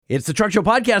It's the Truck Show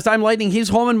Podcast. I'm Lightning. He's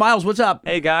Holman. Miles, what's up?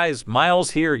 Hey guys,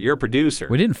 Miles here, your producer.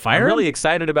 We didn't fire I'm really him?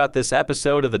 excited about this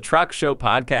episode of the Truck Show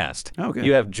Podcast. Oh, good.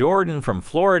 You have Jordan from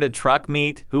Florida Truck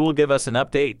Meet, who will give us an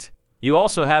update. You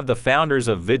also have the founders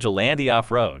of Vigilante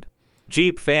Off-Road.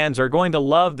 Jeep fans are going to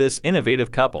love this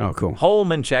innovative couple. Oh, cool.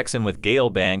 Holman checks in with Gale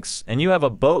Banks, and you have a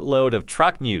boatload of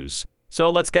truck news. So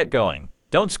let's get going.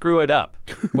 Don't screw it up.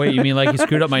 Wait, you mean like you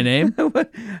screwed up my name?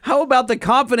 How about the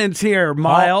confidence here,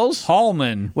 Miles?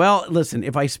 Holman. Well, listen,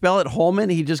 if I spell it Holman,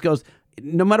 he just goes,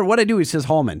 no matter what I do, he says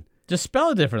Holman. Just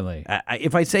spell it differently.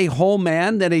 If I say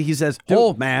Holman, then he says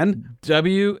Holman.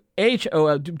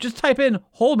 W-H-O-L. Just type in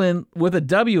Holman with a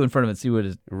W in front of it. See what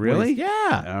it is. Really?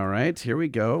 Yeah. All right, here we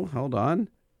go. Hold on.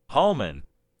 Holman.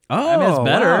 Oh, I mean, that's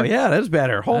better. Wow. Yeah, that's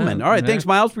better. Holman. All right, yeah. thanks,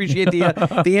 Miles. Appreciate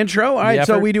the intro. All right, The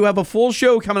so effort. we do have a full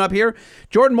show coming up here.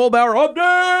 Jordan Muhlbauer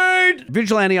update,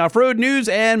 Vigilante Off-Road News,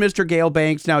 and Mr. Gale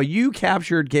Banks. Now, you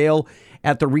captured Gale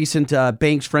at the recent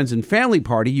Banks Friends and Family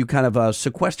Party. You kind of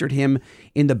sequestered him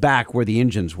in the back where the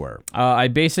engines were. I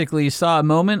basically saw a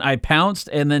moment, I pounced,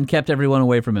 and then kept everyone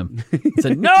away from him.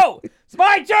 Said, no, it's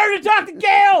my turn to talk to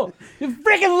Gale. The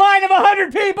freaking line of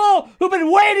 100 people who've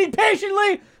been waiting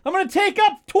patiently. I'm going to take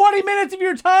up 20 minutes of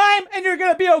your time, and you're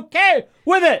going to be okay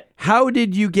with it. How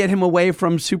did you get him away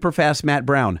from Superfast Matt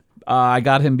Brown? I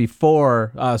got him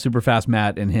before Superfast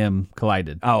Matt and him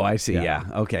collided. Oh, I see. Yeah.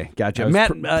 Okay. Gotcha. I was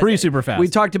Matt, pre-Superfast. We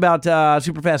talked about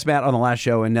Superfast Matt on the last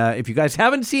show, and if you guys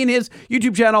haven't seen his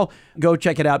YouTube channel, go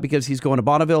check it out because he's going to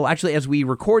Bonneville. Actually, as we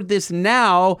record this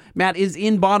now, Matt is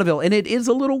in Bonneville, and it is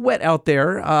a little wet out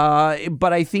there,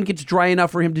 but I think it's dry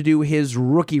enough for him to do his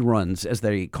rookie runs, as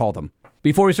they call them.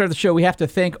 Before we start the show, we have to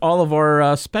thank all of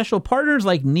our special partners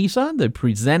like Nissan, the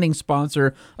presenting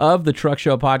sponsor of the Truck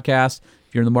Show Podcast.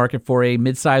 If you're in the market for a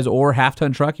midsize or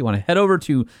half-ton truck, you want to head over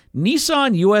to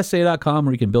NissanUSA.com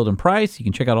where you can build and price. You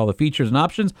can check out all the features and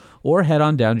options, or head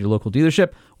on down to your local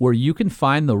dealership where you can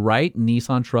find the right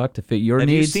Nissan truck to fit your Have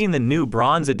needs. you seen the new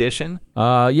Bronze Edition?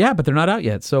 Yeah, but they're not out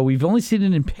yet. So we've only seen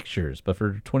it in pictures. But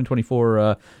for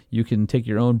 2024, you can take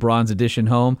your own Bronze Edition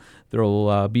home. There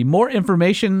will be more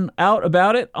information out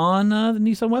about it on the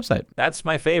Nissan website. That's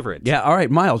my favorite. Yeah, all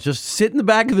right, Miles, just sit in the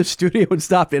back of the studio and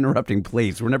stop interrupting,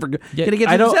 please. We're never going to get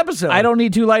to this episode. I don't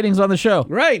need two lightnings on the show.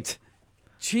 Right.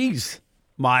 Jeez,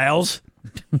 Miles.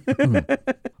 All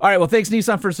right, well, thanks,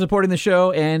 Nissan, for supporting the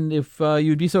show. And if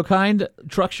you'd be so kind,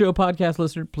 Truck Show Podcast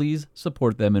listener, please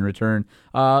support them in return.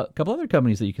 A couple other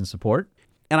companies that you can support.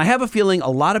 And I have a feeling a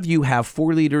lot of you have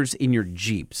 4-liters in your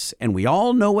Jeeps, and we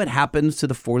all know what happens to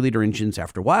the 4-liter engines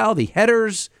after a while. The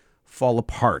headers fall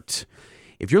apart.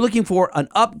 If you're looking for an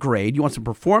upgrade, you want some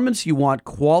performance, you want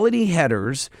quality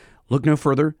headers, look no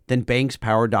further than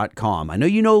BanksPower.com. I know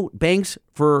you know Banks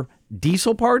for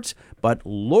diesel parts, but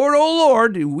Lord, oh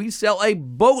Lord, do we sell a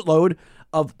boatload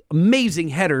of amazing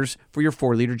headers for your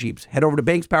 4-liter Jeeps. Head over to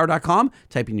BanksPower.com,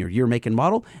 type in your year, make, and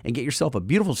model, and get yourself a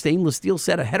beautiful stainless steel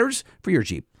set of headers for your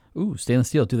Jeep. Ooh, stainless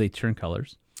steel. Do they turn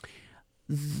colors?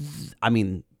 I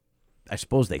mean, I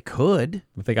suppose they could.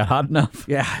 If they got hot enough?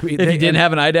 Yeah. I mean, If you didn't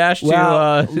have an iDash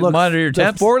to monitor your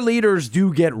temps? The 4-liters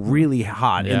do get really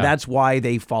hot, Yeah. and that's why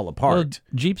they fall apart. Well,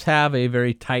 Jeeps have a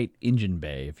very tight engine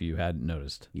bay, if you hadn't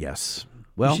noticed. Yes. You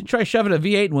Well, should try shoving a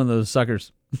V8 in one of those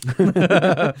suckers.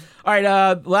 All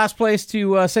right, last place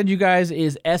to send you guys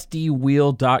is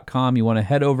sdwheel.com. You want to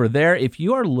head over there if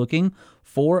you are looking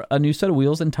for a new set of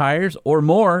wheels and tires or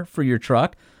more for your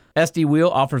truck. SD Wheel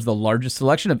offers the largest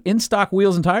selection of in-stock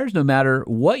wheels and tires. No matter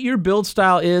what your build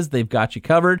style is, they've got you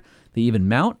covered. They even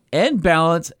mount and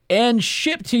balance and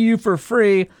ship to you for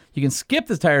free. You can skip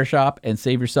the tire shop and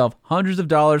save yourself hundreds of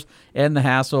dollars and the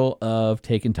hassle of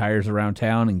taking tires around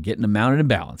town and getting them mounted and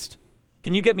balanced.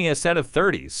 Can you get me a set of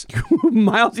 30s?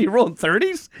 Miles, you rolling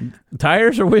 30s?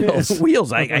 Tires or wheels?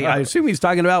 Wheels. I assume he's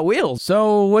talking about wheels.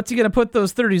 So what's he going to put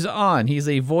those 30s on? He's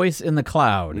a voice in the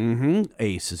cloud. Mm-hmm.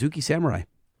 A Suzuki Samurai.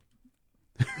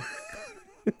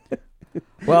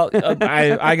 Well,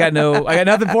 I got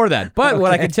nothing for that. But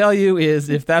what I can tell you is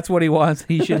if that's what he wants,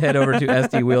 he should head over to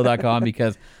sdwheel.com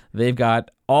because they've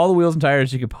got all the wheels and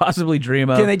tires you could possibly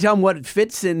dream of. Can they tell him what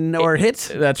fits or hits?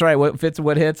 That's right, what fits and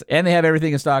what hits. And they have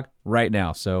everything in stock right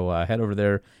now. So head over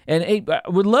there. And hey, I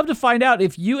would love to find out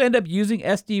if you end up using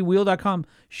sdwheel.com.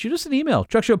 Shoot us an email,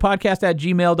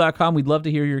 truckshowpodcast@gmail.com. We'd love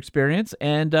to hear your experience.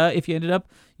 And if you ended up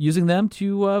using them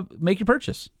to make your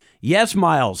purchase. Yes,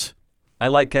 Miles. I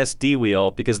like SD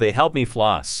Wheel because they help me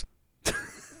floss.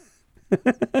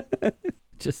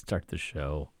 Just start the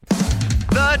show.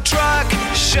 The Truck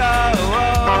Show.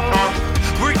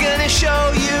 We're gonna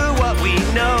show you what we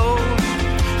know.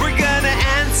 We're gonna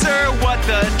answer what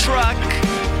the truck.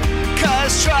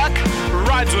 'Cause truck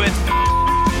rhymes with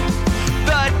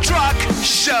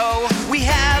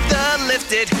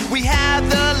at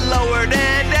the lowered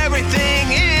and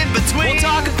everything in between. We'll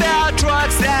talk about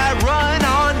trucks that run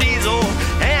on diesel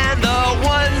and the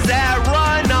ones that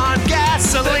run on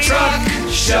gasoline. The truck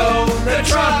show, the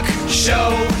truck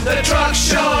show, the truck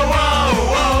show. Whoa,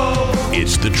 whoa.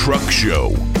 It's the Truck Show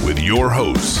with your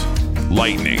hosts,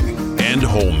 Lightning and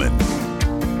Holman.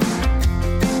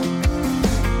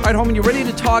 All right, Holman, you ready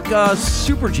to talk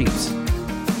Super Jeeps?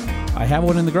 I have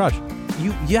one in the garage.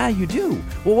 You do.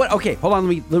 Well, what? Okay, hold on.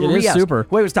 Let me It is super.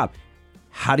 Wait, stop.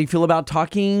 How do you feel about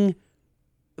talking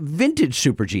vintage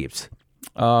Super Jeeps?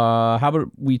 How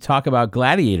about we talk about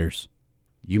Gladiators?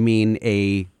 You mean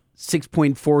a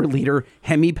 6.4 liter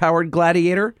Hemi-powered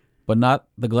Gladiator? But not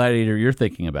the Gladiator you're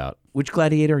thinking about. Which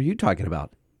Gladiator are you talking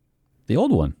about? The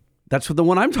old one. That's the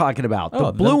one I'm talking about. Oh,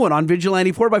 the blue one on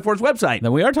Vigilante 4x4's website.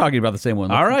 Then we are talking about the same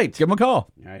one. All right. Give them a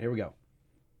call. All right, here we go.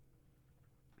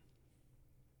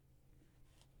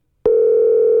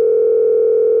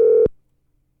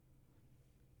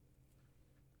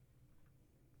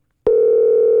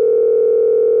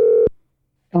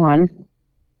 Sean.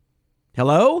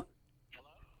 Hello?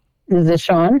 Is this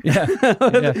Sean? Yeah.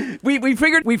 We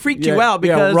figured we freaked you out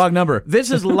because wrong number.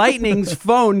 This is Lightning's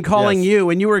phone calling Yes. you,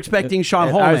 and you were expecting Sean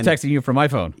Holman. I was texting you from my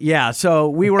phone. Yeah, so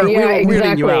we were Yeah,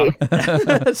 weirding you out.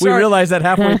 exactly. We Sorry. realized that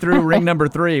halfway through ring number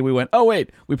 3, we went, oh,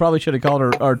 wait, we probably should have called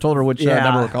her or told her which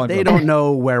number we're calling they from. don't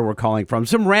know where we're calling from.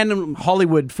 Some random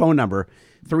Hollywood phone number,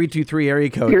 323 area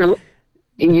code.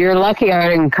 You're lucky I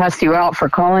didn't cuss you out for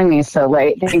calling me so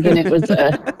late, thinking it was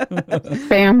a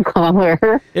spam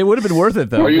caller. It would have been worth it,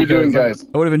 though. How are you doing, guys?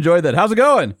 I would have enjoyed that. How's it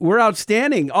going? We're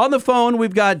outstanding. On the phone,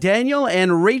 we've got Daniel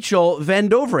and Rachel Van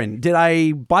Doveren. Did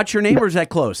I botch your name or is that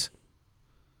close?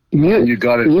 You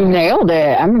got it. You nailed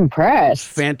it. I'm impressed.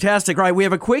 Fantastic. All right, we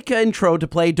have a quick intro to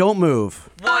play. Don't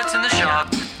move. What's in the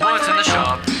shop? What's in the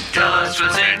shop? Tell us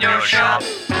what's in your shop.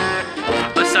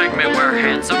 A segment where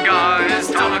handsome guys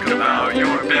talk about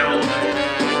your build.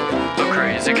 A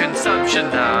crazy consumption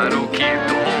that'll keep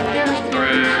the whole world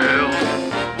thrilled.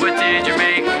 What did you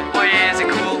make? Why is it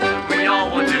cool? We all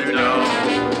want to know.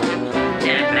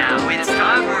 And now it's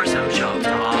time for some shop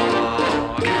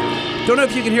talk. Don't know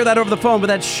if you can hear that over the phone, but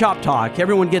that's shop talk.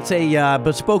 Everyone gets a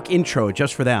bespoke intro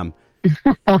just for them.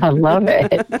 I love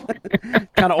it.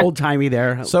 Kind of old-timey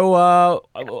there. So,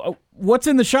 what's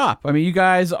in the shop? I mean, you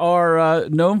guys are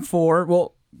known for,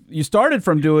 well, you started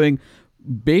from doing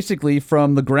basically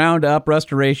from the ground up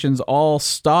restorations, all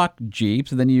stock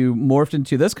Jeeps, and then you morphed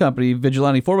into this company,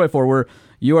 Vigilante 4x4, where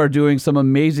you are doing some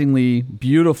amazingly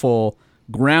beautiful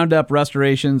ground up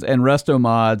restorations and resto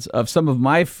mods of some of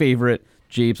my favorite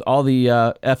Jeeps, all the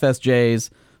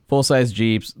FSJs, full-size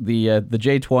Jeeps, the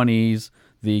J20s,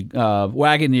 the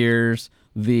Wagoneers,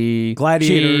 the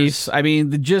Gladiators. Chiefs. I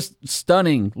mean, just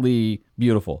stunningly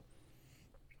beautiful.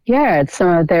 Yeah, it's some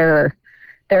of their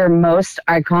most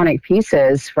iconic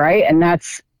pieces, right? And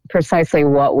that's precisely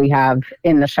what we have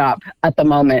in the shop at the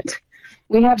moment.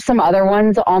 We have some other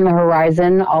ones on the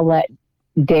horizon. I'll let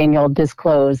Daniel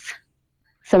disclose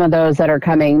some of those that are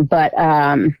coming, but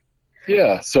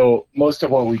Yeah, so most of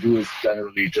what we do is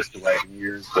generally just the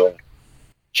Wagoneers, the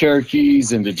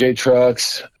Cherokees, and the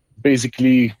J-Trucks.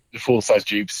 Basically, the full-size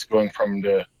Jeeps going from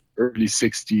the early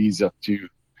 60s up to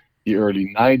the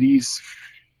early 90s.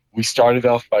 We started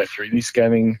off by 3D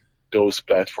scanning those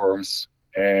platforms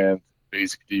and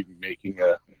basically making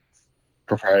a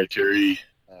proprietary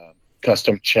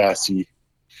custom chassis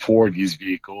for these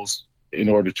vehicles in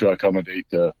order to accommodate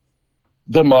the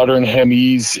modern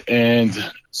Hemis and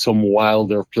some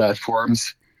wilder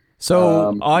platforms.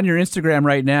 So on your Instagram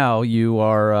right now, you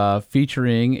are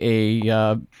featuring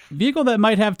a vehicle that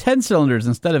might have 10 cylinders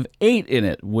instead of 8 in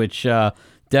it, which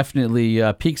definitely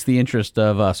piques the interest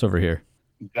of us over here.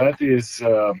 That is,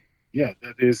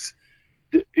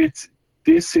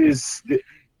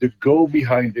 the goal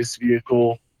behind this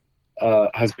vehicle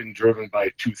has been driven by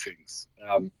two things.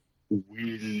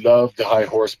 We love the high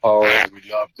horsepower. We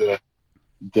love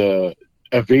the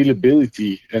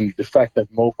availability and the fact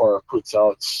that Mopar puts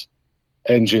out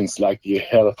engines like the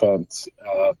Elephant.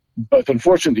 But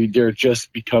unfortunately, they're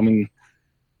just becoming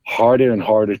harder and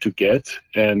harder to get.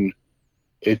 And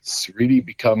it's really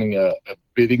becoming a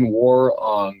bidding war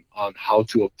on how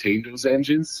to obtain those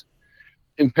engines.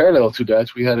 In parallel to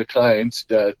that, we had a client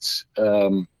that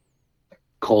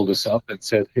called us up and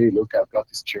said, hey, look, I've got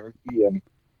this Cherokee and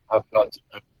I've got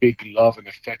a big love and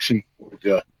affection for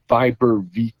the Viper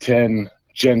V10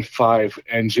 Gen 5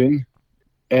 engine.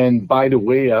 And by the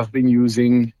way, I've been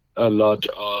using a lot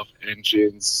of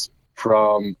engines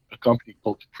from a company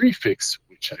called Prefix,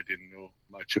 which I didn't know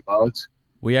much about.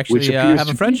 We actually have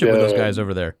a friendship with those guys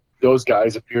over there. Those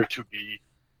guys appear to be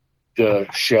the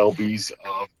Shelbys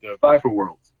of the Viper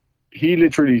world. He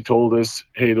literally told us,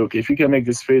 hey, look, if you can make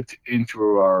this fit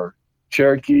into our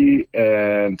Cherokee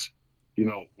and,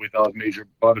 without major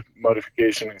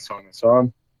modification and so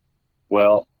on,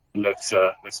 well, let's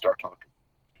start talking.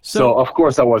 So of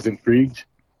course I was intrigued.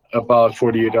 About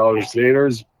 48 hours later,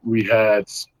 we had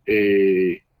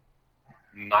a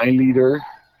 9-liter,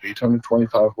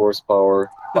 825 horsepower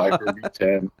Viper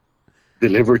V10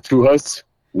 delivered to us.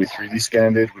 We 3D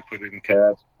scanned it. We put it in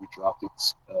CAD. We dropped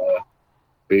it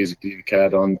basically in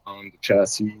CAD on the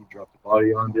chassis, dropped the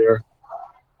body on there,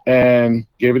 and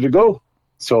gave it a go.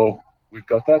 So we've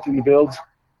got that in the build.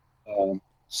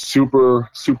 Super,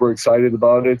 super excited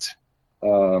about it.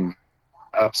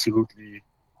 Absolutely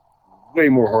way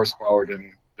more horsepower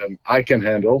than I can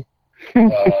handle.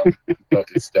 But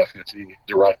it's definitely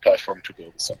the right platform to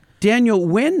build this on. Daniel,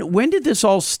 when did this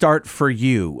all start for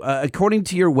you? According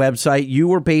to your website, you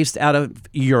were based out of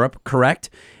Europe, correct?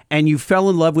 And you fell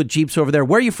in love with Jeeps over there.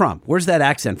 Where are you from? Where's that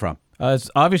accent from?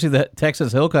 It's obviously the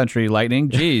Texas Hill Country, Lightning.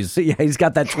 Jeez. Yeah, he's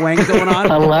got that twang going on.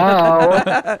 Hello.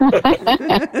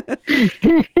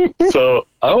 So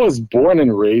I was born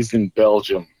and raised in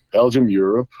Belgium,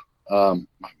 Europe. My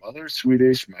mother is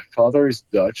Swedish. My father is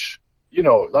Dutch.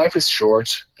 Life is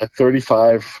short. At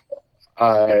 35,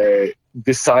 I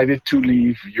decided to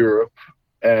leave Europe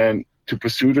and to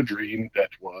pursue the dream that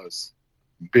was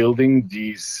building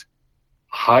these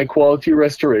high-quality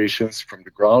restorations from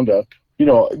the ground up.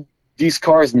 These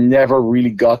cars never really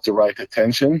got the right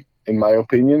attention, in my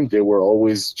opinion. They were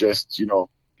always just,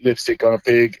 lipstick on a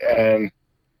pig and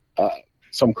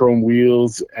some chrome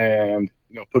wheels and,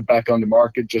 put back on the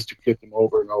market just to flip them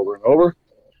over and over and over.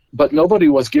 But nobody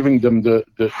was giving them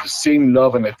the same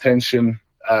love and attention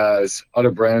as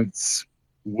other brands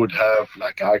would have,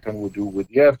 like Icon would do with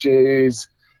the FJs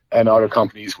and other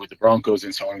companies with the Broncos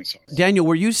and so on and so on. Daniel,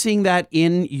 were you seeing that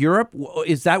in Europe?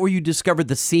 Is that where you discovered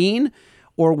the scene?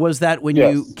 Or was that when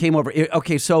Yes. you came over?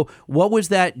 Okay, so what was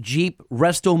that Jeep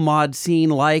resto mod scene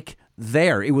like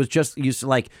there? It was just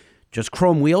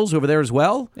chrome wheels over there as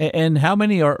well? And how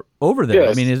many are over there?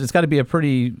 Yes. I mean, it's got to be a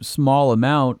pretty small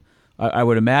amount, I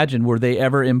would imagine. Were they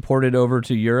ever imported over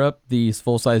to Europe, these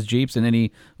full-size Jeeps, in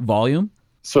any volume?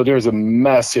 So there's a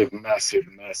massive, massive,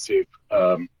 massive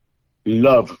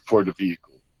love for the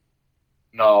vehicle.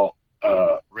 Now,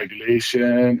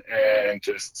 regulation and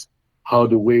just how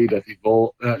the way that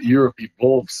Europe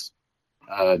evolves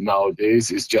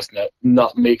nowadays is just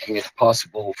not making it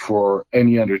possible for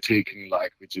any undertaking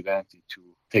like Vigilante to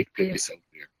take place out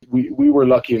there. We were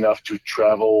lucky enough to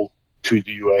travel to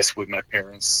the US with my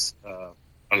parents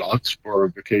a lot for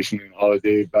vacation and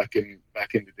holiday back in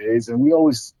the days, and we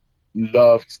always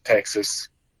loved Texas.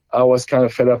 I was kind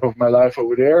of fed up of my life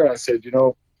over there, and I said,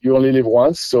 you only live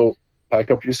once, so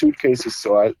pack up your suitcases.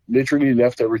 So I literally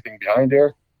left everything behind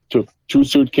there, took 2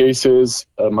 suitcases,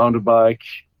 a mountain bike,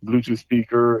 Bluetooth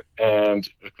speaker, and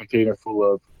a container full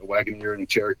of a Wagoneer and a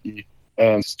Cherokee,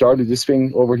 and started this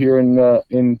thing over here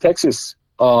in Texas.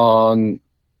 On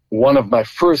one of my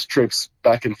first trips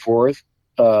back and forth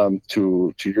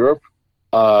to Europe,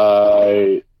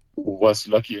 I was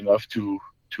lucky enough to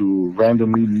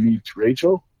randomly meet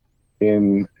Rachel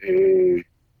in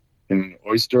an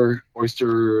oyster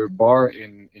bar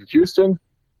in Houston,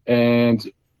 and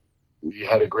we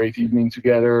had a great evening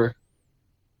together.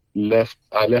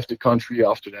 I left the country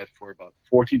after that for about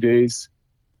 40 days,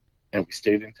 and we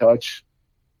stayed in touch.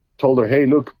 Told her, hey,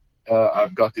 look,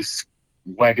 I've got this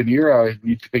Wagoneer I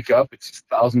need to pick up. It's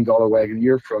a $1,000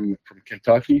 Wagoneer from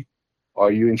Kentucky.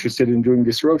 Are you interested in doing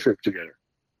this road trip together?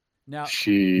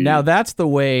 Now that's the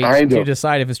way to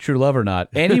decide if it's true love or not.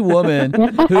 Any woman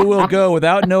who will go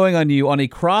without knowing on you on a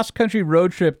cross-country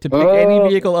road trip to pick any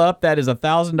vehicle up that is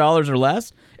 $1,000 or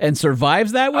less and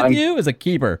survives that with you is a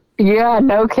keeper. Yeah,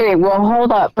 no kidding. Well,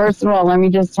 hold up. First of all, let me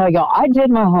just tell you, I did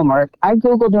my homework. I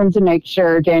Googled him to make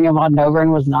sure Daniel Von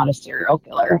Noveren was not a serial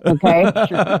killer, okay?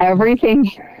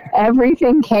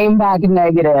 Everything came back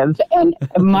negative. And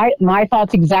my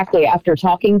thoughts exactly, after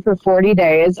talking for 40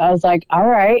 days, I was like, all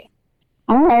right,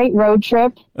 road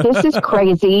trip. This is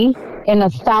crazy. In a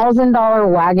 $1,000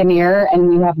 Wagoneer, and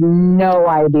we have no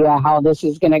idea how this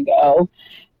is going to go.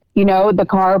 The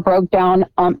car broke down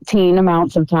umpteen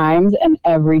amounts of times, and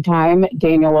every time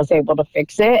Daniel was able to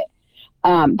fix it.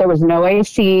 There was no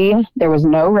AC, there was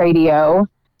no radio,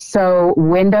 so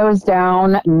windows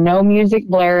down, no music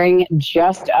blaring,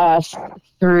 just us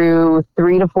through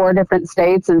 3 to 4 different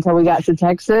states until we got to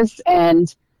Texas,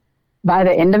 and by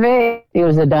the end of it, it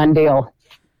was a done deal.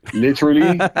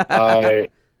 Literally, I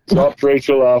dropped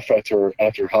Rachel off at her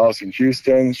house in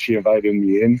Houston. She invited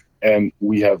me in, and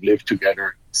we have lived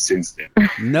together since then.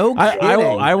 No I kidding.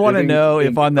 want to Living know if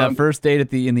in on that fun- first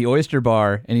date in the oyster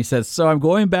bar, and he says, "So I'm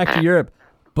going back to Europe,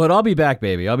 but I'll be back,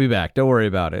 baby. I'll be back. Don't worry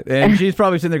about it." And she's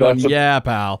probably sitting there going, That's a- "Yeah,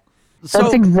 pal."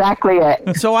 That's exactly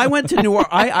it. So I went to New Orleans.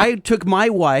 I took my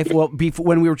wife, before,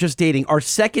 when we were just dating, our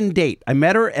second date. I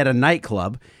met her at a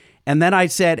nightclub, and then I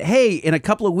said, hey, in a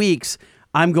couple of weeks,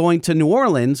 I'm going to New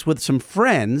Orleans with some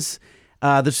friends,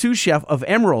 the sous chef of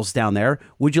Emerald's down there.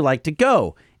 Would you like to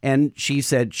go? And she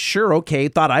said, sure, okay,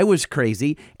 thought I was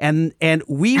crazy. And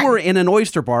we were in an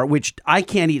oyster bar, which I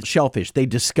can't eat shellfish. They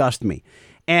disgust me.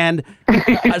 And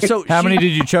so How many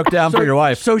did you choke down for your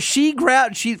wife? So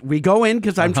we go in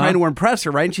because I'm trying to impress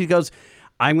her, right? And she goes,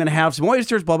 I'm going to have some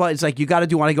oysters, blah, blah. It's like, you got to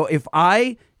do one. I go, if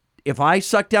I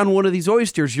suck down one of these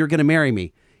oysters, you're going to marry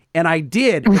me. And I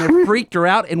did. And it freaked her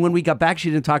out. And when we got back, she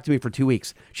didn't talk to me for 2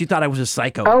 weeks. She thought I was a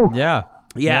psycho. Oh, Yeah.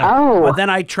 Yeah. Oh. But then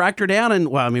I tracked her down and,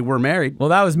 well, I mean, we're married. Well,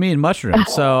 that was me and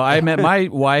mushrooms. So I met my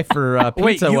wife for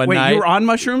pizza one night. You were on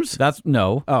mushrooms? That's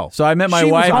no. Oh. So I met my She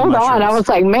was wife. on hold on. I mushrooms. was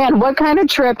like, man, what kind of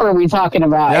trip are we talking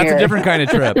about That's here? a different kind of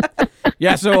trip.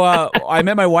 Yeah, so I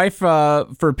met my wife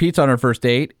for pizza on our first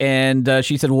date, and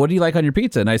she said, "What do you like on your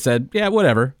pizza?" And I said, "Yeah,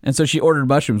 whatever." And so she ordered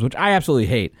mushrooms, which I absolutely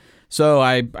hate. So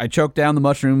I choked down the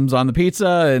mushrooms on the pizza,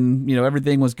 and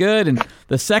everything was good. And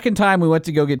the second time we went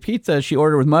to go get pizza, she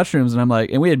ordered with mushrooms, and I'm like,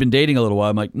 and we had been dating a little while.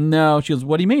 I'm like, no. She goes,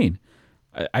 "What do you mean?"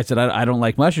 I said, I don't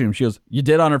like mushrooms. She goes, "You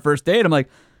did on our first date?" I'm like,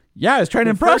 "Yeah, I was trying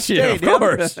to impress you, of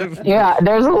course." Yeah,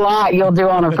 there's a lot you'll do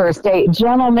on a first date.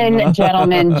 Gentlemen,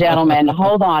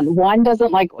 hold on. One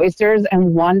doesn't like oysters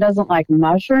and one doesn't like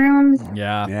mushrooms.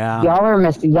 Yeah. Yeah. Y'all are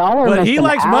missing. But he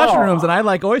likes out. mushrooms, and I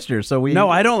like oysters. So we. No,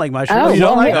 I don't like mushrooms. Oh, You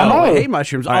don't like- I oh. hate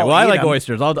mushrooms. All right, I'll well, I eat like them.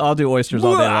 oysters. I'll do oysters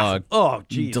all day long. Oh,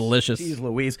 geez. Delicious. Jeez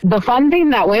Louise. The fun thing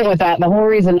that went with that, the whole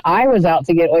reason I was out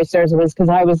to get oysters was because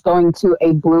I was going to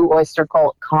a Blue Oyster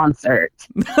Cult concert.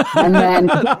 And then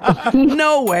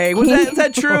No way. Is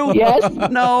that true? Yes.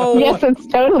 No. Yes, it's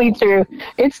totally true.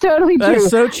 It's totally true. That's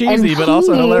so cheesy, And but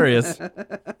also he- hilarious.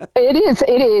 It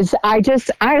is.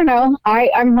 I don't know.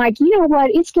 I'm like, you know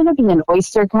what? It's going to be an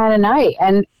oyster kind of night.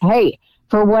 And hey,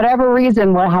 for whatever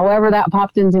reason, however that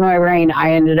popped into my brain,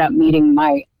 I ended up meeting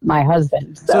my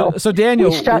husband. So Daniel,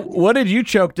 we shut- what did you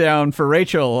choke down for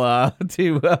Rachel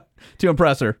to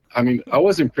impress her? I mean, I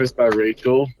was impressed by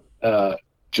Rachel,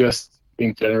 just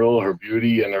in general, her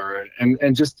beauty and her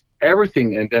and just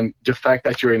everything. And then the fact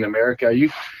that you're in America, you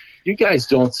guys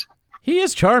don't, He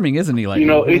is charming, isn't he? Like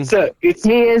it's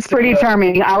He is pretty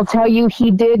charming. I'll tell you,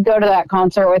 he did go to that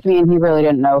concert with me, and he really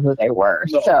didn't know who they were.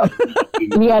 No. So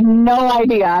he had no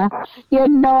idea. He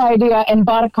had no idea, and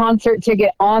bought a concert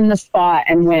ticket on the spot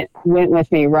and went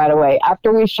with me right away.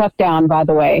 After we shut down, by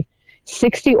the way,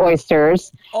 60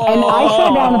 oysters. And I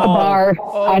sat down at the bar.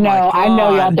 I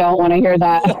know y'all don't want to hear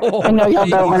that. I know y'all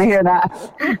don't want to hear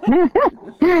that.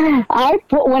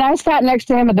 When I sat next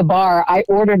to him at the bar, I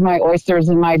ordered my oysters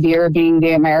and my beer, being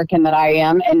the American that I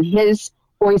am, and his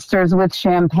oysters with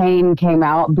champagne came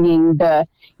out, being the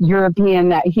European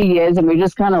that he is, and we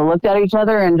just kind of looked at each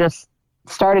other and just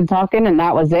started talking, and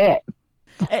that was it.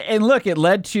 And look, it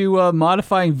led to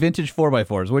modifying vintage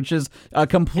 4x4s, which is a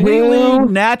completely Who-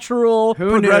 natural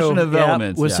progression of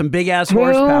elements. With Yeah. some big ass Who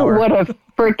horsepower. would have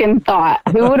freaking thought?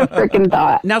 Who would have freaking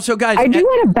thought? Now, so guys, I do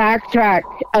want to backtrack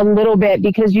a little bit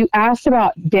because you asked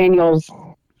about Daniel's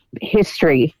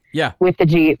history Yeah. with the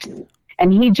Jeeps.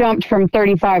 And he jumped from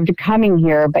 35 to coming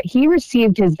here, but he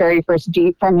received his very first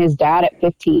Jeep from his dad at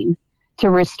 15 to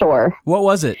restore. What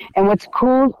was it? And what's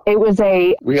cool, it was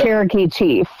a We- Cherokee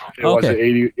Chief. it was Okay.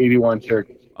 an 81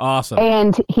 Cherokee. Awesome.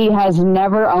 And he has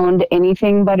never owned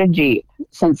anything but a Jeep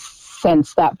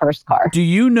since that first car. Do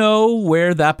you know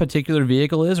where that particular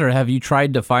vehicle is, or have you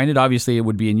tried to find it? Obviously, it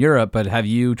would be in Europe, but have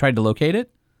you tried to locate it?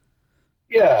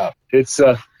 Yeah, it's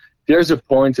there's a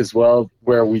point as well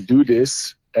where we do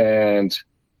this, and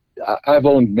I've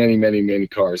owned many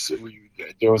cars.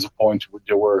 There was a point where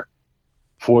there were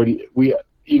 40.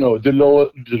 The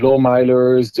low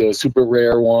milers, the super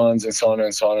rare ones, and so on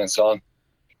and so on and so on.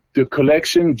 The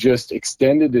collection just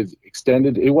extended.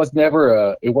 It was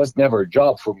never a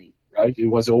job for me, right? It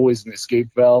was always an escape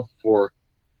valve for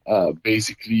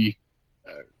basically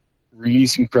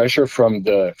releasing pressure from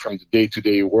the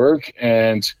day-to-day work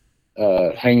and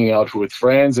hanging out with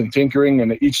friends and tinkering.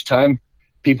 And each time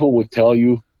people would tell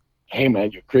you, hey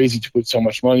man, you're crazy to put so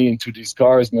much money into these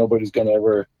cars. Nobody's gonna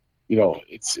ever,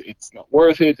 it's not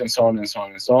worth it, and so on and so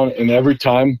on and so on. And every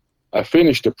time I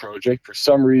finished the project, for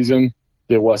some reason,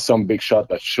 there was some big shot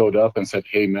that showed up and said,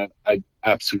 hey man, I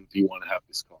absolutely want to have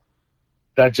this car.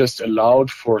 That just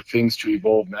allowed for things to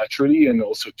evolve naturally, and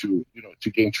also to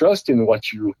gain trust in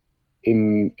what you,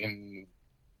 in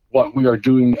what we are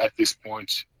doing at this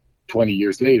point 20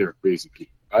 years later, basically,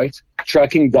 right?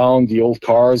 Tracking down the old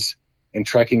cars and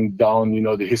tracking down,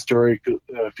 the historic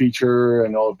feature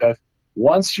and all of that.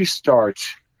 Once you start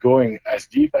going as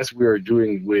deep as we are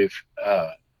doing with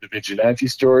the Vigilante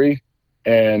story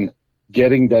and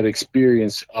getting that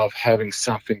experience of having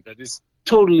something that is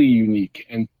totally unique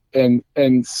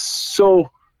and so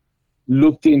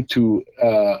looked into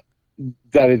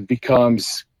that it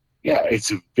becomes,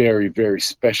 it's a very, very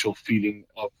special feeling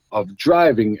of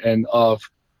driving and of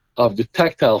the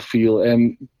tactile feel,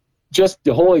 and just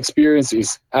the whole experience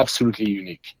is absolutely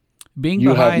unique.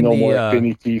 You have no more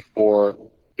affinity for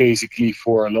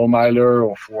a low miler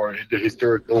or for the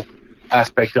historical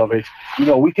aspect of it.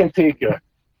 We can take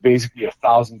basically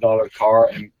 $1,000 car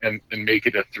and make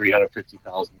it a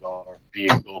 $350,000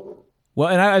 vehicle. Well,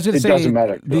 and I was going to say, doesn't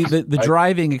matter. The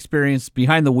driving experience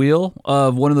behind the wheel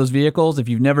of one of those vehicles, if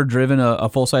you've never driven a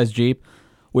full-size Jeep,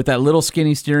 with that little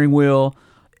skinny steering wheel,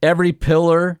 every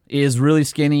pillar is really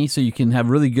skinny, so you can have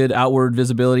really good outward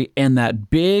visibility, and that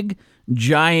big,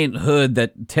 giant hood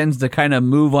that tends to kind of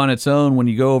move on its own when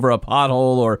you go over a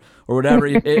pothole or whatever.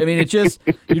 It's just,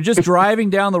 you're just driving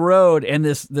down the road, and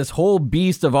this whole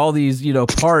beast of all these,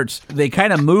 parts, they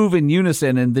kind of move in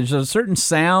unison, and there's a certain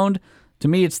sound. To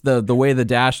me, it's the way the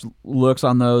dash looks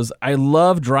on those. I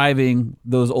love driving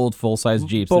those old full-size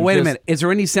Jeeps. But wait a minute. Is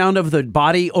there any sound of the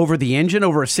body over the engine,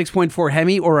 over a 6.4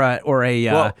 Hemi or a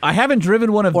well, I haven't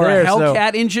driven one of or theirs, a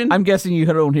Hellcat engine? I'm guessing you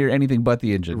don't hear anything but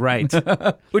the engine. Right.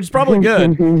 Which is probably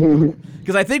good.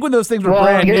 Because I think when those things were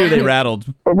brand new, they rattled.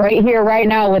 Right here, right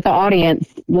now, with the audience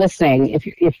listening,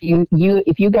 if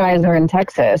you guys are in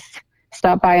Texas,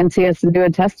 stop by and see us and do a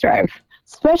test drive.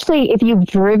 Especially if you've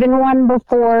driven one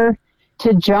before.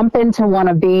 To jump into one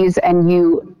of these and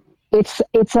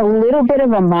it's a little bit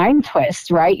of a mind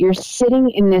twist, right? You're sitting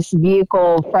in this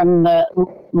vehicle from the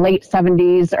late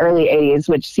 70s, early 80s,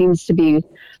 which seems to be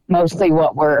mostly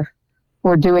what we're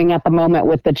doing at the moment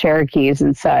with the Cherokees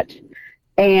and such.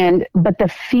 But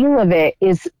the feel of it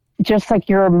is just like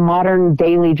you're a modern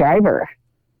daily driver.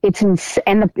 And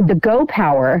the go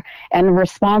power and the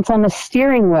response on the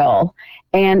steering wheel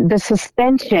and the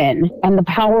suspension and the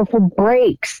powerful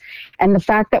brakes and the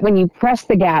fact that when you press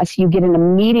the gas, you get an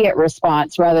immediate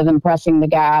response rather than pressing the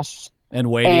gas and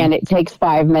waiting. And it takes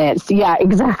 5 minutes. Yeah,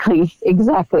 exactly.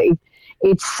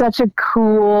 It's such a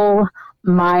cool,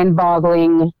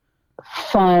 mind-boggling,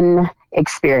 fun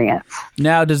experience.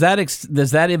 Now, does that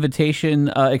invitation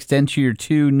extend to your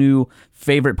two new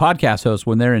favorite podcast hosts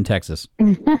when they're in Texas?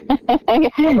 Yeah,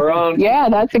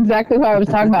 that's exactly what I was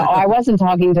talking about. Oh, I wasn't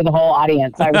talking to the whole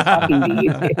audience. I was talking to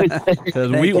you.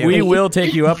 we will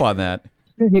take you up on that.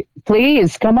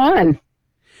 Please, come on.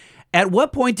 At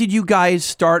what point did you guys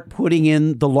start putting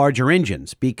in the larger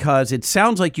engines? Because it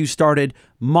sounds like you started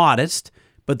modest,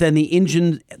 but then the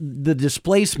engine, the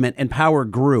displacement and power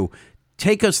grew.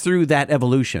 Take us through that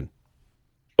evolution.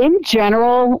 In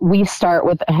general, we start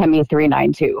with a Hemi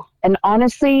 392. And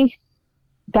honestly,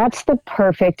 that's the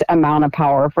perfect amount of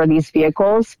power for these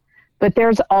vehicles. But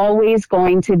there's always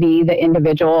going to be the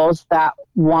individuals that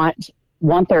want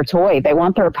their toy. They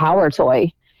want their power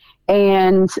toy.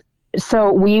 And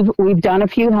so we've done a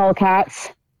few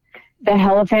Hellcats. The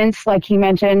Elephants, like he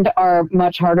mentioned, are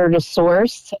much harder to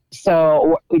source.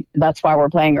 So that's why we're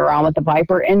playing around with the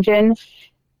Viper engine.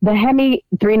 The Hemi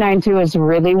 392 is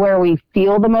really where we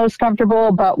feel the most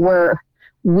comfortable, but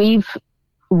we've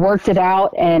worked it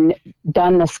out and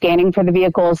done the scanning for the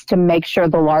vehicles to make sure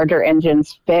the larger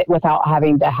engines fit without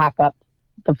having to hack up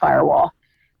the firewall.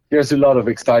 There's a lot of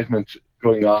excitement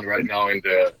going on right now in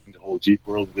the whole Jeep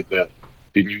world with the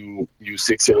new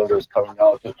 6-cylinders coming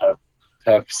out that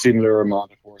have similar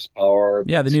amount of horsepower.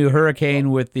 Yeah, the new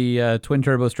Hurricane with the twin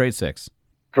turbo straight six.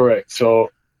 Correct. So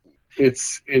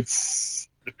it's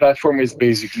the platform is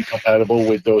basically compatible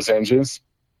with those engines.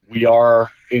 We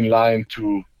are in line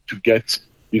to get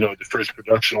the first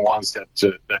production ones that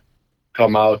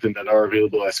come out and that are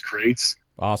available as crates.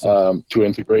 Awesome. To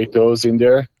integrate those in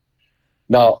there.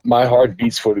 Now, my heart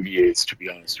beats for the V8s, to be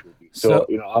honest with you. So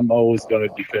I'm always going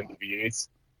to defend the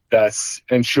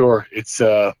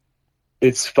V8s.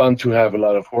 It's fun to have a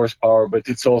lot of horsepower, but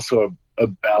it's also a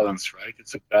balance, right?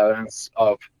 It's a balance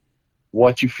of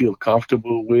what you feel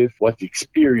comfortable with, what the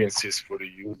experience is for the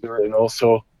user, and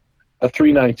also a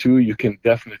 392 you can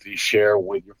definitely share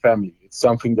with your family. It's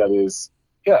something that is,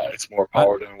 it's more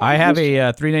power than I have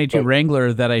a 392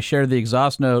 Wrangler that I share the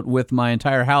exhaust note with my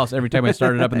entire house every time I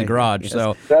start it up in the garage. Yes.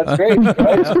 So that's great,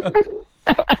 right?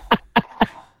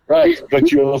 Right, but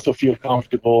you also feel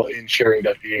comfortable in sharing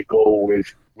that vehicle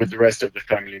with the rest of the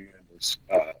family members. drivers.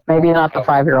 Maybe not the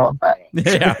 5-year-old, but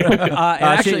Yeah.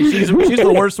 Actually, she's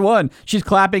the worst one. She's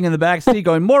clapping in the back seat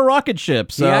going, more rocket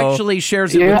ships. So. He actually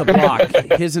shares it with the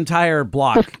block. His entire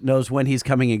block knows when he's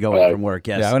coming and going from work,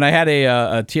 yes. Yeah, and I had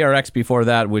a TRX before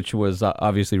that, which was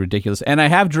obviously ridiculous. And I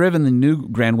have driven the new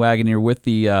Grand Wagoneer with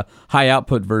the high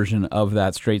output version of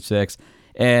that straight six.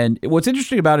 And what's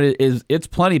interesting about it is it's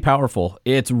plenty powerful.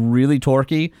 It's really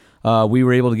torquey. We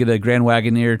were able to get a Grand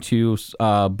Wagoneer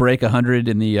to break 100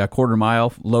 in the quarter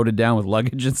mile, loaded down with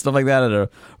luggage and stuff like that at a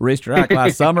racetrack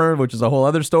last summer, which is a whole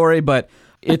other story. But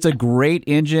it's a great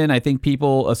engine. I think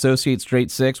people associate straight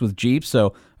six with Jeeps,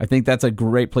 so I think that's a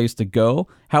great place to go.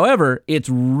 However, it's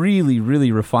really,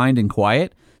 really refined and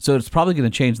quiet. So it's probably going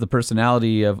to change the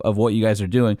personality of what you guys are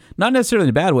doing. Not necessarily in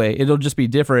a bad way. It'll just be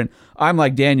different. I'm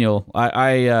like Daniel.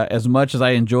 I as much as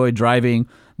I enjoy driving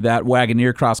that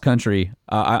Wagoneer cross country,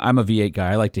 I'm a V8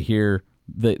 guy. I like to hear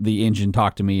the engine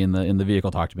talk to me and the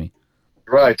vehicle talk to me.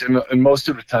 Right, and most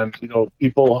of the time,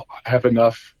 people have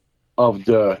enough of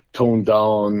the toned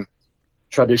down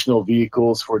traditional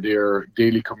vehicles for their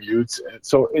daily commutes.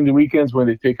 So in the weekends when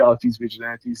they take out these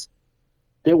Vigilantes,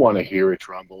 they want to hear it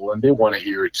rumble and they want to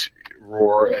hear it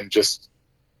roar and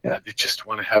they just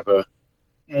want to have a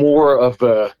more of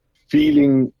a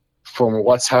feeling from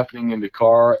what's happening in the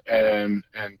car and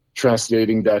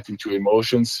translating that into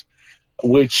emotions,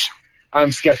 which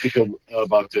I'm skeptical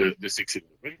about the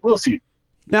 6-cylinder. We'll see.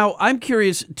 Now, I'm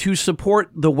curious, to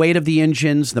support the weight of the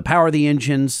engines, the power of the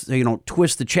engines, so you don't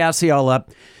twist the chassis all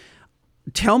up.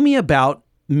 Tell me about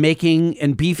making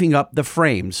and beefing up the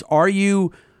frames. Are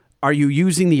you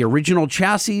using the original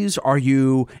chassis?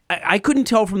 I couldn't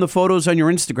tell from the photos on your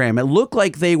Instagram. It looked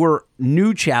like they were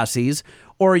new chassis,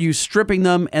 or are you stripping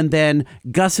them and then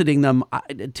gusseting them?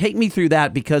 Take me through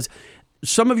that, because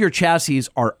some of your chassis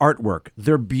are artwork.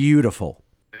 They're beautiful.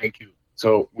 Thank you.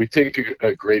 So we take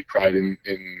a great pride in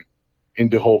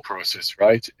the whole process,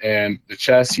 right? And the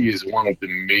chassis is one of the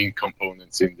main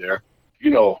components in there.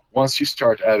 Once you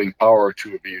start adding power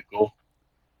to a vehicle,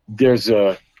 there's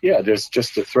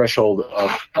just a threshold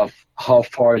of how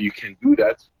far you can do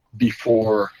that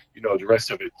before the rest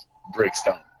of it breaks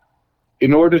down.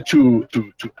 In order to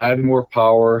add more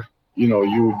power, you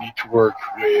need to work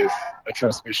with a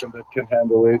transmission that can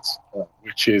handle it,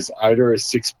 which is either a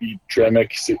 6-speed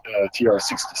Tremec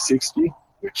TR6060,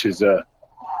 which is a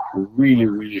really,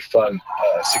 really fun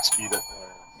 6-speed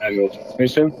manual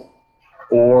transmission,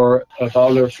 or a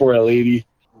Fowler 4L80,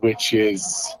 which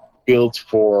is built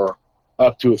for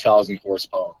up to 1,000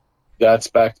 horsepower. That's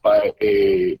backed by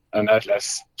an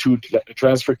Atlas 2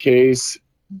 transfer case,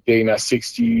 Dana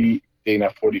 60, Dana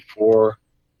 44,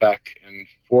 back and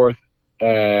forth,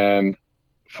 and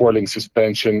 4-link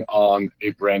suspension on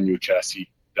a brand new chassis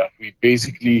that we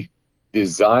basically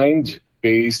designed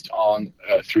based on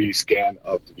a 3D scan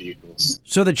of the vehicles.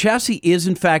 So the chassis is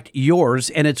in fact yours,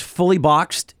 and it's fully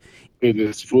boxed? It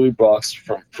is fully boxed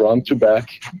from front to back.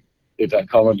 It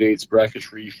accommodates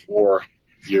bracketry for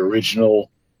the original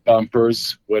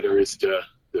bumpers, whether it's the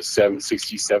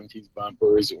 60s, 70s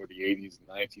bumpers or the 80s and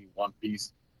 90s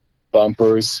one-piece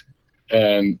bumpers.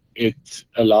 And it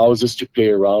allows us to play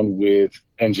around with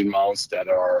engine mounts that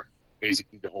are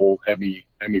basically the whole Hemi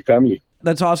family.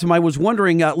 That's awesome. I was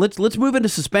wondering, let's move into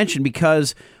suspension,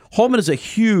 because Holman is a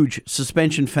huge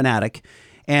suspension fanatic,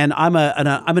 and I'm a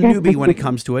newbie when it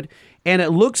comes to it. And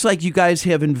it looks like you guys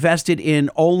have invested in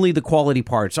only the quality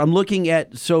parts. I'm looking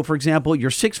at, so for example, your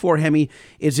 6.4 Hemi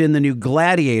is in the new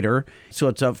Gladiator. So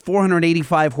it's a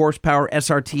 485 horsepower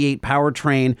SRT8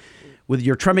 powertrain with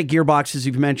your Tremec gearboxes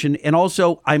you've mentioned. And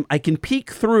also I can peek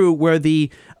through where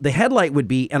the headlight would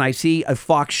be, and I see a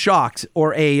Fox shocks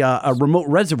or a remote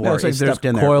reservoir Like stuffed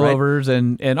in there. Coilovers,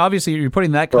 right? and obviously you're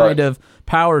putting that kind of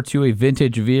power to a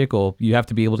vintage vehicle. You have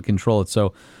to be able to control it.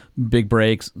 So big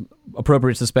brakes,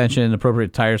 appropriate suspension,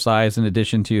 appropriate tire size, in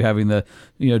addition to having the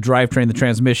drivetrain, the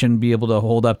transmission be able to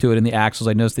hold up to it, in the axles.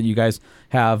 I noticed that you guys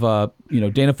have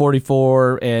Dana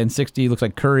 44 and 60, looks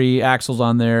like Curry axles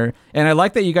on there, and I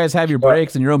like that you guys have your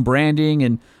brakes and your own branding,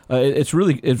 and it's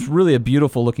really a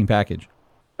beautiful looking package.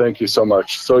 Thank you so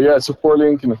much. So it's a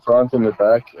 4-link in the front and the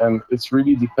back, and it's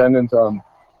really dependent on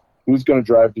who's going to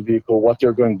drive the vehicle, what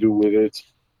they're going to do with it.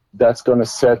 That's going to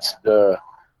set the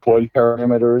coil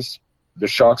parameters. The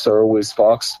shocks are always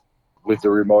Fox with the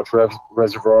remote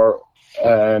reservoir,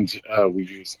 and we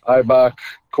use IBAC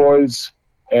coils,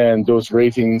 and those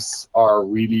ratings are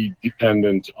really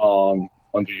dependent on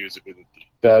the usability.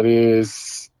 That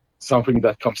is something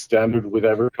that comes standard with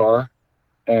every car,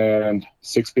 and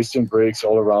 6-piston brakes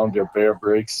all around. They're bare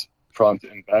brakes, front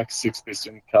and back,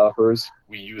 6-piston calipers.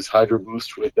 We use Hydro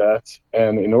Boost with that,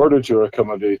 and in order to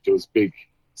accommodate those big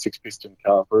 6-piston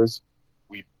calipers.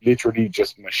 We literally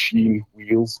just machine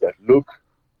wheels that look.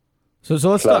 So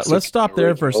let's stop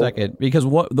there for a second, because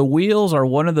the wheels are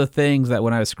one of the things that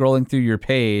when I was scrolling through your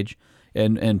page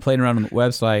and playing around on the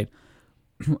website,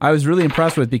 I was really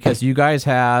impressed with, because you guys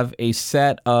have a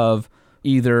set of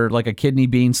either like a kidney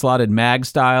bean slotted mag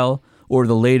style or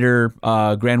the later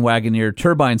Grand Wagoneer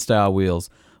turbine style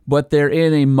wheels, but they're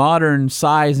in a modern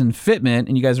size and fitment,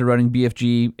 and you guys are running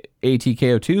BFG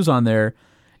ATKO2s on there.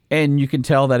 And you can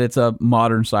tell that it's a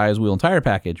modern size wheel and tire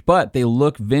package, but they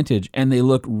look vintage and they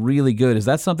look really good. Is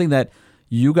that something that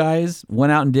you guys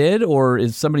went out and did, or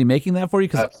is somebody making that for you?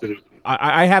 Because Absolutely.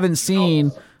 I haven't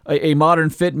seen a modern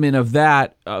fitment of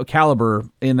that caliber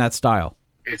in that style.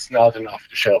 It's not an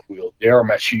off-the-shelf wheel. They are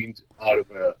machined out of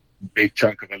a big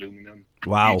chunk of aluminum.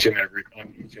 Wow. On each and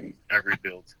every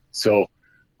build. So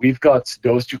we've got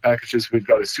those two packages. We've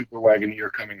got a Super Wagoneer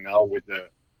coming now with the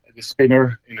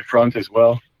spinner in the front as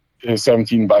well.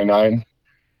 17x9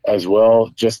 as well.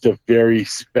 Just a very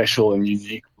special and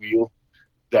unique wheel.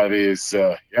 That is,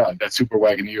 that Super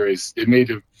Wagoneer is. They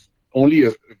made only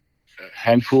a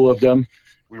handful of them.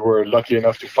 We were lucky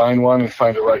enough to find one and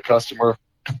find the right customer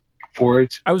for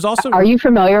it. I was also. Are you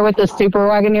familiar with the Super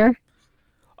Wagoneer?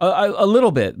 A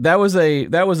little bit. That was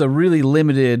a really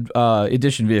limited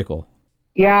edition vehicle.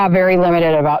 Yeah, very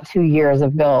limited, about 2 years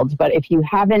of builds. But if you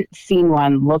haven't seen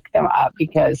one, look them up,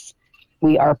 because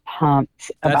we are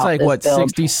pumped about That's like this what, build.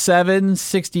 67,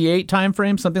 68 time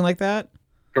frame, something like that?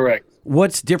 Correct.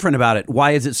 What's different about it?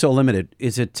 Why is it so limited?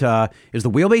 Is it is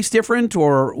the wheelbase different,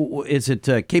 or is it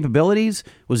capabilities?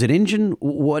 Was it engine?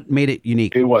 What made it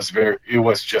unique? It was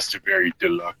just a very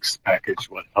deluxe package,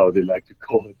 how they like to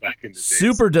call it back in the days.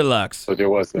 Super deluxe. So there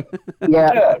was a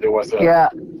Yeah.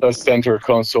 a center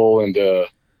console in the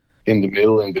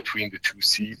middle and between the two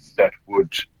seats that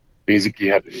would basically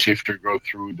have the shifter go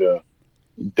through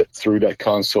that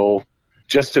console.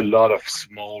 Just a lot of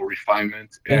small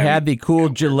refinement. It had the cool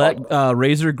Gillette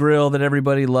razor grill that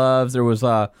everybody loves. There was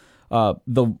the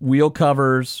wheel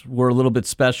covers were a little bit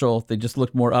special. They just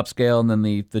looked more upscale, and then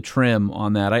the trim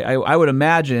on that. I would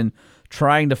imagine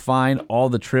trying to find all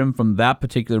the trim from that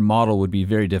particular model would be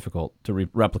very difficult to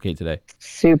replicate today.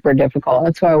 Super difficult.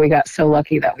 That's why we got so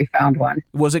lucky that we found one.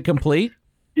 Was it complete?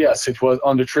 Yes, it was.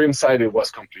 On the trim side, it was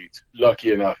complete.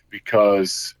 Lucky enough,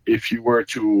 because if you were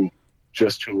to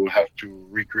have to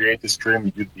recreate this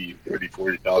trim, you'd be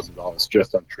 $30,000-$40,000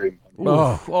 just on trim.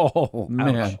 Oh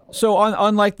man! So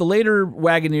unlike the later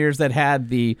Wagoneers that had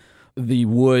the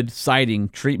wood siding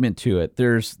treatment to it,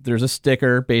 there's a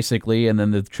sticker basically, and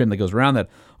then the trim that goes around that.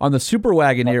 On the Super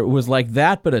Wagoneer, it was like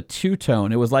that, but a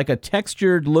two-tone. It was like a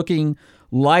textured looking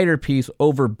lighter piece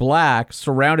over black,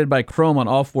 surrounded by chrome on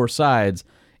all four sides.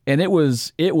 And it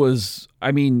was.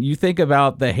 I mean, you think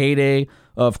about the heyday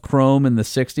of chrome in the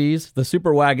 60s. The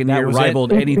Super Wagoneer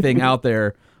rivaled anything out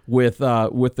there with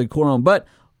the chrome, but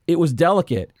it was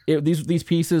delicate. These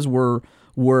pieces were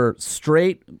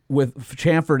straight with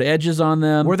chamfered edges on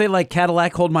them. Were they like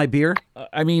Cadillac Hold My Beer?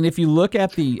 I mean, if you look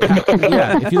at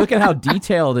if you look at how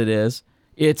detailed it is,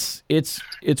 it's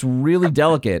really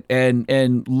delicate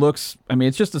and looks. I mean,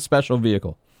 it's just a special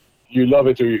vehicle. You love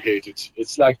it or you hate it.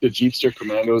 It's like the Jeepster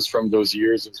Commandos from those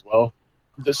years as well.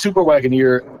 The Super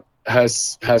Wagoneer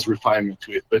has refinement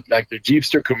to it, but like the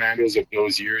Jeepster Commandos of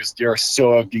those years, they are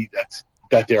so ugly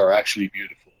that they are actually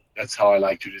beautiful. That's how I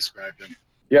like to describe them.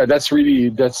 Yeah, that's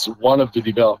one of the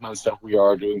developments that we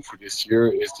are doing for this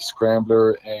year is the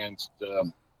Scrambler, and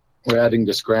we're adding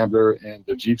the Scrambler and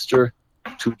the Jeepster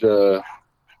to the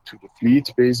fleet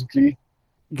basically.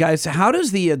 Guys, how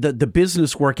does the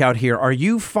business work out here? Are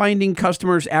you finding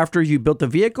customers after you built the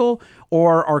vehicle,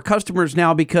 or are customers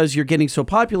now, because you're getting so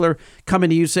popular, coming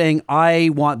to you saying, I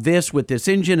want this with this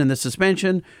engine and this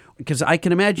suspension? Because I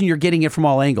can imagine you're getting it from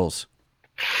all angles.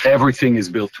 Everything is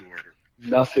built to order.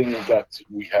 Nothing that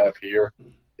we have here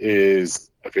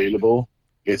is available.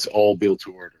 It's all built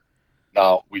to order.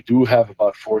 Now, we do have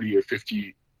about 40 or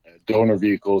 50 donor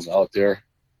vehicles out there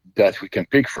that we can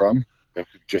pick from, that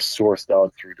we've just sourced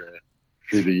out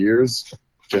through the years,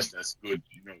 just as good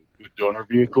donor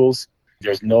vehicles.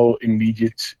 There's no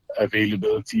immediate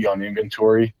availability on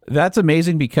inventory. That's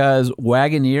amazing, because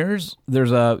Wagoneers,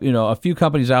 there's a few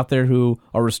companies out there who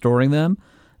are restoring them.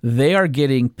 They are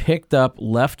getting picked up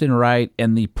left and right,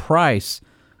 and the price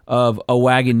of a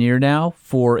Wagoneer now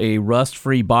for a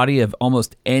rust-free body of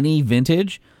almost any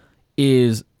vintage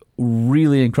is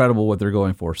really incredible what they're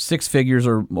going for. 6 figures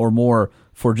or more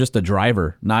for just a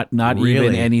driver, not Really?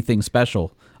 even anything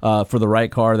special for the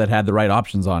right car that had the right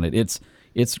options on it.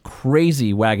 It's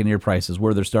crazy Wagoneer prices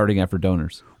where they're starting at for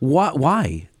donors.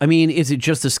 Why? I mean, is it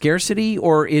just the scarcity,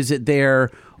 or is it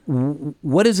their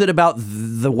what is it about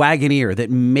the Wagoneer that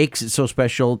makes it so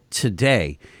special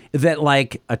today? That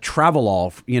like a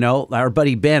Travelall, our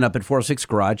buddy Ben up at 406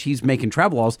 Garage, he's making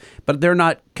Travellalls, but they're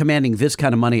not commanding this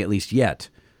kind of money at least yet.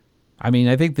 I mean,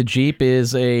 I think the Jeep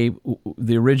is the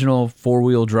original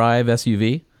 4-wheel drive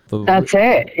SUV. That's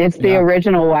it. It's the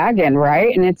original wagon,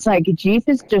 right? And it's like Jeep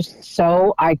is just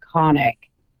so iconic.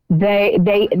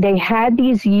 They had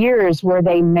these years where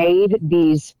they made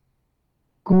these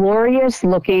glorious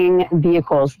looking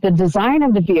vehicles. The design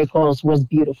of the vehicles was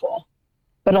beautiful,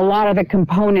 but a lot of the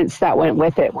components that went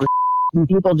with it were and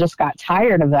people just got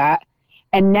tired of that.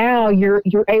 And now you're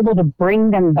able to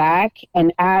bring them back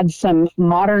and add some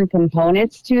modern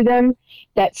components to them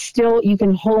that still you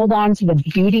can hold on to the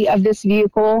beauty of this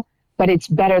vehicle, but it's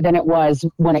better than it was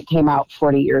when it came out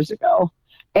 40 years ago.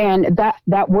 And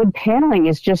that wood paneling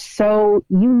is just so,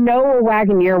 a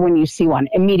Wagoneer when you see one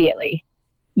immediately.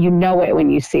 You know it when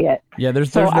you see it. Yeah,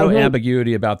 there's no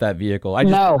ambiguity about that vehicle. I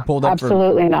just pulled up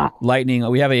absolutely not. Lightning.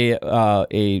 We have a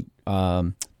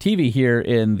TV here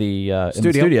in the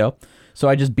studio. So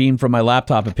I just beamed from my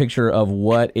laptop a picture of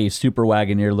what a Super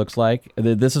Wagoneer looks like.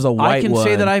 This is a white one. I can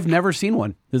say that I've never seen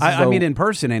one. I mean, in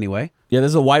person anyway. Yeah, this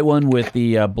is a white one with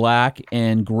the black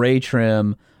and gray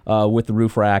trim with the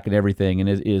roof rack and everything, and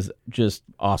it is just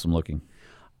awesome looking.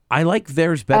 I like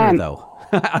theirs better, though.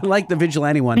 I like the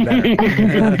Vigilante one better.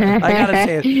 I gotta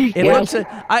say it. Looks.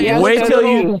 Wait till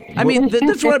you. I mean,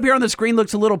 this one up here on the screen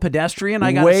looks a little pedestrian.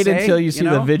 I gotta wait until you see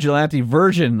the Vigilante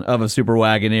version of a Super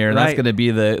Wagoneer. Right. That's gonna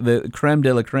be the creme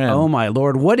de la creme. Oh my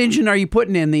lord! What engine are you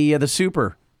putting in the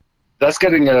Super? That's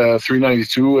getting a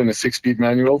 392 and a 6-speed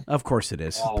manual. Of course it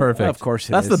is. Perfect. Of course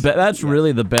it is. That's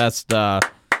really the best.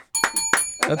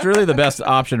 That's really the best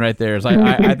option right there.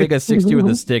 I think a 6.2 with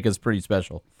a stick is pretty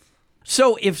special.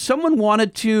 So if someone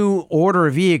wanted to order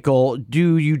a vehicle,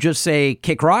 do you just say,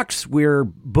 kick rocks, we're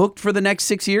booked for the next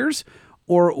 6 years?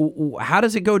 Or how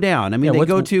does it go down? I mean, they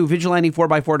go to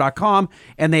Vigilante4x4.com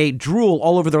and they drool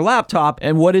all over their laptop.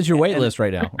 And what is your wait list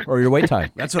right now? Or your wait time?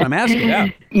 That's what I'm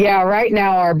asking. Yeah, right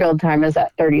now our build time is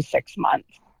at 36 months.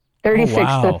 36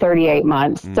 to 38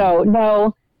 months. So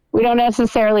no, we don't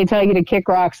necessarily tell you to kick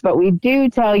rocks, but we do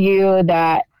tell you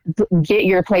that get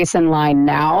your place in line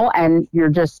now, and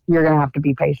you're gonna have to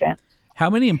be patient. How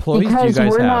many employees do you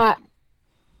guys have?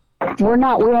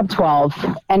 We have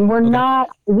 12, and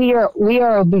we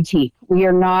are a boutique. We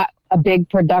are not a big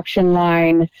production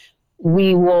line.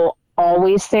 We will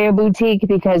always stay a boutique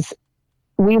because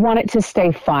we want it to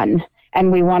stay fun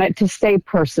and we want it to stay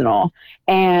personal,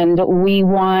 and we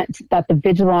want that the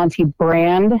Vigilante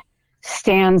brand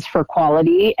stands for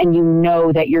quality, and you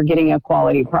know that you're getting a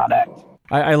quality product.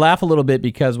 I laugh a little bit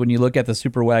because when you look at the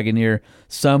Super Wagoneer,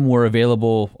 some were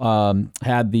available,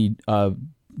 had the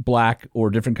black or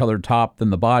different colored top than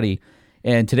the body.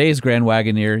 And today's Grand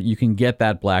Wagoneer, you can get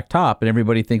that black top, and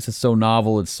everybody thinks it's so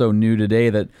novel, it's so new today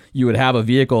that you would have a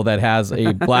vehicle that has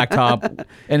a black top. And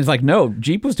it's like, no,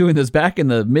 Jeep was doing this back in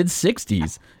the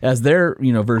mid-'60s as their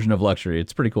version of luxury.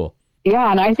 It's pretty cool.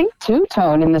 Yeah, and I think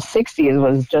two-tone in the 60s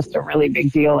was just a really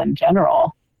big deal in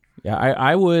general. Yeah,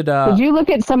 I would... Did you look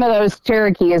at some of those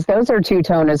Cherokees? Those are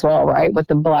two-tone as well, right? With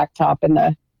the black top and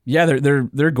the... Yeah,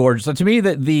 they're gorgeous. So to me,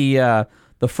 the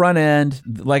front end,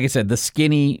 like I said, the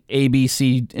skinny A, B,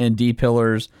 C, and D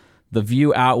pillars, the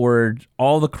view outward,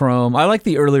 all the chrome. I like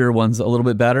the earlier ones a little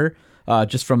bit better,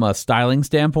 just from a styling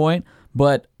standpoint.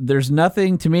 But there's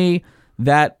nothing to me...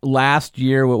 That last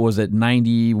year, what was it,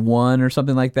 91 or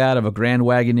something like that, of a Grand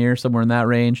Wagoneer, somewhere in that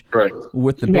range. Right.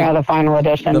 With the the final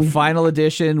edition. The final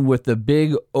edition with the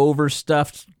big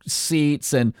overstuffed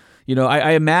seats. And,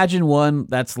 I imagine one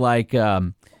that's like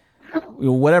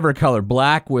whatever color,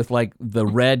 black with like the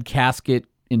red casket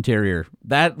interior.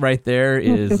 That right there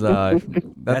is,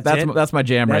 that's my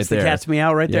jam right there. That's the cat's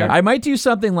meow right there. I might do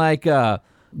something like...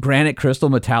 granite crystal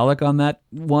metallic on that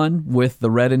one with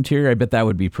the red interior. I bet that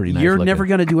would be pretty nice. You're looking. never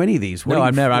going to do any of these.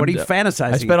 I'm never. What are you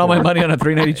fantasizing? I spent all my money on a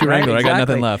 392 Wrangler. Exactly. I got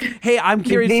nothing left. Hey, I'm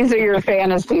curious. These are your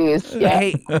fantasies. Yeah.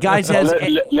 Hey, guys,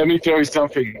 let me tell you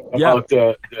something about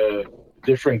the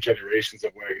different generations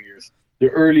of Wagoneers. The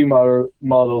early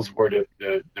models were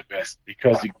the best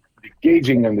because the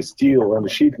gauging and the steel and the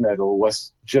sheet metal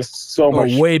was just so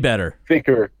much way better,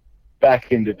 thicker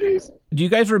back in the days. Do you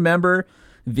guys remember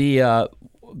the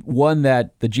one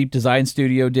that the Jeep Design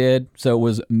Studio did?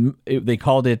 So they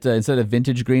called it, instead of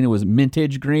vintage green, it was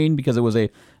mintage green because it was a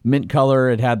mint color.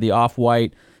 It had the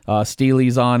off-white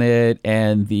steelies on it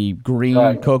and the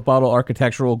green Coke bottle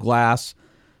architectural glass.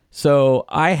 So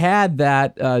I had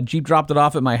that. Jeep dropped it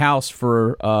off at my house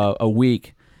for a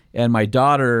week, and my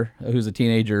daughter, who's a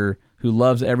teenager who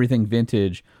loves everything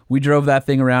vintage, We drove that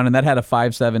thing around, and that had a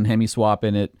 5.7 Hemi swap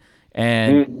in it.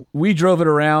 And we drove it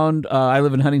around. I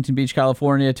live in Huntington Beach,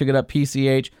 California. Took it up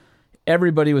PCH.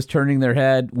 Everybody was turning their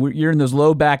head. You're in this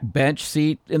low back bench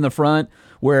seat in the front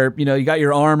where, you got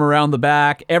your arm around the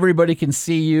back. Everybody can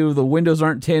see you. The windows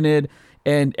aren't tinted.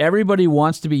 And everybody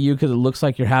wants to be you because it looks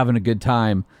like you're having a good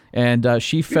time. And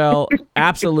she fell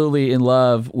absolutely in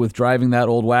love with driving that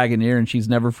old Wagoneer, and she's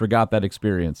never forgot that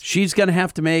experience. She's going to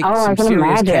have to make some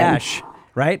serious cash,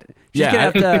 right? She's going to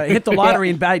have to hit the lottery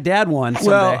and buy Dad one someday.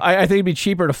 Well, I think it'd be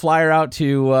cheaper to fly her out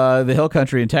to the hill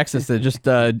country in Texas than just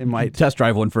test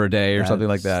drive one for a day or something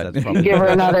like that. Give her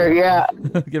another,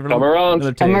 Give her Come around.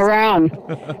 another taste. come around.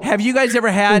 Have you guys ever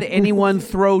had anyone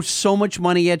throw so much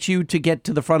money at you to get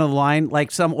to the front of the line? Like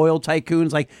some oil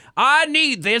tycoons, like, I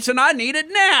need this and I need it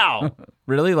now.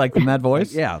 Really? Like in that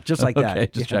voice? Yeah, just like that. Okay,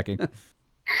 just checking.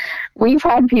 We've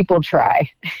had people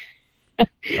try.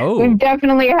 Oh, We've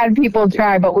definitely had people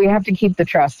try, but we have to keep the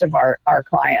trust of our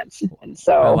clients. And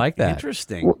so I like that.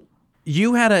 Interesting.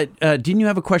 You had didn't you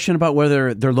have a question about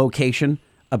whether their location,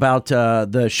 about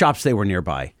the shops they were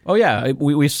nearby? Oh yeah,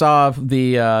 we saw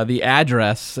the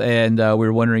address, and we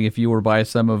were wondering if you were by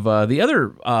some of the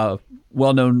other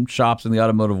well-known shops in the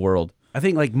automotive world. I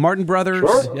think like Martin Brothers.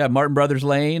 Sure. Yeah, Martin Brothers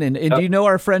Lane. And do you know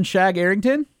our friend Shag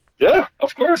Arrington? Yeah,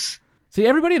 of course. See,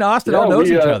 everybody in Austin all knows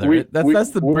each other.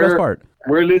 That's the best part.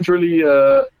 We're literally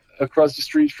across the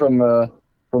street from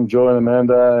Joe and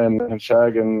Amanda and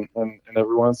Shag and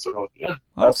everyone. So yeah,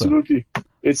 Awesome. Absolutely.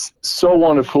 It's so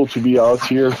wonderful to be out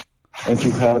here and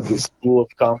to have this pool of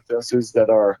competences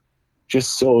that are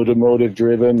just so automotive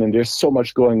driven, and there's so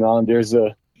much going on. There's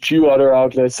a few other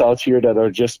outlets out here that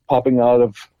are just popping out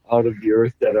of the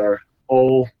earth that are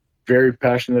all very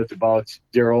passionate about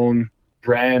their own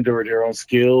brand or their own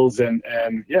skills, and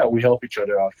yeah, we help each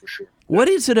other out for sure. What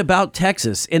is it about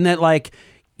Texas in that, like,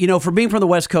 for being from the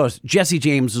West Coast, Jesse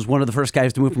James was one of the first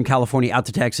guys to move from California out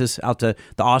to Texas, out to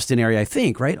the Austin area, I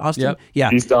think, right? Austin? Yep. Yeah.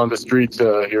 He's down the street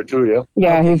here too,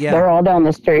 yeah. yeah, yeah. they're all down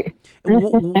the street.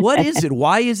 What is it?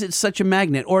 Why is it such a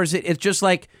magnet? Or is it's just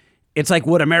like, it's like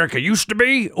what America used to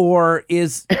be? Or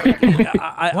is...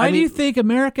 Why do you think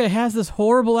America has this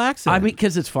horrible accent? I mean,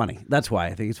 because it's funny. That's why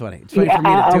I think it's funny. It's funny for me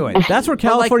to do it. That's where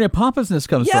California pompousness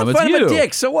comes Yeah, from. It's fine, I'm you. a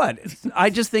dick. So what? I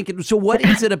just think... So what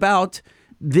is it about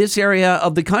this area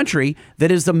of the country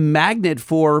that is the magnet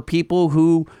for people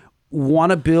who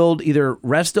want to build either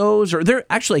restos or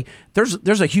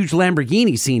there's a huge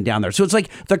Lamborghini scene down there. So it's like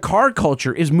the car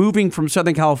culture is moving from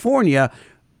Southern California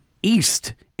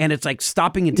east, and it's like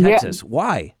stopping in Texas.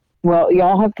 Why? Well,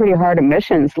 y'all have pretty hard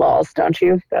emissions laws, don't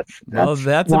you? That's a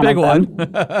big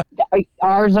one.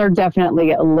 Ours are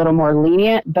definitely a little more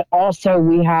lenient, but also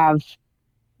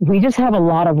we just have a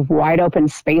lot of wide open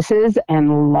spaces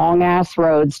and long ass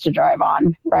roads to drive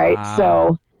on, right? Wow.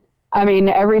 So, I mean,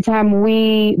 every time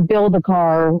we build a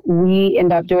car, we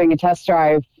end up doing a test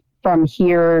drive from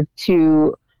here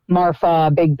to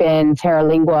Marfa, Big Bend,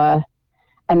 Terralingua.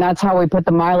 And that's how we put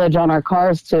the mileage on our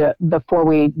cars before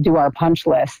we do our punch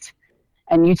list.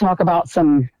 And you talk about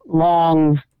some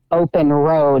long open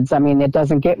roads. I mean, it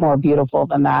doesn't get more beautiful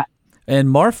than that. And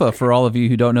Marfa, for all of you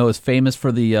who don't know, is famous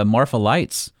for the Marfa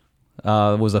lights.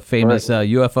 It was a famous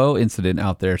UFO incident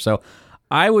out there. So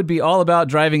I would be all about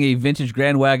driving a vintage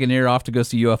Grand Wagoneer off to go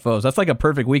see UFOs. That's like a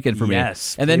perfect weekend for me.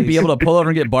 Yes, and then be able to pull over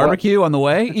and get barbecue on the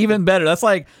way. Even better. That's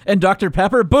like, and Dr.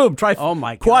 Pepper, boom, Oh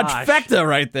my gosh. quadfecta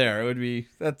right there. It would be,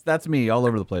 that's me all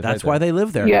over the place. That's right why there. they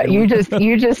live there. Yeah, you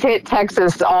just hit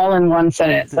Texas all in one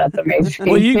sentence. That's amazing.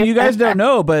 Well, you guys don't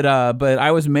know, but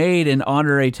I was made in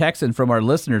honor a Texan from our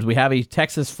listeners. We have a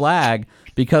Texas flag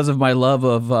because of my love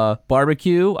of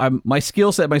barbecue. My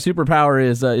skill set, my superpower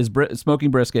is smoking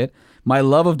brisket. My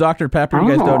love of Dr. Pepper. You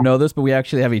guys don't know this, but we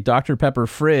actually have a Dr. Pepper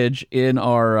fridge in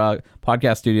our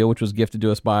podcast studio, which was gifted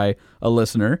to us by a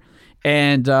listener.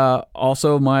 And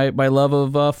also my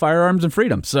love of firearms and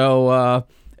freedom. So,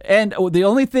 and the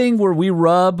only thing where we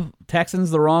rub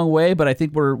Texans the wrong way, but I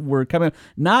think we're coming.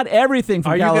 Not everything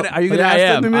from California. Are you going to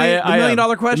ask them the $1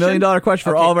 million question? $1 million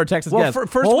question for all of our Texas guests. Well,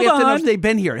 first we have to know if they've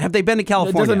been here. Have they been to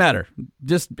California? It doesn't matter.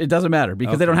 It doesn't matter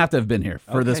because they don't have to have been here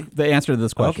for the answer to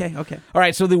this question. Okay. All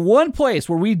right. So the one place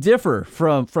where we differ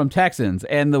from Texans,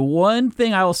 and the one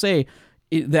thing I will say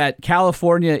that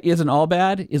California isn't all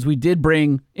bad is we did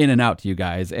bring In-N-Out to you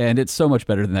guys, and it's so much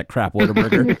better than that crap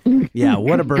Whataburger. Yeah,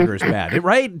 Whataburger is bad,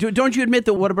 right? Don't you admit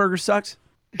that Whataburger sucks?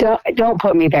 Don't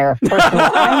put me there. First of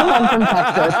all, I'm from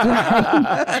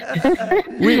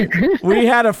Texas. we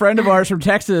had a friend of ours from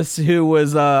Texas who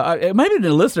was it might have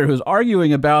been a listener who was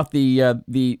arguing about the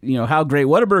how great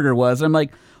Whataburger was. And I'm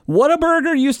like,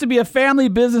 Whataburger used to be a family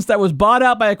business that was bought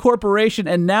out by a corporation,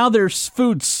 and now their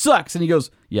food sucks. And he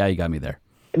goes, yeah, you got me there.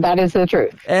 That is the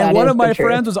truth. And one of my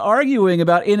friends was arguing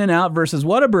about In-N-Out versus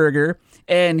Whataburger,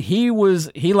 and he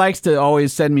likes to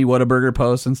always send me Whataburger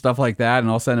posts and stuff like that,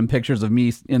 and I'll send him pictures of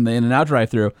me in the In-N-Out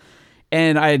drive-thru.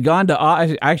 And I had gone to,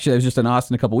 actually, I was just in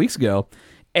Austin a couple weeks ago,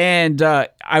 and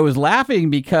I was laughing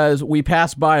because we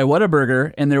passed by a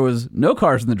Whataburger, and there was no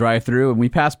cars in the drive-thru, and we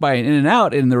passed by an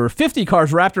In-N-Out, and there were 50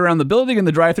 cars wrapped around the building in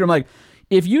the drive-thru. I'm like,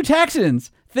 if you Texans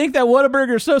think that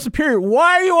Whataburger is so superior,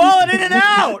 why are you all at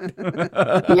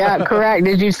In-N-Out? Yeah, correct.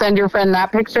 Did you send your friend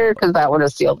that picture? Because that would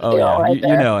have sealed the deal right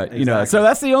there. You know it. You know it. So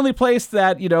that's the only place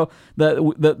that,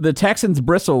 the Texans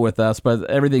bristle with us, but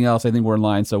everything else, I think we're in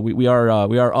line. So we are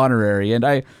honorary. And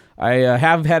I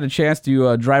have had a chance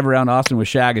to drive around Austin with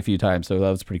Shag a few times, so that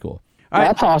was pretty cool.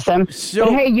 That's awesome. So,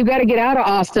 but hey, you got to get out of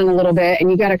Austin a little bit, and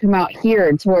you got to come out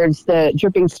here towards the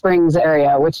Dripping Springs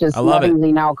area, which is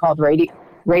lovingly now called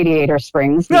Radiator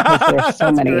Springs, because there's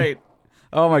so many. Great.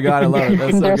 Oh my God, I love it.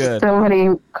 That's so there's good. so many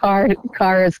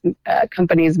cars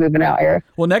companies moving out here.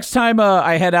 Well, next time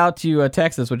I head out to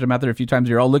Texas, which I'm out there a few times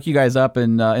a year, I'll look you guys up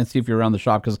and see if you're around the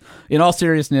shop. Because in all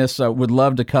seriousness, would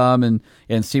love to come and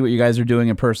see what you guys are doing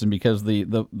in person, because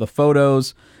the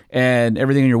photos and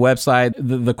everything on your website,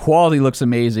 the quality looks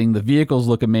amazing. The vehicles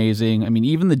look amazing. I mean,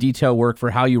 even the detail work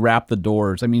for how you wrap the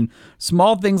doors. I mean,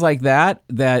 small things like that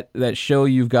show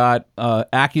you've got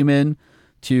acumen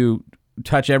to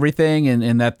touch everything,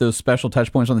 and that those special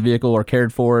touch points on the vehicle are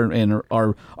cared for and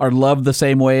are loved the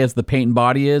same way as the paint and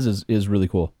body is really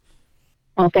cool.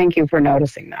 Well, thank you for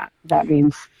noticing that. That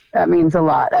means a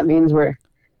lot. That means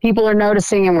people are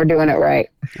noticing and we're doing it right.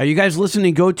 Are you guys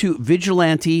listening? Go to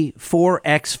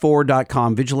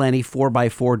Vigilante4x4.com,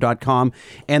 Vigilante4x4.com,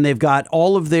 and they've got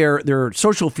all of their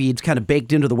social feeds kind of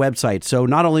baked into the website. So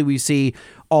not only we see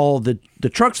all the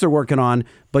trucks they're working on,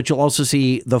 but you'll also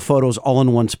see the photos all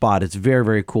in one spot. It's a very,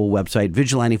 very cool website,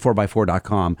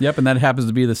 Vigilante4x4.com. Yep, and that happens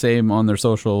to be the same on their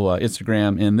social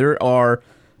Instagram. And there are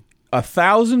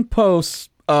 1,000 posts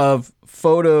of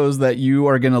photos that you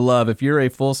are going to love. If you're a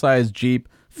full-size Jeep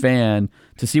fan,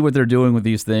 to see what they're doing with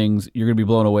these things, you're going to be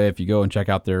blown away if you go and check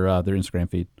out their Instagram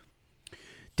feed.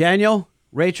 Daniel,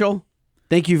 Rachel,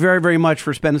 thank you very, very much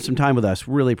for spending some time with us.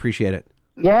 Really appreciate it.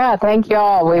 Yeah, thank you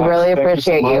all. We really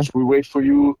appreciate you. We wait for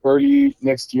you early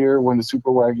next year when the Super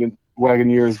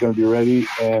Wagoneer is going to be ready,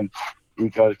 and we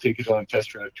got to take it on a test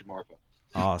drive to Marfa.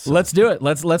 Awesome. Let's do it.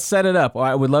 Let's set it up.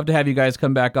 I would love to have you guys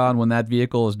come back on when that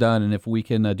vehicle is done, and if we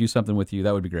can do something with you,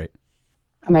 that would be great.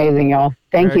 Amazing, y'all.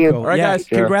 Thank you. Cool. All right, guys.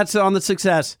 Sure. Congrats on the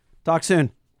success. Talk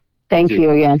soon. Thank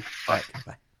you again. Bye.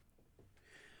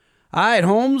 All right,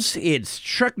 Holmes, it's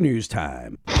truck news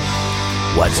time.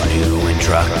 What's new in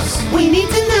trucks? We need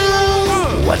to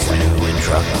know. What's new in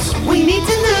trucks? We need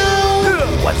to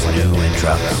know. What's new in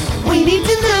trucks? We need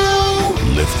to know.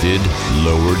 Lifted,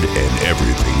 lowered, and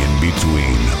everything in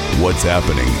between. What's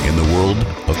happening in the world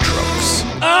of trucks?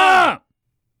 That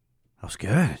was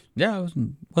good. Yeah, it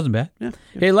wasn't bad. Yeah.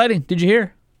 Hey, Lighting, did you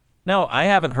hear? No, I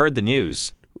haven't heard the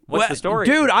news. What's the story?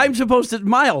 Dude, I'm supposed to...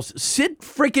 Miles, sit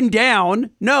freaking down.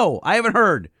 No, I haven't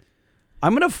heard.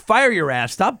 I'm going to fire your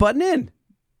ass. Stop butting in.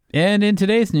 And in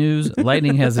today's news,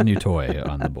 Lightning has a new toy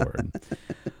on the board.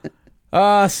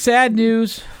 Sad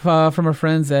news from our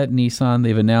friends at Nissan.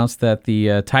 They've announced that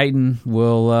the Titan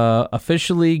will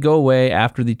officially go away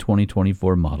after the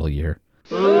 2024 model year.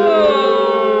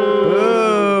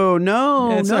 Oh,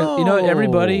 no, It's no. You know,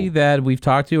 everybody that we've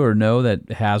talked to or know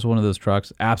that has one of those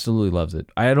trucks absolutely loves it.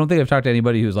 I don't think I've talked to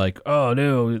anybody who's like, oh,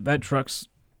 no, that truck's,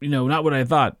 not what I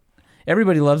thought.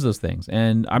 Everybody loves those things.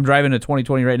 And I'm driving a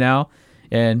 2020 right now,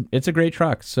 and it's a great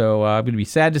truck. So I'm going to be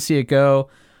sad to see it go.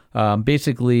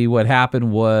 Basically, what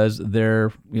happened was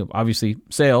their, obviously,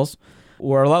 sales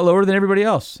were a lot lower than everybody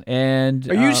else. And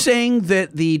Are you saying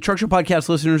that the Truck Show Podcast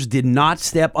listeners did not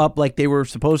step up like they were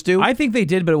supposed to? I think they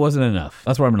did, but it wasn't enough.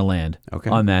 That's where I'm going to land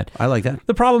on that. I like that.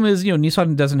 The problem is,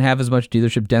 Nissan doesn't have as much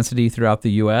dealership density throughout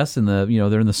the U.S. and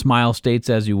they're in the smile states,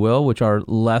 as you will, which are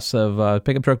less of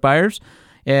pickup truck buyers,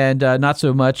 and not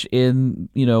so much in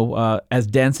as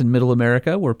dense in Middle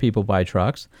America where people buy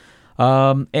trucks.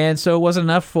 And so it wasn't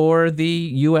enough for the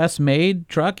U.S. made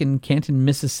truck in Canton,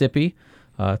 Mississippi,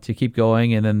 to keep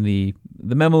going. And then the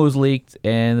memo was leaked,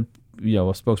 and a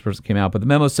spokesperson came out, but the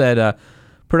memo said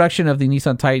production of the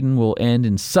Nissan Titan will end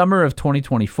in summer of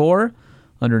 2024.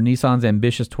 Under Nissan's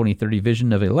ambitious 2030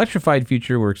 vision of an electrified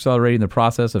future, we're accelerating the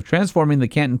process of transforming the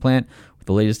Canton plant with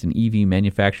the latest in EV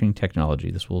manufacturing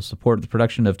technology. This will support the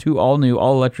production of 2 all-new,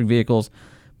 all-electric vehicles,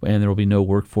 and there will be no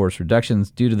workforce reductions.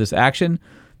 Due to this action,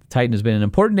 Titan has been an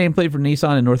important nameplate for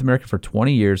Nissan in North America for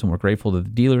 20 years, and we're grateful to the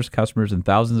dealers, customers, and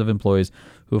thousands of employees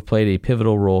who have played a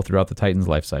pivotal role throughout the Titan's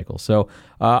life cycle. So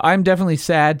I'm definitely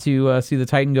sad to see the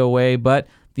Titan go away, but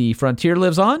the Frontier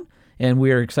lives on, and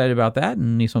we are excited about that,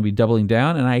 and Nissan will be doubling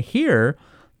down. And I hear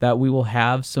that we will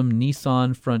have some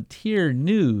Nissan Frontier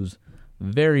news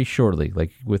very shortly,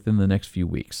 like within the next few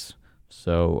weeks.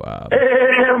 So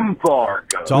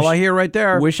that's all I hear right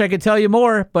there. Wish I could tell you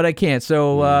more, but I can't.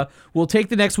 So we'll take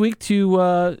the next week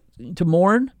to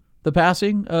mourn the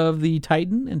passing of the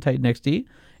Titan and Titan XD,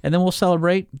 and then we'll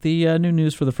celebrate the new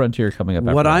news for the Frontier coming up.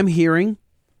 What I'm hearing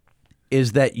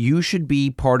is that you should be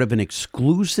part of an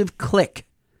exclusive clique.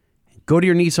 Go to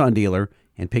your Nissan dealer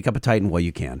and pick up a Titan while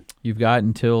you can. You've got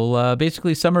until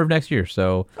basically summer of next year.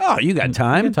 So you got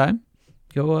time. You got time.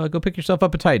 Go pick yourself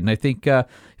up a Titan. I think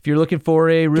if you're looking for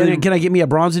a really... Can I get me a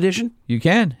bronze edition? You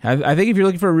can. I think if you're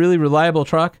looking for a really reliable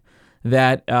truck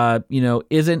that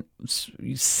isn't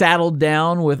saddled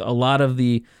down with a lot of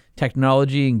the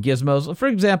technology and gizmos. For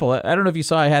example, I don't know if you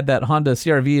saw I had that Honda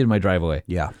CR-V in my driveway.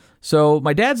 Yeah. So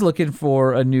my dad's looking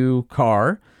for a new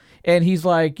car, and he's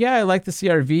like, yeah, I like the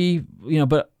CR-V,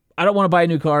 but I don't want to buy a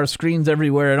new car, screens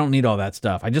everywhere. I don't need all that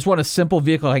stuff. I just want a simple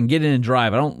vehicle I can get in and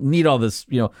drive. I don't need all this,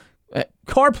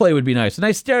 CarPlay would be nice. A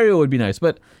nice stereo would be nice,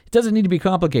 but it doesn't need to be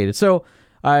complicated. So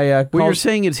what you're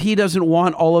saying is he doesn't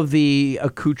want all of the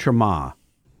accoutrement.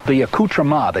 The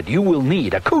accoutrement that you will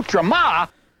need. Accoutrement?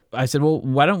 I said, well,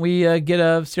 why don't we get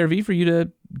a CR-V for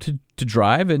you to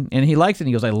drive? And he likes it. And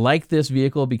he goes, I like this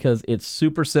vehicle because it's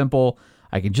super simple.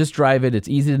 I can just drive it. It's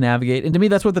easy to navigate. And to me,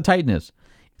 that's what the Titan is.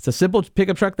 It's a simple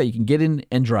pickup truck that you can get in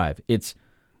and drive. It's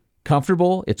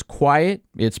comfortable, it's quiet,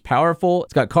 it's powerful,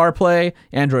 it's got CarPlay,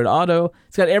 Android Auto,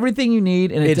 it's got everything you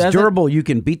need, and it's durable. You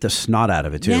can beat the snot out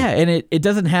of it too. Yeah, and it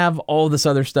doesn't have all this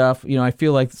other stuff. I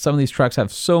feel like some of these trucks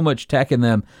have so much tech in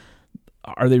them.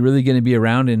 Are they really going to be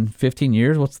around in 15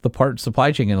 years? What's the part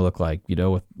supply chain going to look like,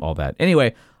 with all that?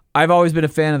 Anyway, I've always been a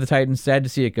fan of the Titan. Sad to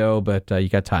see it go, but you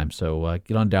got time, so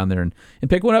get on down there and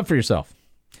pick one up for yourself.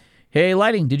 Hey,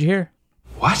 Lighting, did you hear?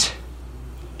 What?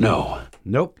 No.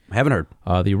 Nope, haven't heard.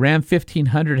 The Ram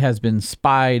 1500 has been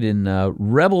spied in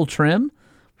Rebel trim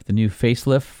with the new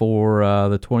facelift for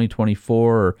the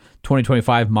 2024 or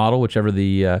 2025 model, whichever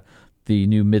the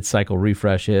new mid-cycle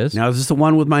refresh is. Now, is this the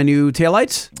one with my new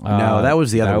taillights? No, that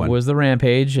was the other one. That was the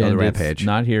Rampage, and it's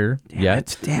not here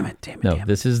yet. Damn it. No,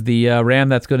 this is the Ram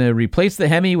that's going to replace the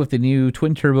Hemi with the new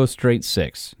twin-turbo straight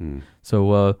six.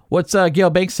 So what's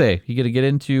Gale Banks say? You going to get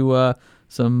into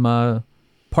some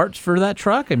parts for that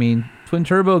truck? I mean, twin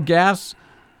turbo gas,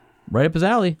 right up his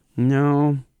alley.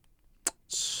 No,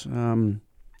 it's kind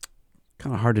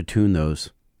of hard to tune those,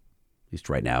 at least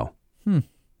right now.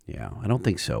 Yeah, I don't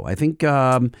think so. I think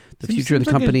the future of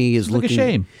the company is looking. Like a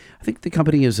shame. I think the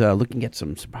company is looking at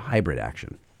some hybrid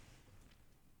action.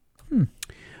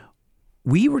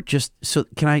 We were just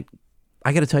I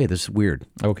got to tell you, this is weird.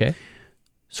 Okay.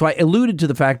 So I alluded to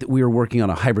the fact that we were working on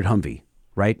a hybrid Humvee,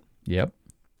 right? Yep.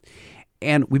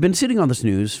 And we've been sitting on this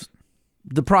news.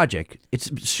 The project,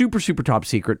 it's super, super top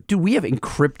secret. Dude, we have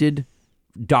encrypted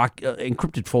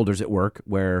folders at work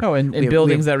where... in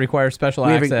buildings that require special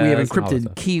access. We have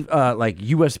encrypted key, like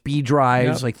USB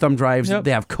drives, like thumb drives. Yep. They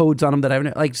have codes on them that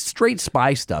have like straight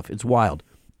spy stuff. It's wild.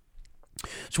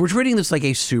 So we're treating this like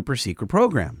a super secret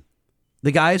program.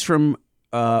 The guys from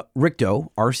RCCTO,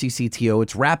 RCCTO,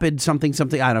 it's Rapid something.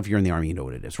 I don't know if you're in the Army, you know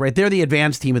what it is, right? They're the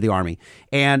advanced team of the Army,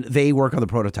 and they work on the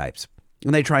prototypes.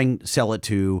 And they try and sell it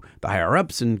to the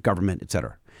higher-ups and government, et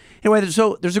cetera. Anyway,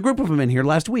 so there's a group of them in here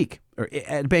last week, or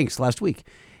at Banks last week,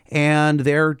 and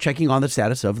they're checking on the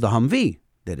status of the Humvee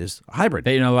that is a hybrid.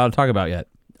 That you're not allowed to talk about yet.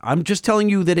 I'm just telling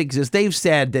you that it exists. They've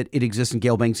said that it exists in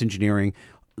Gale Banks Engineering,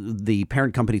 the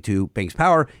parent company to Banks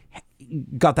Power,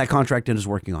 got that contract and is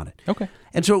working on it. Okay.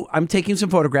 And so I'm taking some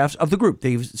photographs of the group.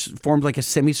 They've formed like a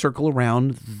semicircle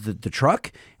around the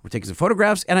truck. We're taking some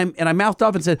photographs, and I mouthed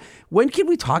off and said, when can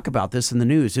we talk about this in the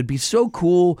news? It'd be so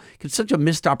cool. It's such a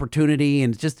missed opportunity,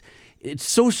 and it's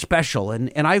so special.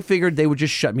 And I figured they would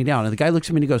just shut me down. And the guy looks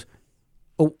at me and he goes,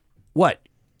 oh, what?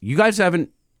 You guys haven't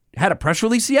had a press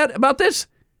release yet about this?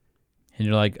 And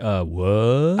you're like,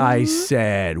 what? I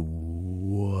said,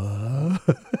 what?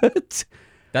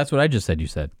 That's what I just said you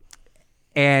said.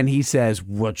 And he says,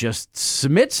 well, just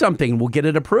submit something. We'll get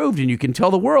it approved, and you can tell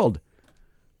the world.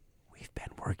 We've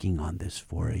been working on this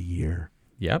for a year.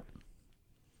 Yep.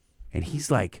 And he's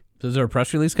like... So is there a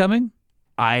press release coming?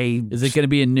 Is it going to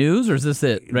be in news, or is this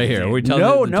it right here? Are we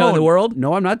telling the world?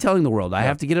 No, I'm not telling the world. I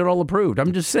have to get it all approved.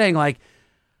 I'm just saying, like,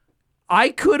 I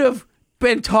could have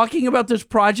been talking about this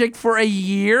project for a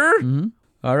year. Mm-hmm.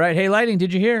 All right. Hey, Lighting,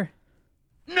 did you hear?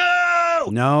 No!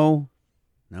 show. No,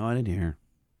 I didn't hear.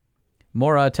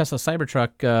 More Tesla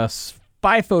Cybertruck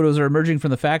spy photos are emerging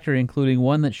from the factory, including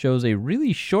one that shows a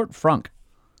really short frunk.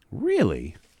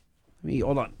 Really?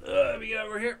 Hold on. Let me get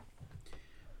over here.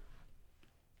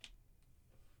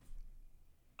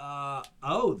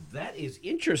 That is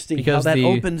interesting Because how that the-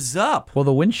 opens up. Well,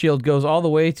 the windshield goes all the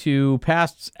way to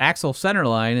past axle center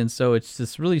line, and so it's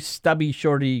this really stubby,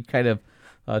 shorty kind of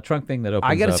trunk thing that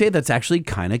opens I got to up. say, that's actually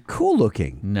kind of cool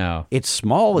looking. No. It's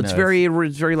small. It's No, very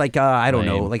like, I don't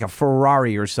know, lame. like a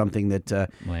Ferrari or something that,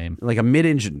 Lame. like a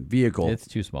mid-engine vehicle. It's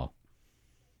too small.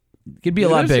 It could be a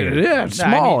lot bigger. Yeah, it's No, I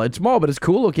small. mean, it's small, but it's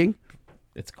cool looking.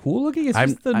 it's cool looking. It's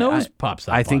just the nose pops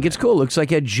up. I think on it's cool. It looks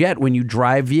like a jet when you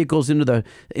drive vehicles into a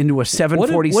 747. What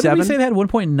did we say? They had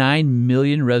 1.9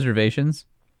 million reservations?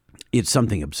 It's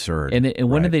something absurd. And when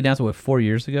Right. did they announce it? What, 4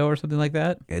 years ago or something like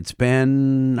that? It's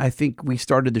been, I think we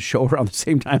started the show around the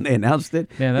same time they announced it.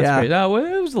 Man, that's great. No,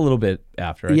 it was a little bit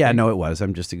after. I think. No, it was.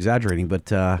 I'm just exaggerating. But,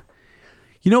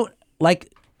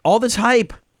 like all this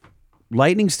hype,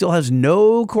 Lightning still has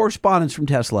no correspondence from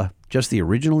Tesla. Just the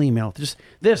original email. Just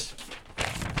this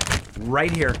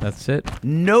right here. That's it.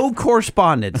 No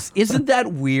correspondence. Isn't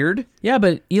that weird? Yeah,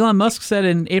 but Elon Musk said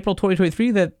in April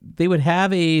 2023 that they would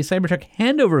have a Cybertruck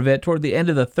handover event toward the end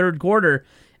of the third quarter,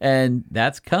 and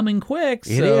that's coming quick.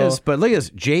 It is, but look at this.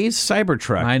 Jay's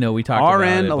Cybertruck. I know, we talked about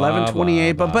it. RN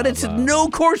 1128, but it's no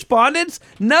correspondence,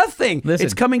 nothing. Listen.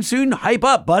 It's coming soon. Hype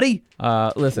up, buddy.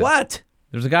 Listen. What?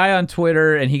 There's a guy on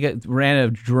Twitter, and he ran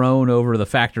a drone over the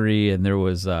factory, and there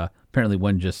was apparently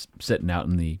one just sitting out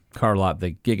in the car lot,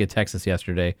 the Giga Texas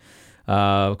yesterday,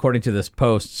 according to this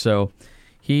post. So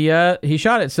he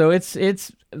shot it. So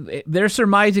they're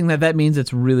surmising that means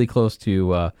it's really close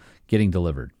to getting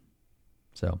delivered.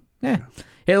 So yeah.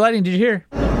 Hey, Lightning, did you hear?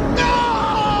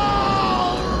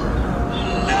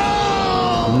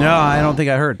 No, I don't think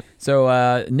I heard. So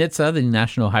NHTSA, the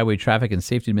National Highway Traffic and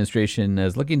Safety Administration,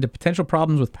 is looking into potential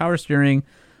problems with power steering.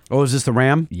 Oh, is this the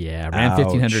Ram? Yeah, Ram Ouch.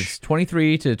 1500s,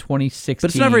 23 to 2016.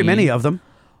 But it's not very many of them.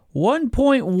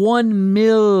 1.1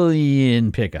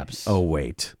 million pickups. Oh,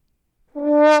 wait.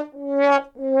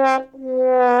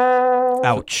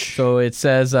 Ouch. So it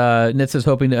says NHTSA is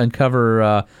hoping to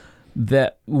uncover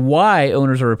that why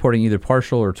owners are reporting either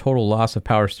partial or total loss of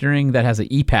power steering that has an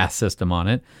ePass system on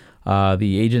it.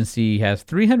 The agency has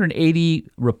 380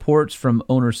 reports from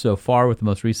owners so far, with the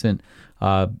most recent,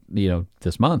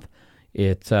 this month.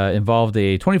 It involved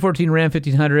a 2014 Ram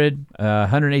 1500,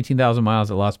 118,000 miles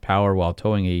that lost power while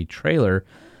towing a trailer.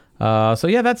 So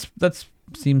yeah, that's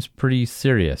seems pretty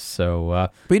serious. So,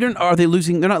 but are they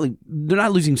losing? They're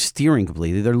not losing steering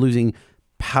completely. They're losing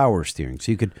power steering.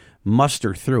 So you could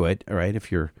muster through it. All right,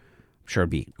 if you're sure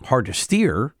it'd be hard to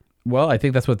steer. Well, I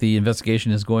think that's what the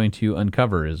investigation is going to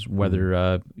uncover, is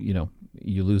whether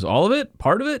you lose all of it,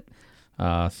 part of it.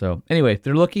 So anyway,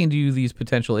 they're looking into these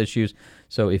potential issues.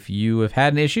 So if you have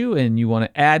had an issue and you want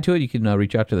to add to it, you can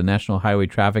reach out to the National Highway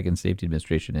Traffic and Safety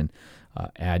Administration and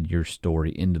add your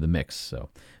story into the mix. So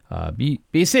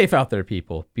be safe out there,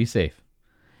 people. Be safe.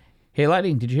 Hey,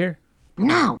 Lightning, did you hear?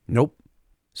 No. Nope.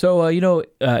 So,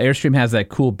 Airstream has that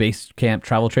cool base camp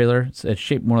travel trailer. It's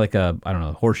shaped more like a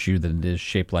horseshoe than it is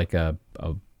shaped like a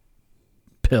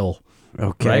pill.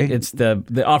 Okay. Right? It's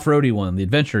the off-roady one, the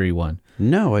adventure-y one.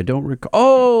 No, I don't recall.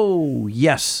 Oh,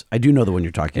 yes. I do know the one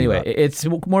you're talking about. Anyway, it's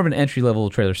more of an entry-level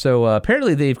trailer. So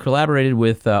apparently they've collaborated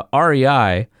with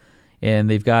REI, and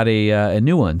they've got a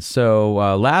new one. So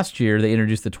last year they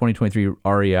introduced the 2023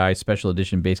 REI Special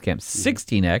Edition Basecamp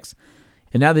 16X,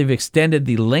 and now they've extended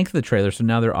the length of the trailer, so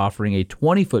now they're offering a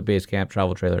 20-foot Basecamp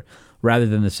travel trailer rather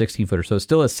than the 16-footer. So it's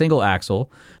still a single axle.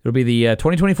 It'll be the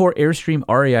 2024 Airstream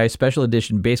REI Special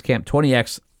Edition Basecamp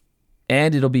 20X,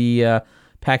 and it'll be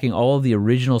packing all of the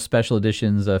original Special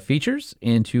Editions features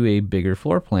into a bigger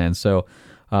floor plan. So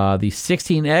the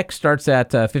 16X starts at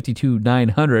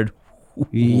 $52,900.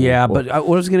 Yeah, but what I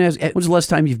was going to ask, when's the last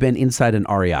time you've been inside an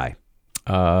REI?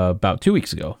 About 2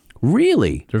 weeks ago.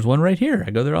 Really? There's one right here.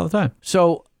 I go there all the time.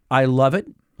 So I love it.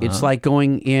 It's like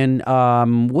going in,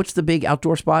 what's the big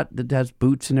outdoor spot that has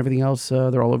boots and everything else?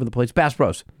 They're all over the place. Bass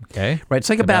Pros. Okay. Right. It's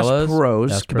like Cabela's, a Bass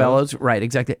Pros. Bass Pros. Cabela's. Right.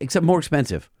 Exactly. Except more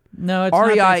expensive. No, it's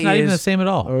REI not even is the same at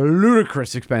all.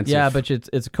 Ludicrous expensive. Yeah, but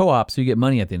it's a co-op, so you get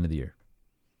money at the end of the year.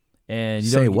 And you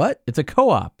Say don't, what? It's a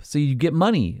co-op, so you get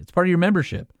money. It's part of your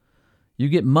membership. You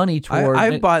get money toward...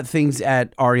 I've bought things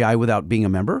at REI without being a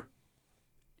member.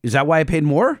 Is that why I paid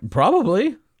more?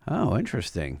 Probably. Oh,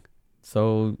 interesting.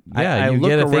 So, yeah, I you look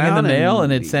get a thing in the around mail,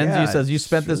 and- and it sends yeah, you, says you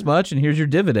spent this much, and here's your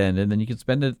dividend, and then you can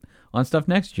spend it on stuff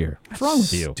next year. What's wrong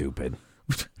with you? Stupid.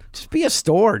 Just be a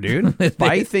store, dude.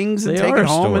 Buy things and they take are it a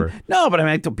home. store. No, but I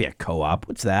mean, don't be a co-op.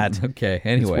 What's that? Okay,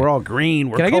 anyway. We're all green.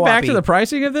 We're Can I get back to co-op-y. the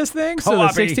pricing of this thing? So the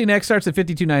Co-op-y. 16X starts at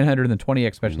 $52,900 and the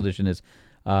 20X special edition is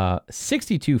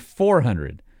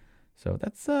 $62,400. So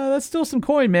that's still some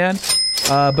coin, man.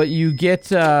 But you get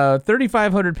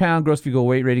 3,500 pound gross vehicle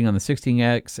weight rating on the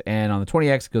 16X, and on the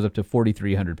 20X it goes up to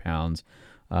 4,300 pounds.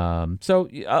 So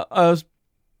a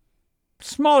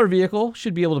smaller vehicle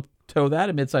should be able to tow that,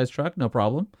 a mid-sized truck, no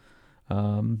problem.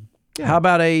 How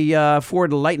about a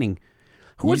Ford Lightning?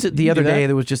 Who was it the other day?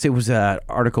 It was an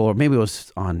article, or maybe it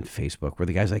was on Facebook, where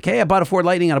the guy's like, "Hey, I bought a Ford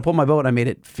Lightning and I pulled my boat and I made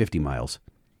it 50 miles."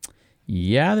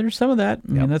 Yeah, there's some of that.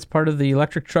 I mean, that's part of the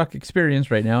electric truck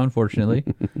experience right now, unfortunately.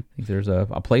 I think there's a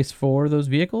place for those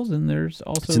vehicles, and there's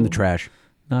also It's in the trash.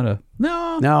 No,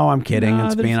 I'm kidding. No,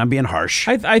 I'm being harsh.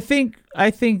 I think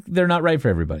they're not right for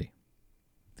everybody.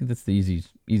 I think that's the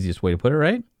easiest way to put it,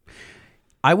 right?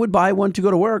 I would buy one to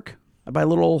go to work. I'd buy a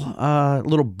little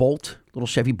Bolt, little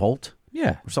Chevy Bolt.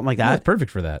 Yeah, or something like Yeah, that. that's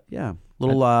perfect for that. Yeah,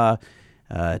 little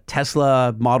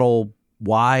Tesla Model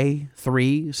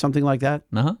Y3, something like that.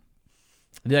 Uh-huh.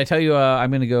 Did I tell you I'm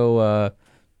going to go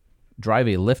drive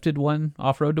a lifted one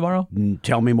off-road tomorrow?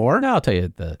 Tell me more. No, I'll tell you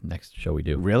at the next show we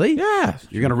do. Really? Yeah.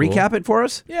 You're going to recap it for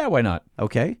us? Yeah, why not?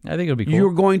 Okay. I think it'll be cool.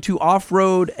 You're going to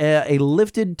off-road a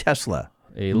lifted Tesla.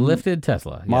 A lifted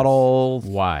Tesla. Yes. Model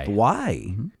Y. Y?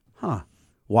 Mm-hmm. Huh.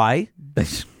 Why?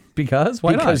 Because?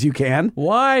 Why not? Because you can?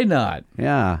 Why not?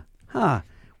 Yeah. Huh.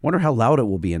 Wonder how loud it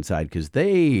will be inside, because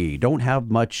they don't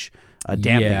have much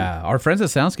damping. Yeah. Our friends at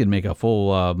Soundskin make a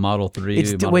full Model 3.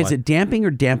 Is it damping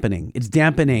or dampening? It's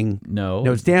dampening. No,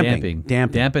 it's damping.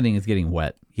 Dampening is getting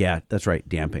wet. Yeah, that's right.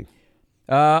 Damping.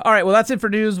 All right. Well, that's it for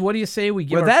news. What do you say we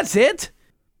give that's it?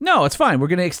 No, it's fine. We're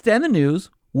going to extend the news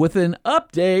with an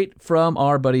update from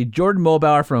our buddy Jordan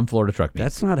Muhlbauer from Florida Truck Meet.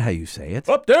 That's not how you say it.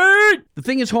 Update! The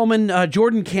thing is, Holman,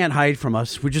 Jordan can't hide from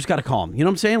us. We just got to call him. You know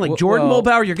what I'm saying? Like, Jordan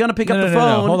Muhlbauer, you're going to pick up the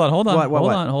phone. No. Hold on.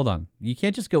 What? Hold on. You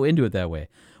can't just go into it that way.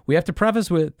 We have to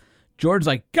preface with, Jordan's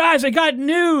like, guys, I got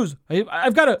news.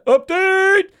 I've got an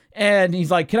update. And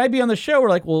he's like, can I be on the show? We're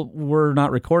like, well, we're not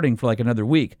recording for like another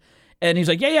week. And he's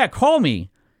like, yeah, call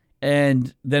me.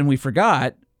 And then we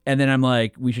forgot. And then I'm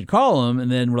like, we should call him.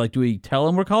 And then we're like, do we tell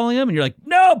him we're calling him? And you're like,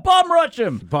 no, bum rush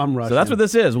him. Bum rush So that's him. what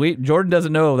this is. Jordan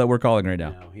doesn't know that we're calling right now.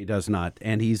 No, he does not.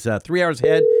 And he's 3 hours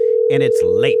ahead, and it's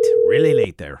late. Really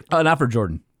late there. Not for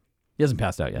Jordan. He hasn't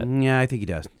passed out yet. Yeah, I think he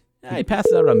does. Yeah, he passed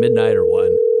out around midnight or 1.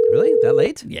 Really? That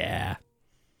late? Yeah.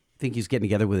 Think he's getting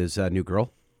together with his new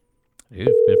girl? Dude,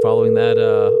 been following that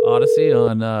Odyssey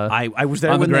on I was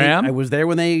there on when the gram. I was there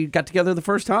when they got together the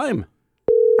first time.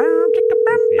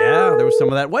 Yeah, there was some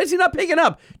of that. Why is he not picking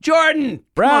up? Jordan!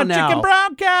 Brown come on chicken, now.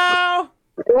 brown cow.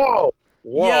 Whoa.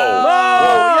 Whoa!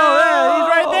 Yeah, he's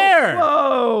right there.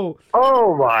 Whoa!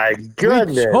 Oh my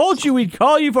goodness. Told you we'd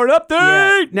call you for an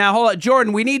update. Yeah. Now, hold on.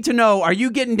 Jordan, we need to know, are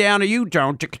you getting down? Are you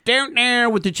down there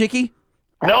with the chickie?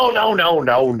 No, not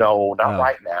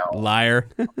right now. Liar.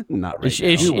 Not right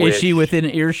Is she within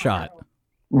earshot?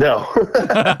 No.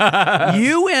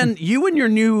 You and your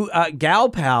new gal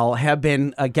pal have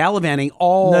been gallivanting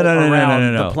all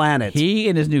around the planet. He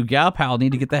and his new gal pal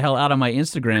need to get the hell out of my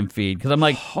Instagram feed because I'm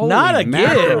like, Holy not again,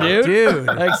 mackerel, dude.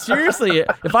 Like seriously,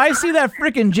 if I see that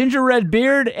freaking ginger red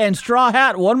beard and straw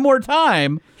hat one more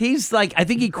time, he's like, I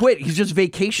think he quit. He's just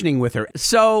vacationing with her.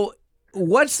 So,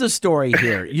 what's the story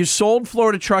here? You sold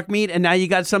Florida Truck Meet, and now you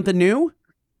got something new?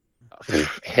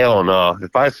 Hell no.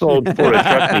 If I sold Florida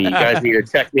Truck Meet, you guys need to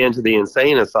check me into the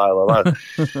insane asylum. I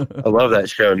love that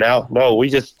show. Now, no,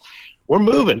 we're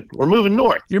moving. We're moving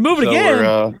north. You're moving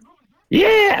again?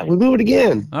 We're moving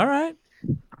again. All right.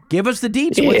 Give us the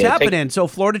deets. What's happening? So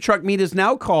Florida Truck Meet is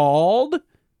now called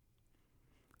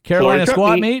Carolina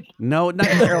Squat Meet? No, not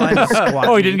Carolina Squat.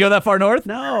 Oh, you didn't go that far north?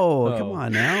 No, come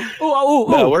on now.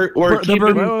 No, we're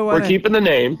keeping the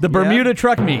name. The Bermuda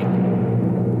Truck Meet.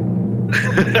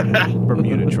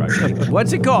 Bermuda Truck Meet.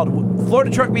 What's it called?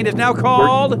 Florida Truck Meet is now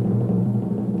called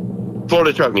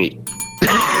Florida Truck Meet.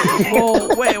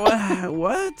 Well, wait,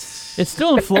 what? It's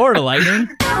still in Florida, Lightning.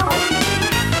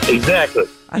 Exactly.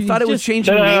 I thought it was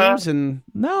changing names and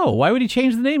no. Why would he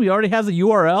change the name? He already has a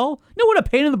URL. You know what a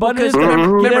pain in the butt it is to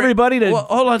remember, get everybody to. Well,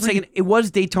 hold on a second. It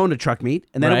was Daytona Truck Meet,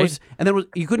 and then Right. it was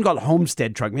you couldn't call it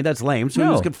Homestead Truck Meet. That's lame. So it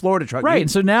was Florida Truck Right, Meet.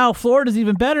 and so now Florida's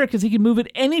even better because he can move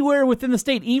it anywhere within the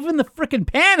state, even the frickin'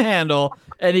 Panhandle,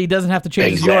 and he doesn't have to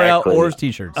change his URL or his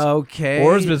T-shirts. Okay.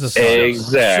 Or his business card.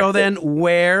 Exactly. So then,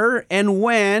 where and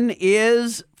when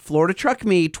is Florida Truck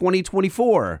Meet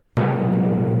 2024?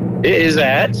 It is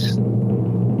at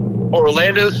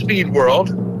Orlando Speed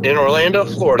World in Orlando,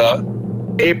 Florida,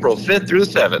 April 5th through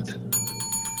 7th.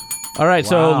 All right,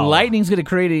 so Wow. Lightning's going to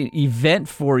create an event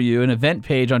for you, an event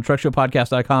page on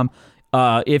truckshowpodcast.com.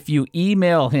 If you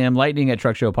email him,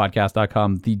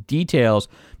 lightning@truckshowpodcast.com, the details,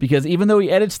 because even though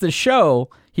he edits the show,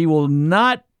 he will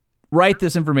not write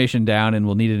this information down, and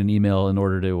we'll need it in email in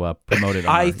order to promote it.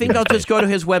 I think I'll just go to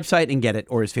his website and get it,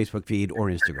 or his Facebook feed, or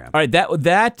Instagram. All right,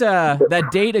 that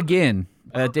date again.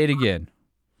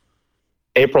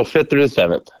 April 5th through the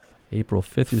 7th. April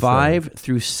 5th through 5 7th.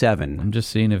 through 7. I'm just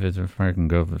seeing if I can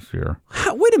go this year.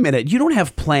 Wait a minute. You don't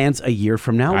have plans a year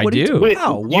from now? I What do. Wait,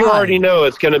 Wow, you why? already know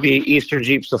it's going to be Easter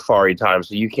Jeep Safari time,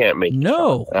 so you can't make it.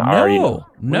 No, I already know. Wait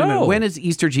a minute. no. When is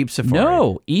Easter Jeep Safari?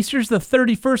 No, Easter's the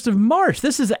 31st of March.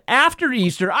 This is after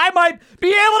Easter. I might be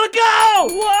able to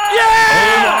go. What? Yeah!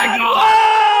 Oh, my God.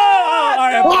 Oh! All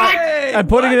right, What? I'm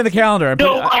putting it in the calendar.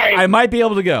 I might be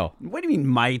able to go. What do you mean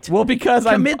might? Well, because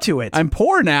Commit to it. I'm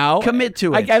poor now. Commit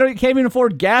to it. I can't even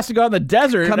afford gas to go out in the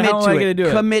desert. Commit How am to I it. going to do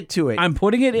it? Commit to it. I'm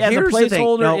putting it as Here's a the thing.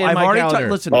 placeholder No, in I've my already calendar.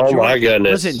 listen, Oh, Jordan, my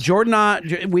goodness. Listen,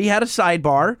 Jordan, we had a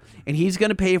sidebar, and he's going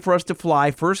to pay for us to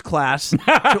fly first class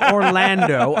to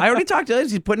Orlando. I already talked to him.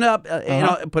 He's putting up,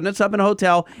 putting us up in a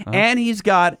hotel, and he's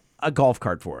got a golf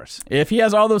cart for us. If he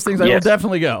has all those things, I will Yes.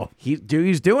 definitely go. He's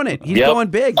doing it. He's Yep. going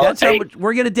big. Oh, That's how hey. much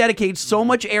we're going to dedicate so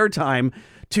much airtime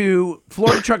to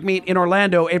Florida Truck Meet in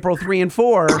Orlando, April 3 and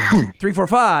 4, 3, 4,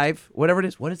 5, whatever it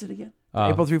is. What is it again?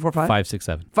 April 3, 4, 5? 5, 6,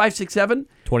 7. 5, 6, 7?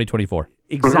 2024.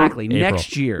 Exactly. April.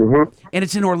 Next year. And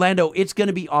it's in Orlando. It's going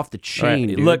to be off the All right, chain,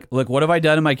 dude. look, what have I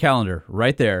done in my calendar?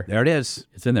 Right there. There it is.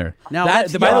 It's in there. Now, That-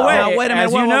 let's- by the way, now, wait a minute.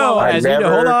 as Whoa, you whoa, know, whoa, whoa. as you know,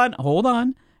 Never- hold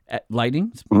on.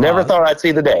 Lightning. Never pause. thought I'd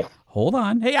see the day. Hold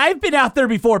on. Hey, I've been out there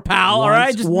before, pal. All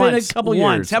right, just been a couple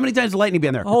once. years. How many times has Lightning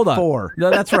been there? Hold on. 4. No,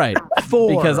 that's right. 4.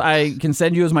 Because I can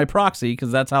send you as my proxy,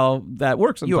 because that's how that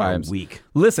works You are sometimes. weak.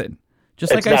 Listen,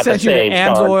 just It's like I not the sent you to same,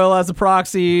 Sean. AMSOIL as a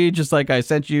proxy, just like I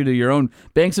sent you to your own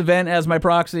Banks event as my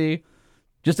proxy,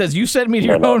 just as you sent me to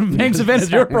your own Banks event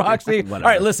as your proxy. All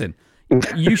right, listen.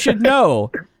 You should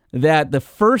know that the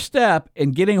first step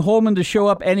in getting Holman to show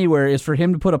up anywhere is for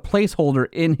him to put a placeholder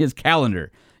in his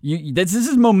calendar. This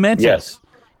is momentous. Yes.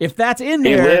 If that's in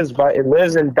It there,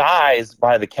 lives and dies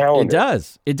by the calendar. it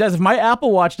does. It does. If my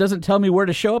Apple Watch doesn't tell me where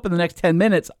to show up in the next 10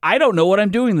 minutes, I don't know what I'm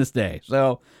doing this day.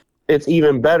 So, It's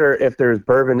even better if there's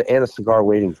bourbon and a cigar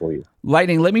waiting for you.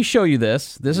 Lightning, let me show you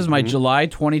this. This is my July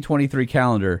 2023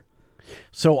 calendar.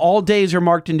 So all days are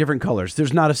marked in different colors.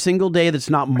 There's not a single day that's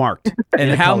not marked. And in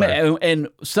a how color. many? And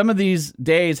some of these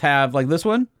days have, like this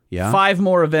one, Yeah. 5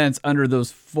 more events under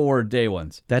those 4-day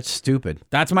ones. That's stupid.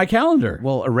 That's my calendar.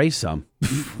 Well, erase some.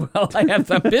 Well, I'm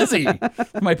busy.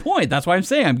 My point. That's why I'm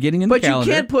saying I'm getting in the But calendar.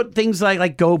 you can't put things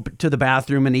like go to the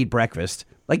bathroom and eat breakfast.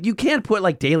 Like you can't put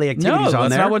like daily No, activities on that's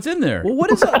there. not what's in there. Well,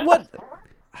 what is that? What?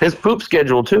 His poop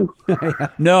schedule too.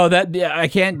 No, I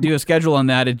can't do a schedule on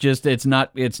that. It's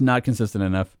not consistent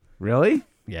enough. Really?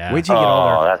 Yeah. Wait till you get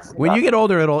older. that's When you get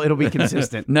older, it'll be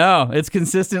consistent. No, it's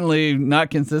consistently not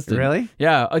consistent. Really?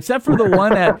 Yeah, except for the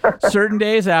one at certain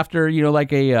days after,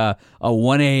 like a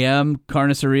 1 a.m.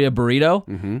 carniceria burrito,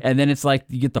 and then it's like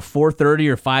you get the 4:30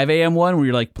 or 5 a.m. one where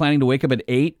you're like planning to wake up at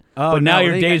 8. Oh, but now no,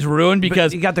 your they day's got- ruined but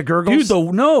because you got the gurgles?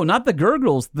 Dude, no, not the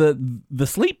gurgles, the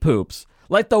sleep poops.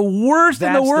 Like the worst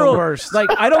in That's the the world. worst. Like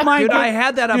I don't mind. Dude, I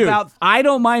had that Dude, about- I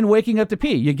don't mind waking up to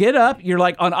pee. You get up, you're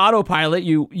like on autopilot.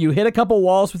 You hit a couple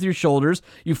walls with your shoulders.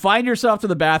 You find yourself to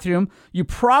the bathroom. You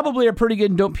probably are pretty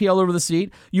good and don't pee all over the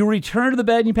seat. You return to the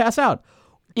bed and you pass out.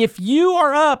 If you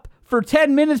are up for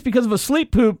 10 minutes because of a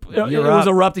sleep poop, it was up.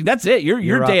 erupting. That's it. Your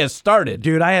You're day up. has started.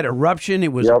 Dude, I had eruption.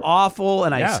 It was Yep. awful,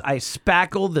 and Yeah. I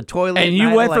spackled the toilet. And you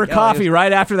I went for like, coffee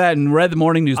right after that and read the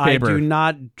morning I newspaper. do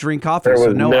not drink coffee, There so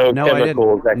was no, no I didn't.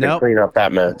 chemicals that could Nope. clean up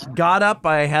that mess. Got up.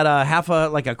 I had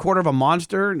a quarter of a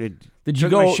Monster. And Did you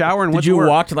took go my shower and Did went you to work.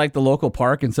 walk to like the local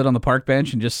park and sit on the park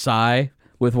bench and just sigh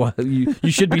with what you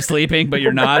should be sleeping but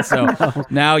you're not? So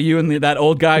now you and that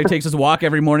old guy who takes his walk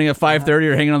every morning at 5:30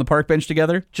 are hanging on the park bench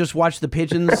together. Just watch the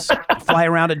pigeons fly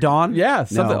around at dawn? Yeah,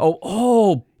 something. No.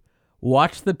 Oh,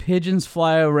 watch the pigeons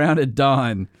fly around at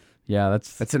dawn. Yeah,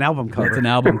 That's an album cover. that's an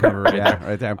album cover right there.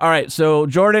 right there. All right, so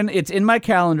Jordan, it's in my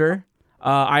calendar.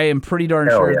 I am pretty darn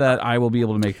Hell sure yeah. that I will be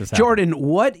able to make this happen. Jordan,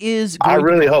 what is I going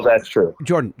really hope that's true.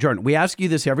 Jordan, we ask you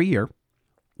this every year.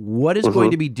 What is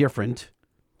going to be different?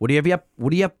 What do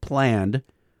you have planned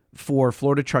for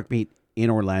Florida Truck Meet in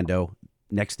Orlando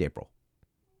next April?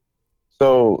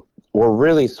 So we're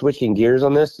really switching gears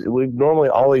on this. We've normally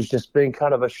always just been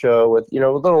kind of a show with,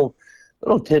 little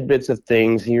tidbits of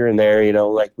things here and there,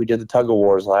 like we did the tug of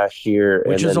wars last year.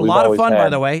 Which and is a then we've lot of always fun, by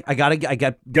had- the way. I gotta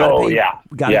Oh, pay, yeah.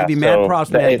 gotta Yeah, give you mad so props,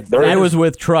 they- man. It was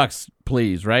with trucks,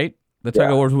 please, right? The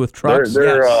tug of wars with trucks.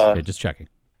 they're, Yes. Okay, just checking.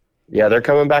 Yeah, they're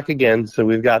coming back again. So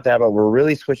we've got that, but we're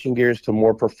really switching gears to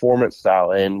more performance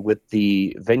style. And with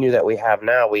the venue that we have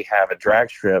now, we have a drag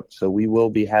strip. So we will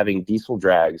be having diesel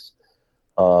drags,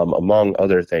 among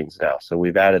other things now. So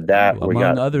we've added that. We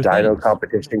got dyno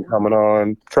competition coming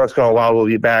on. Trucks Gone Wild will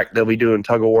be back. They'll be doing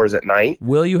tug of wars at night.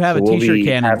 Will you have a t-shirt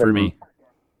cannon for me?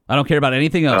 I don't care about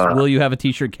anything else. Will you have a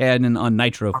t-shirt cannon on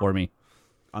nitro for me?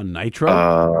 On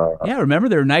nitro? Yeah, remember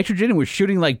they were nitrogen and we're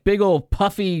shooting like big old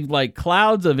puffy like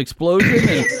clouds of explosion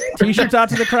and t-shirts out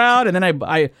to the crowd. And then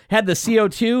I had the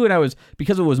CO2 and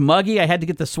because it was muggy, I had to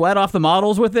get the sweat off the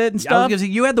models with it and stuff. I was gonna say,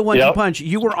 you had the 1-2 punch.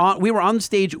 We were on the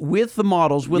stage with the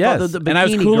models with all the bikini and I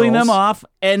was cooling girls. them off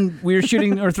and we were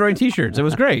shooting or throwing t-shirts. It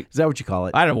was great. Is that what you call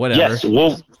it? I don't know, whatever. Yes,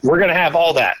 we're going to have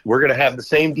all that. We're going to have the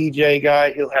same DJ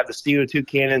guy. He'll have the CO2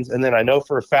 cannons. And then I know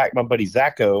for a fact my buddy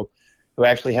Zacho, who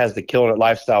actually has the Killing It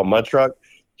Lifestyle mud truck,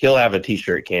 he'll have a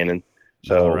t-shirt cannon.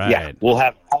 So, yeah, we'll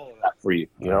have all of that for you.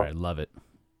 You know? I love it.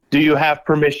 Do you have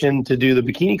permission to do the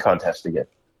bikini contest again?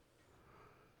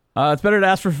 It's better to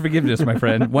ask for forgiveness, my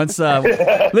friend. Once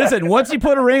you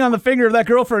put a ring on the finger of that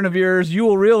girlfriend of yours, you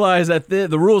will realize that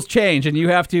the rules change, and you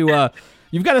have to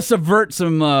you've got to subvert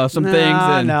some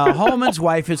things. No, Holman's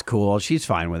wife is cool. She's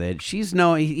fine with it. He's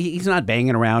not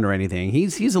banging around or anything.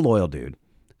 He's a loyal dude.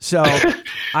 So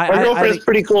my girlfriend's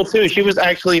pretty cool too. She was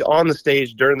actually on the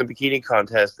stage during the bikini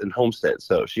contest in Homestead,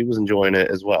 so she was enjoying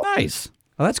it as well. Nice.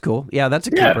 Oh, that's cool. Yeah, that's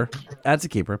a keeper. That's a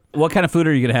keeper. What kind of food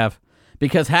are you gonna have?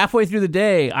 Because halfway through the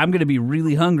day, I'm gonna be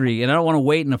really hungry, and I don't want to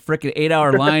wait in a frickin'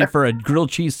 8-hour line for a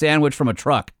grilled cheese sandwich from a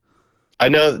truck. I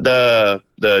know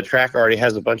the track already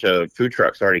has a bunch of food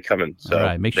trucks already coming, so all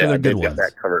right, make sure they're good ones. Got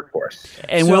that covered for us.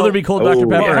 And will there be cold Dr.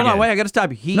 Pepper? Hold on, wait, I got to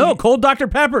stop you. No, cold Dr.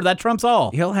 Pepper. That trumps all.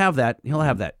 He'll have that.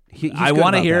 I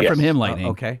want to hear it from him, Lightning.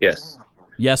 Okay. Yes.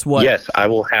 Yes, what? Yes, I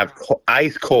will have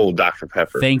ice cold Dr.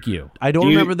 Pepper. Thank you. I don't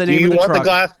remember the name of the truck. Do you want the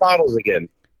glass bottles again?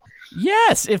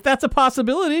 Yes, if that's a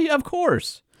possibility, of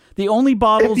course. The only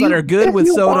bottles that are good with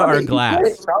soda are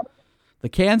glass. The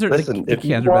cans are. Listen, the if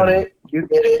cans you are want better. it, you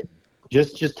get it.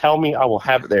 Just tell me. I will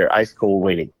have it there, ice cold,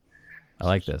 waiting. I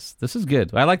like this. This is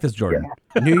good. I like this, Jordan.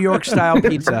 Yeah. New York style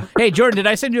pizza. Hey, Jordan, did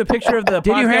I send you a picture of the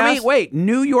Did podcast? you hear me? Wait,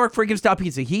 New York freaking style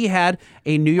pizza. He had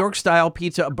a New York style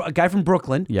pizza, a guy from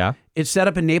Brooklyn. Yeah. It's set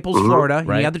up in Naples, Florida.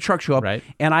 Right. He had the truck show up. Right.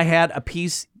 And I had a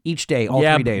piece each day, all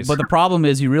 3 days. But the problem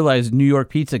is you realize New York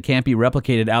pizza can't be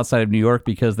replicated outside of New York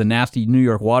because the nasty New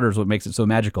York water is what makes it so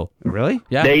magical. Really?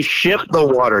 Yeah. They ship the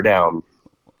water down.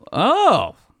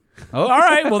 Oh, all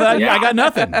right. Well, I got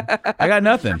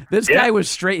nothing. This guy was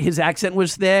straight. His accent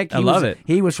was thick. I love it.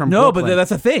 He was from No, Brooklyn. but that's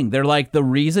the thing. They're like, the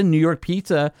reason New York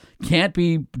pizza can't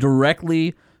be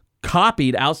directly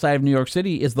copied outside of New York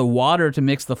City is the water to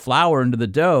mix the flour into the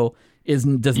dough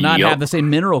does not have the same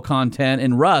mineral content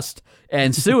and rust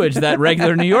and sewage that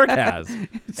regular New York has.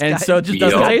 And so it just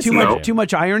doesn't taste too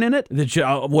much iron in it?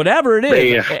 Whatever it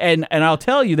is. Yeah. And I'll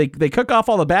tell you, they cook off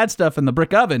all the bad stuff in the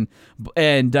brick oven,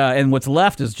 and what's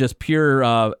left is just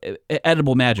pure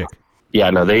edible magic. Yeah,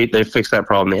 no, they fixed that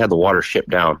problem. They had the water shipped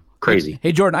down. Crazy.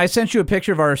 Hey, Jordan, I sent you a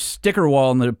picture of our sticker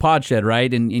wall in the pod shed,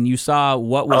 right? And you saw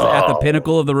what was at the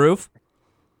pinnacle of the roof?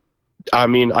 I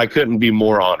mean, I couldn't be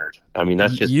more honored. I mean,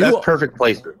 that's perfect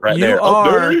placement right there.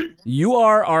 You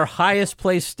are our highest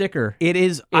placed sticker. It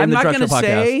is. I'm not going to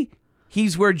say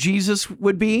he's where Jesus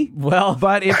would be. Well,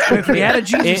 but if we had a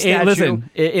Jesus statue, listen,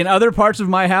 in other parts of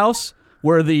my house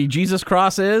where the Jesus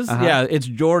cross is, yeah, it's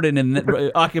Jordan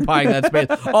and occupying that space.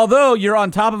 Although you're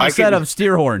on top of a set of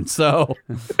steer horns, so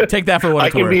take that for what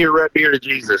it's worth. I can be a red bearded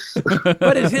Jesus. but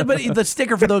the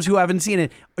sticker, for those who haven't seen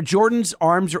it, Jordan's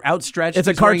arms are outstretched. It's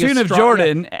a cartoon of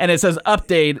Jordan, and it says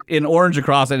 "update" in orange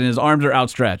across it, and his arms are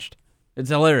outstretched. It's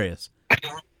hilarious.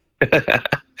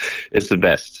 It's the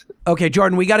best. Okay,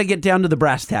 Jordan, we got to get down to the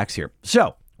brass tacks here.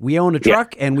 So we own a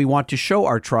truck, and we want to show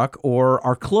our truck, or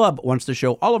our club wants to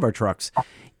show all of our trucks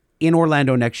in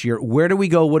Orlando next year. Where do we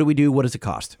go? What do we do? What does it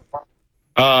cost?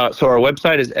 So our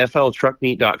website is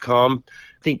fltruckmeet.com.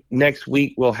 I think next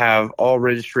week we'll have all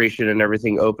registration and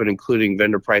everything open, including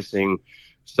vendor pricing,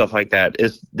 stuff like that.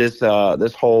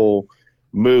 This whole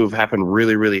move happened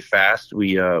really, really fast.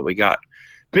 We got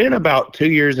been about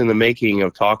 2 years in the making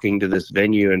of talking to this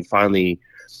venue and finally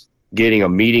getting a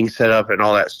meeting set up and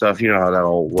all that stuff. You know how that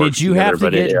all works. Did you have to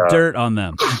get dirt on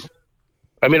them?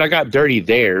 I mean, I got dirty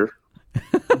there.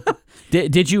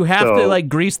 Did you have to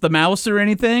grease the mouse or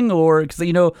anything, or because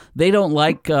they don't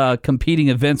like competing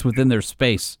events within their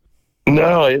space?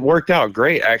 No, it worked out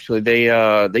great actually. They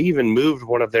even moved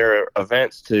one of their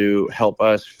events to help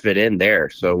us fit in there.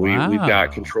 So we've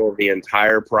got control of the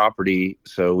entire property.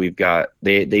 So we've got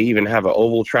they even have an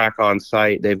oval track on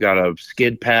site. They've got a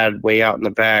skid pad way out in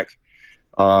the back.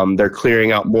 They're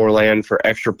clearing out more land for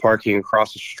extra parking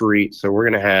across the street. So we're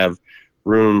going to have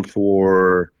room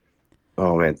for,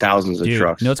 thousands of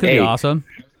trucks. You know what's going to be awesome?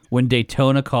 When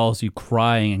Daytona calls you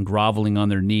crying and groveling on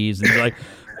their knees and they're like,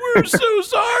 we're so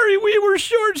sorry, we were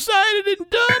short-sighted and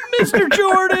dumb, Mr.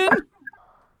 Jordan.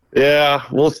 Yeah,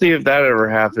 we'll see if that ever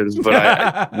happens.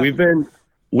 But we've been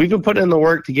putting in the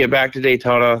work to get back to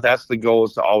Daytona. That's the goal,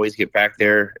 is to always get back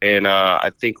there. And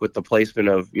I think with the placement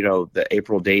of, the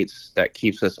April dates, that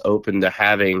keeps us open to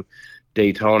having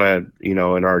Daytona, in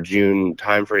our June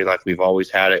timeframe, like we've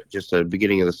always had it, just a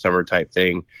beginning of the summer type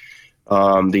thing.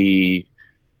 The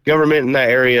government in that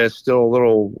area is still a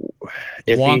little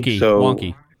iffy.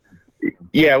 Wonky.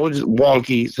 Yeah, we'll just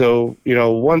wonky. So,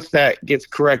 once that gets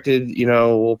corrected,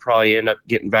 we'll probably end up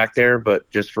getting back there. But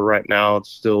just for right now, it's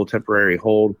still a temporary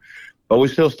hold. But we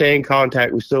still stay in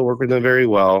contact. We still work with them very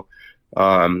well.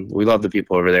 We love the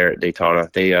people over there at Daytona.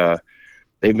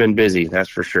 They've been busy, that's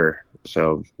for sure.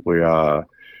 So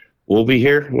we'll be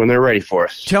here when they're ready for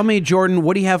us. Tell me, Jordan,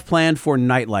 what do you have planned for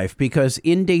nightlife? Because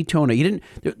in Daytona,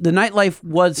 the nightlife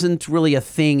wasn't really a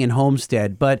thing in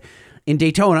Homestead, but in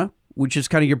Daytona, which is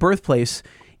kind of your birthplace,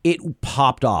 it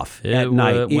popped off at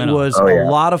night. It was a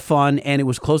lot of fun, and it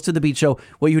was close to the beach. So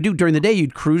what you would do during the day,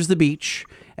 you'd cruise the beach,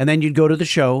 and then you'd go to the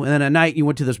show, and then at night you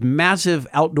went to this massive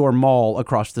outdoor mall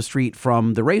across the street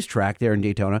from the racetrack there in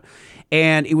Daytona,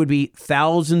 and it would be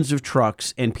thousands of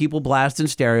trucks and people blasting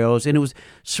stereos, and it was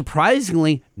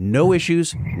surprisingly no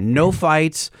issues, no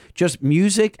fights, just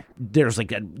music. There's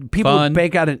people would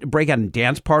break out in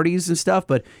dance parties and stuff,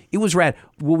 but it was rad.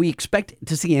 Will we expect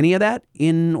to see any of that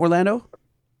in Orlando?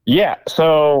 Yeah,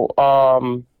 so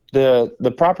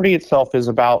the property itself is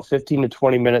about 15 to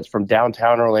 20 minutes from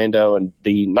downtown Orlando, and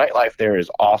the nightlife there is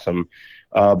awesome.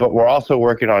 But we're also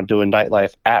working on doing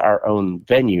nightlife at our own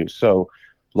venue. So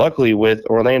luckily with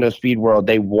Orlando Speed World,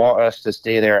 they want us to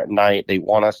stay there at night. They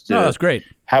want us to that's great.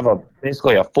 Have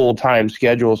basically a full-time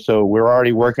schedule. So we're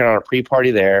already working on a pre-party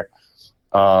there.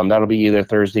 That'll be either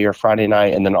Thursday or Friday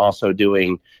night, and then also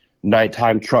doing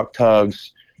nighttime truck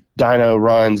tugs, dyno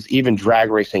runs, even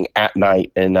drag racing at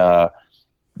night. And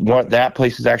that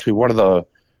place is actually one of the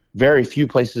very few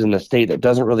places in the state that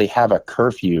doesn't really have a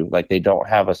curfew. Like, they don't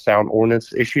have a sound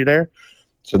ordinance issue there.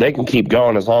 So they can keep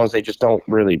going as long as they just don't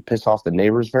really piss off the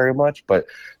neighbors very much. But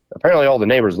apparently all the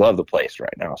neighbors love the place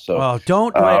right now. So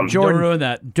Jordan, don't ruin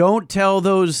that. Don't tell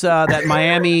those that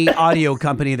Miami audio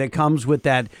company that comes with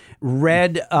that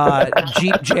red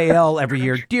Jeep JL every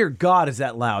year. Dear God, is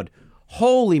that loud?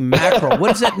 Holy mackerel!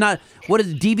 What is that? What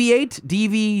is it, DV8?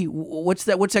 DV? What's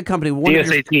that? What's that company?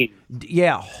 DS18.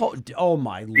 Yeah. Oh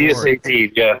my Lord.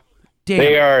 DS18. Yeah.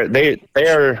 Damn. They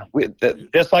are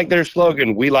just like their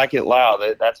slogan. We like it loud.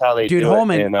 That's how they do it. Dude,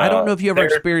 Holman, I don't know if you ever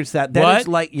experienced that. That is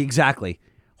like exactly.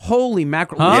 Holy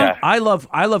mackerel! Huh? Yeah. I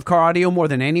love car audio more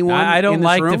than anyone. I don't in this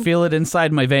like room, to feel it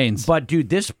inside my veins. But dude,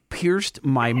 this pierced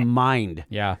my mind.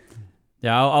 Yeah.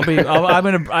 Yeah,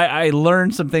 I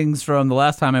learned some things from the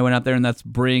last time I went out there, and that's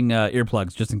bring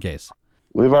earplugs just in case.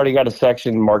 We've already got a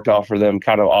section marked off for them,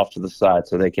 kind of off to the side,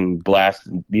 so they can blast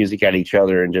music at each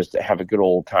other and just have a good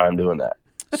old time doing that.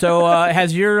 So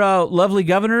has your lovely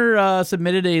governor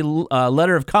submitted a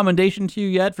letter of commendation to you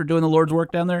yet for doing the Lord's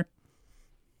work down there?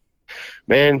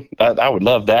 Man, I would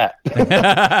love that. You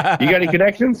got any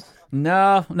connections?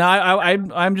 No.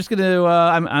 I'm just gonna.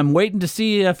 I'm waiting to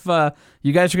see if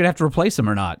you guys are gonna have to replace him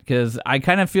or not, because I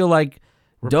kind of feel like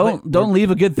don't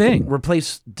leave a good thing.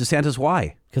 Replace DeSantis?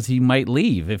 Why? Because he might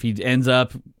leave if he ends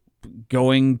up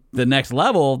going the next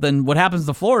level. Then what happens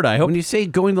to Florida? I hope. When you say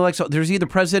going the next, there's either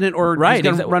president or he's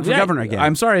going to run for governor again.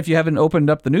 I'm sorry if you haven't opened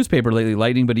up the newspaper lately,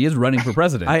 Lightning, but he is running for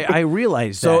president. I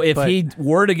realize that. So if he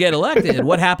were to get elected,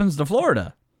 what happens to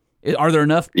Florida? Are there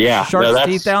enough shark's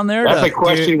teeth down there? That's a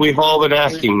question we've all been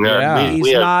asking.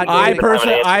 I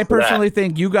personally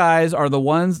think you guys are the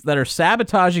ones that are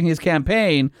sabotaging his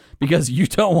campaign because you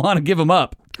don't want to give him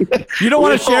up. You don't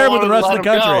want to share it with the rest of the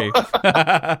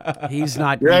country. He's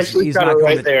not. He's not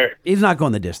going there. He's not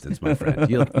going the distance, my friend.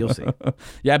 You'll see.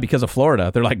 Yeah, because of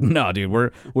Florida, they're like, no, dude,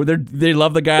 they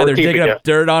love the guy. They're digging up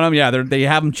dirt on him. Yeah, they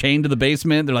have him chained to the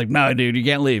basement. They're like, no, dude, you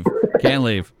can't leave. Can't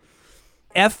leave.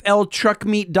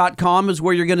 fltruckmeet.com is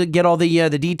where you're going to get all the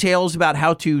details about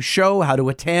how to show, how to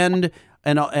attend,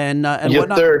 and yes,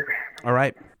 whatnot. Sir. All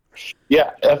right.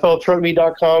 Yeah,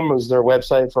 fltruckmeet.com is their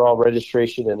website for all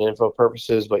registration and info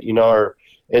purposes. But our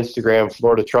Instagram,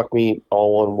 Florida Truck Meet,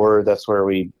 all one word. That's where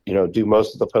we do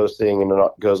most of the posting, and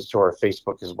it goes to our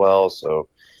Facebook as well. So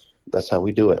that's how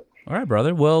we do it. All right,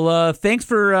 brother. Well, thanks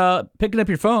for picking up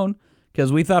your phone,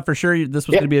 because we thought for sure this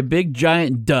was going to be a big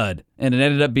giant dud, and it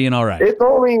ended up being all right. It's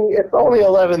only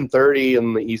 11:30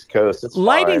 on the East Coast. It's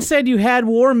Lightning fine. said you had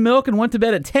warm milk and went to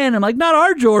bed at 10. I'm like, not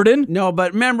our Jordan. No,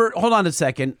 but remember, hold on a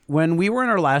second. When we were in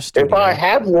our last studio, If I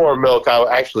had warm milk, I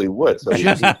actually would. So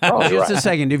just a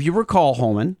second. If you recall,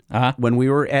 Holman, when we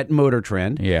were at Motor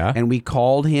Trend, and we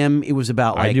called him, it was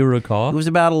about I do recall. It was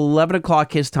about 11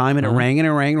 o'clock his time, and it rang and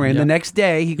it rang and rang. The next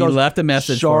day, he goes, left a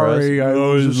message Sorry, for us. I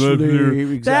was asleep.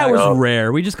 Exactly. That was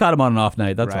rare. We just caught him on an off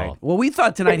night. That's all. Well, we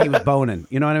thought tonight he was boning.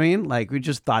 You know what I mean? Like, we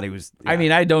just thought he was. I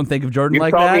mean, I don't think of Jordan You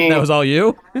like call that. me- That was all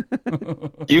you.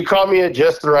 You caught me at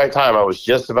just the right time. I was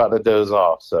just about to doze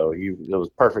off, so it was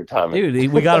perfect timing.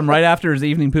 Dude, we got him right after his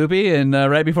evening poopy and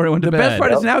right before he went to The bed. best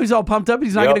part is now he's all pumped up.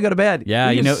 He's not going to go to bed.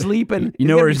 Yeah, he's sleeping. You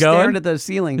know where he's going? Staring at the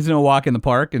ceiling. He's going to walk in the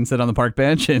park and sit on the park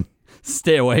bench and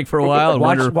stay awake for a while.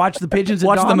 And watch the pigeons. At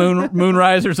watch dawn. the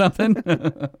moonrise or something.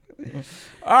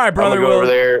 All right, brother. I'm gonna go over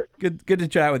there. Good to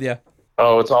chat with you.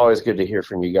 Oh, it's always good to hear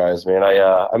from you guys, man.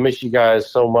 I miss you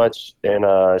guys so much, and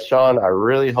Sean, I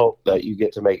really hope that you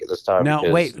get to make it this time. Now,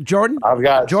 because wait, Jordan. I've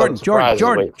got Jordan. some surprises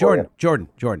waiting for you.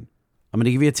 Jordan. I'm going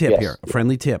to give you a tip here, a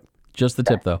friendly tip. Just the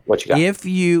tip, though. What you got?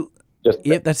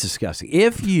 If that's disgusting.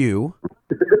 If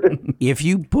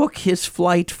you book his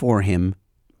flight for him,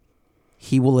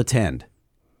 he will attend.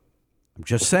 I'm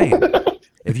just saying.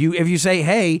 If you say,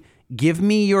 hey, give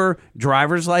me your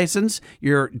driver's license,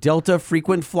 your Delta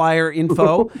frequent flyer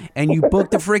info, and you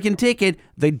book the freaking ticket,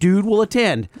 the dude will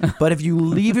attend. But if you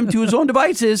leave him to his own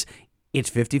devices, it's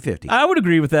 50-50. I would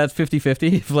agree with that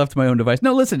 50-50 if left to my own device.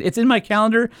 No, listen, it's in my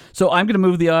calendar, so I'm going to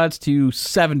move the odds to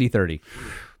 70-30.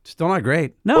 Still not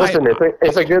great. No, Listen,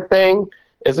 it's a good thing.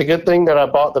 It's a good thing that I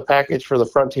bought the package for the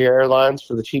Frontier Airlines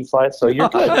for the cheap flights, so you're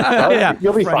good. Yeah.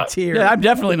 You'll be Frontier. Yeah, I'm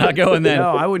definitely not going then. No,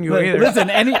 I wouldn't go either. Listen,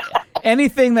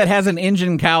 anything that has an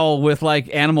engine cowl with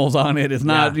like animals on it is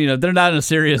not, they're not in a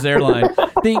serious airline.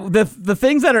 The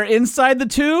things that are inside the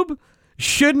tube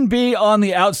shouldn't be on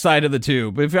the outside of the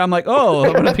tube. If I'm like, oh,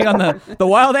 I'm going to be on the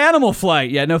wild animal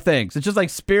flight. Yeah, no thanks. It's just like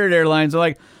Spirit Airlines are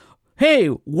like, hey,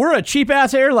 we're a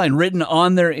cheap-ass airline written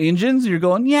on their engines. You're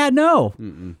going, yeah, no.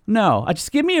 No.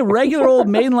 Just give me a regular old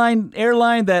mainline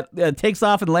airline that takes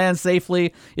off and lands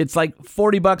safely. It's like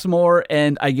 $40 more,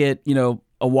 and I get,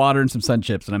 a water and some sun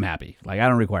chips, and I'm happy. Like, I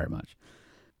don't require much.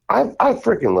 I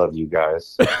freaking love you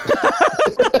guys.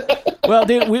 Well,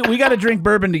 dude, we got to drink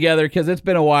bourbon together because it's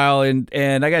been a while, and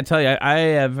I got to tell you, I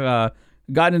have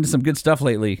gotten into some good stuff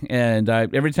lately, and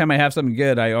every time I have something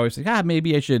good, I always think,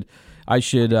 maybe I should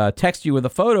text you with a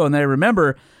photo, and then I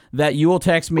remember that you will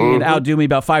text me and outdo me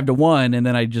about 5-1, and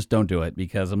then I just don't do it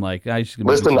because I'm like,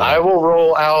 Listen, I will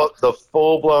roll out the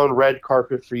full-blown red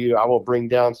carpet for you. I will bring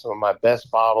down some of my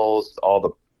best bottles, all the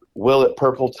Willet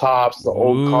purple tops, the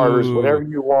old Carters, whatever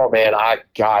you want, man. I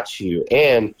got you,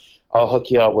 and I'll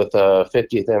hook you up with a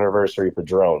 50th anniversary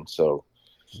Padron. So,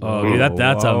 dude,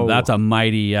 that's a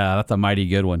mighty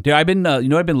good one, dude. I've been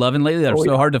I've been loving lately that are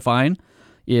so hard to find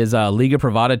is Liga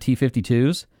Privada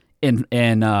T52s and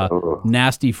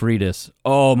Nasty Fritas.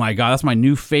 Oh my god, that's my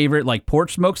new favorite like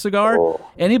porch smoke cigar.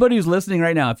 Anybody who's listening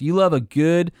right now, if you love a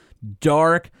good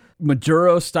dark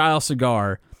Maduro style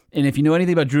cigar, and if you know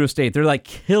anything about Drew Estate, they're like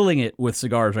killing it with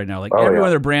cigars right now. Like every one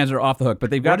of their brands are off the hook, but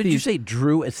they've got What did you say,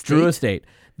 Drew Estate? Drew Estate.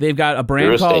 They've got a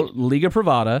brand called Liga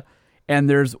Privada, and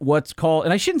there's what's called,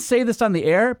 and I shouldn't say this on the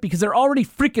air because they're already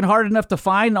freaking hard enough to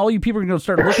find, and all you people are going to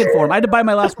start looking for them. I had to buy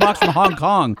my last box from Hong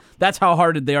Kong. That's how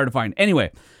hard they are to find.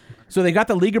 Anyway, so they got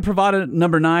the Liga Privada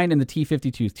number 9 and the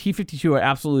T52s. T52 I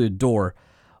absolutely adore.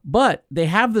 But they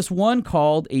have this one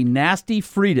called a Nasty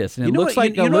Fritas, and it looks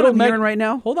like a little what I'm hearing right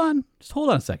now? Hold on. Just hold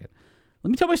on a second.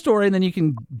 Let me tell my story, and then you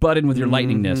can butt in with your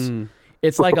lightningness.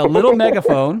 It's like a little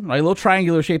megaphone, like a little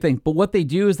triangular shaped thing. But what they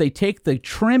do is they take the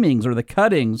trimmings or the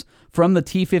cuttings from the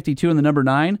T52 and the number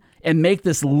 9 and make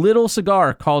this little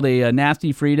cigar called a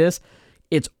Nasty Fritas.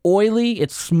 It's oily. It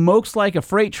smokes like a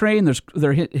freight train. There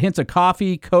are hints of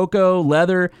coffee, cocoa,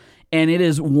 leather, and it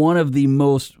is one of the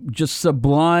most just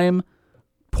sublime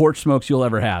porch smokes you'll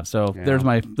ever have. So there's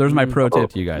my pro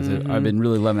tip to you guys. I've been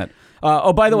really loving it.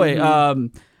 By the way,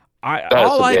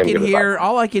 all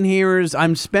I can hear is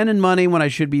I'm spending money when I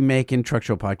should be making Truck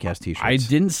Show Podcast T-shirts. I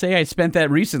didn't say I spent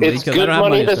that recently it's because good I don't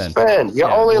money have money to spend. You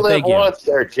only live once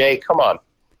there, Jay. Come on.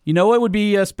 You know what would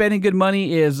be spending good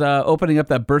money is opening up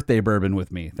that birthday bourbon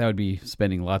with me. That would be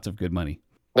spending lots of good money.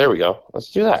 There we go.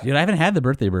 Let's do that. Dude, I haven't had the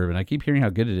birthday bourbon. I keep hearing how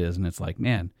good it is, and it's like,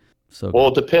 man, so good. Well,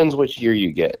 it depends which year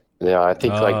you get. Yeah, I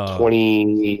think like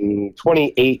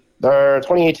 2018 or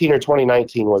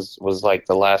 2019 was like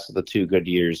the last of the 2 good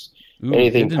years. Ooh,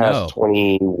 anything past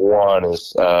 21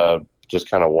 is just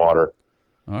kind of water.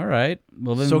 All right.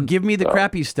 Well, then. So give me the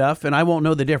crappy stuff, and I won't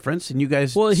know the difference. And you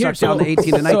guys Well, suck down to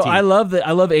 18 and 19. So I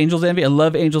love Angel's Envy. I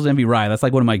love Angel's Envy Rye. That's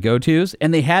like one of my go-tos.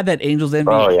 And they had that Angel's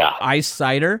Envy ice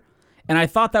cider, and I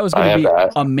thought that was going to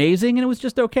be amazing, and it was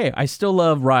just okay. I still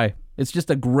love Rye. It's just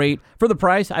a great for the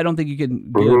price. I don't think you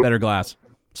can get a better glass.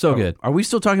 So good. Are we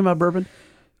still talking about bourbon?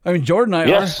 I mean, Jordan and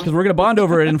I are, because we're going to bond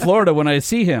over it in Florida when I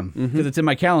see him, because it's in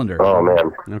my calendar. Oh,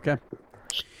 man. Okay.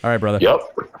 All right, brother. Yep.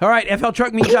 All right,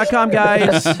 fltruckmeet.com,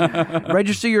 guys.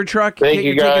 Register your truck. Get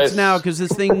your tickets now, because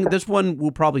this one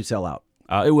will probably sell out.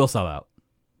 It will sell out,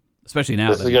 especially now.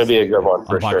 This is going to be a good one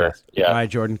for sure. Yeah. All right,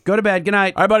 Jordan. Go to bed. Good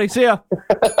night. All right, buddy. See ya.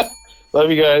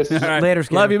 Love you guys. Right. Later,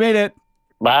 Skinner. Love you. Made it.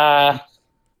 Bye.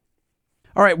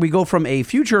 All right, we go from a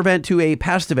future event to a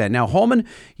past event. Now, Holman,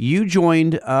 you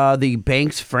joined the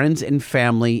Banks Friends and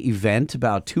Family event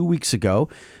about 2 weeks ago,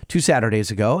 2 Saturdays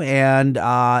ago, and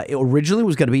it originally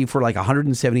was going to be for like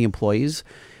 170 employees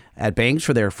at Banks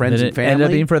for their friends and family. It ended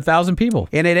up being for 1,000 people.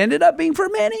 And it ended up being for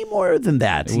many more than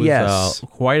that. It was,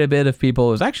 quite a bit of people.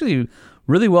 It was actually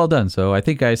really well done. So I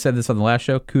think I said this on the last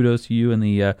show. Kudos to you and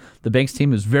the Banks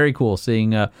team. It was very cool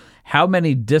seeing how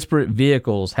many disparate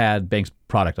vehicles had Banks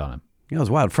product on them. Yeah, it was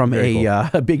wild. From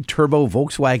a big turbo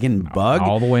Volkswagen Bug.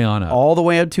 All the way on up. All the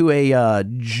way up to a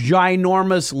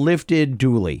ginormous lifted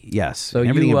dually. Yes. So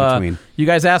everything in between. You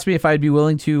guys asked me if I'd be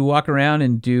willing to walk around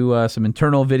and do some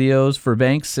internal videos for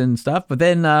Banks and stuff. But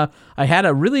then I had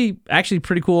a actually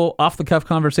pretty cool off-the-cuff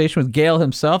conversation with Gale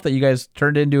himself that you guys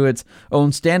turned into its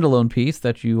own standalone piece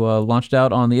that you launched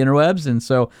out on the interwebs. And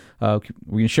so we're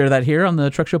going to share that here on the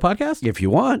Truck Show podcast? If you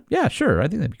want. Yeah, sure. I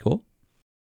think that'd be cool.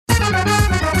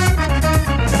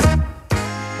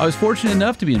 I was fortunate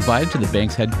enough to be invited to the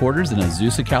Banks headquarters in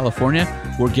Azusa, California,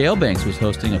 where Gale Banks was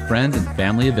hosting a friends and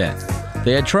family event.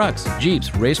 They had trucks,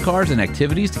 Jeeps, race cars, and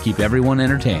activities to keep everyone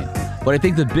entertained. But I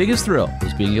think the biggest thrill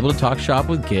was being able to talk shop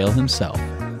with Gale himself.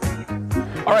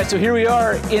 All right, so here we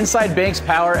are inside Banks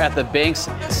Power at the Banks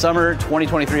Summer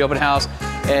 2023 Open House.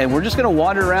 And we're just going to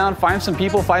wander around, find some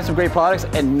people, find some great products,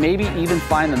 and maybe even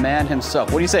find the man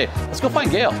himself. What do you say? Let's go find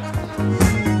Gale.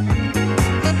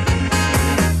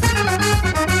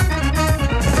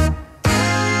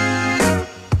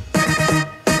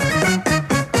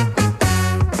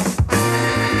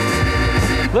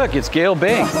 Look, it's Gale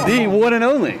Banks, the one and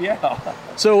only. Yeah.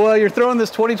 So you're throwing this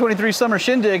 2023 summer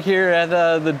shindig here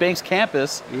at the Banks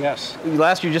campus. Yes.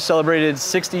 Last year you just celebrated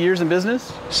 60 years in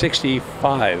business?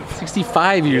 65.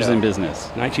 65 years in business.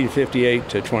 1958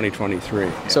 to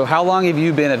 2023. So how long have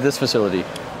you been at this facility?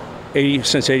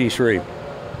 Since 83.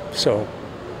 So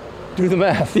do the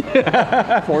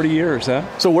math. 40 years, huh?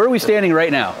 So where are we standing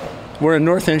right now? We're in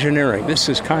North Engineering. This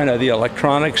is kind of the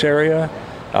electronics area.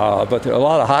 But a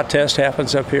lot of hot test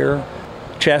happens up here.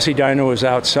 Chassis dyno is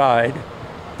outside.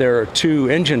 There are 2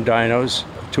 engine dynos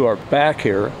to our back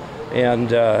here. And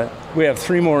we have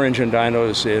 3 more engine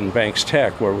dynos in Banks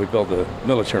Tech where we build the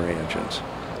military engines.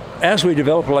 As we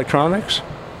develop electronics,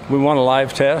 we want a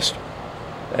live test.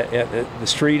 The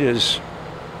street is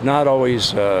not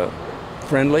always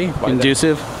friendly.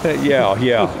 Conducive?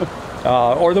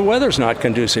 Yeah. Or the weather's not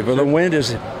conducive, or the wind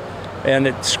is... And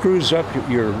it screws up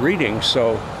your readings,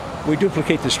 so we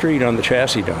duplicate the street on the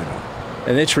chassis dyno.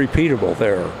 And it's repeatable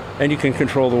there. And you can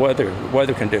control the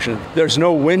weather conditions. There's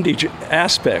no windage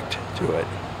aspect to it.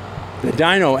 The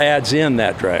dyno adds in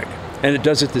that drag, and it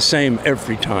does it the same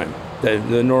every time.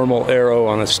 The normal aero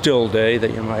on a still day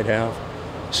that you might have.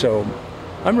 So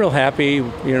I'm real happy,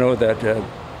 that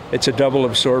it's a double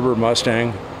absorber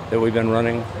Mustang that we've been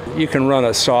running. You can run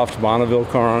a soft Bonneville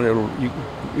car on it.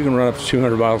 You can run up to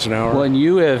 200 miles an hour. Well, and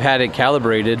you have had it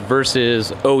calibrated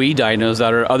versus OE dynos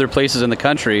that are other places in the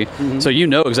country, so you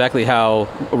know exactly how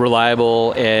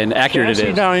reliable and accurate it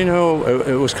is. Dyno,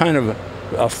 it was kind of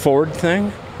a Ford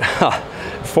thing.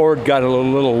 Ford got a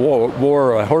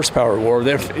little a horsepower war.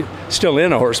 They're still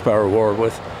in a horsepower war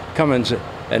with Cummins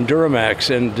and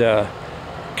Duramax, and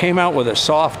came out with a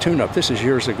soft tune-up. This is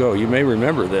years ago. You may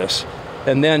remember this.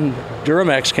 And then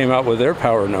Duramax came out with their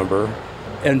power number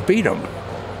and beat them.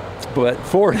 But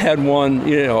Ford had one,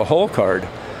 a hole card.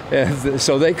 And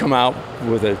so they come out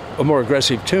with a more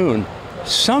aggressive tune.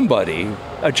 Somebody,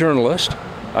 a journalist,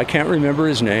 I can't remember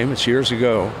his name, it's years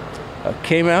ago,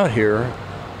 came out here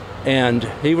and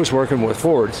he was working with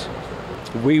Fords.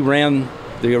 We ran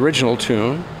the original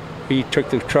tune. He took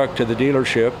the truck to the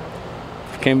dealership,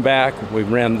 came back, we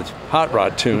ran the hot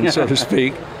rod tune, so to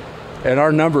speak, and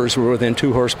our numbers were within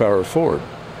 2 horsepower of Ford.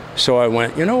 So I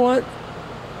went, you know what?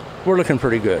 We're looking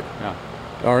pretty good. Yeah.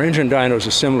 Our engine dyno is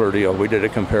a similar deal. We did a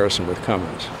comparison with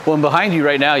Cummins. Well, and behind you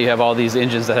right now, you have all these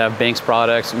engines that have Banks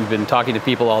products. We've been talking to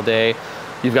people all day.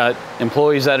 You've got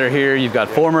employees that are here. You've got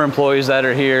former employees that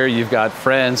are here. You've got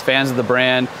friends, fans of the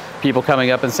brand, people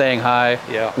coming up and saying hi.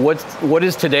 Yeah. What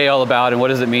is today all about, and what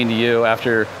does it mean to you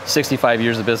after 65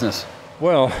 years of business?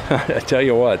 Well, I tell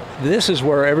you what, this is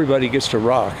where everybody gets to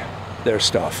rock their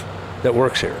stuff that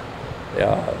works here.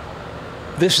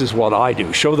 This is what I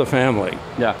do, show the family.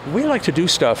 Yeah. We like to do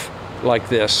stuff like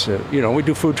this. We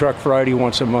do Food Truck Friday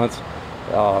once a month,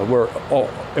 where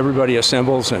everybody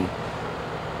assembles and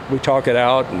we talk it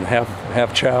out and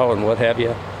have chow and what have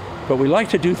you. But we like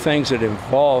to do things that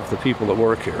involve the people that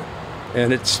work here.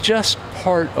 And it's just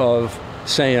part of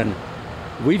saying,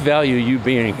 we value you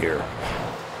being here.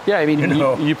 Yeah, I mean,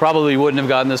 you probably wouldn't have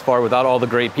gotten this far without all the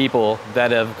great people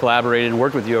that have collaborated and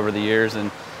worked with you over the years.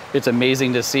 And it's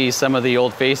amazing to see some of the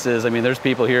old faces. I mean, there's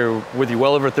people here with you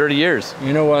well over 30 years.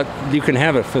 You know what? You can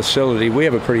have a facility. We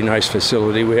have a pretty nice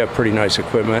facility. We have pretty nice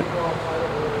equipment.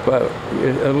 But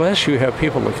unless you have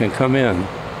people that can come in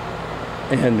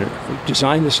and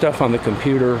design the stuff on the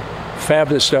computer, fab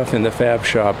the stuff in the fab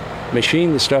shop,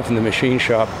 machine the stuff in the machine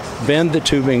shop, bend the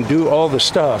tubing, do all the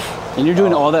stuff. And you're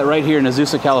doing all that right here in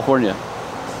Azusa, California.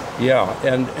 Yeah,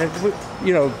 and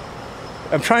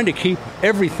I'm trying to keep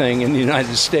everything in the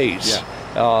United States.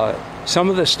 Yeah. Some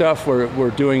of the stuff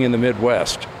we're doing in the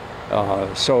Midwest.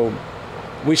 So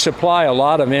we supply a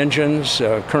lot of engines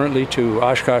currently to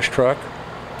Oshkosh Truck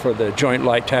for the Joint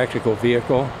Light Tactical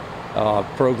Vehicle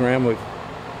program. We've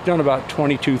done about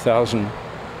 22,000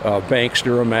 Banks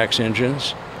Duramax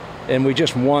engines. And we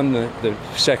just won the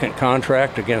second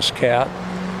contract against CAT.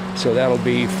 So that'll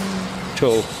be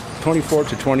till 24 to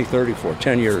 2034,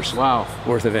 10 years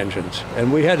worth of engines.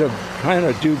 And we had to kind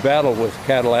of do battle with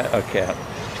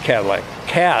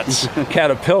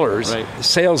Caterpillars,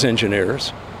 sales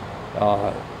engineers.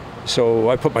 So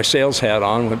I put my sales hat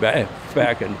on, went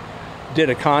back and did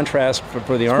a contrast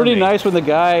for the Army. It's pretty nice when the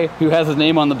guy who has his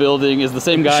name on the building is the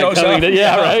same guy shows coming up. to,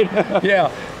 right? Yeah,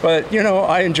 but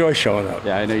I enjoy showing up.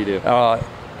 Yeah, I know you do. Well,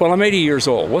 I'm 80 years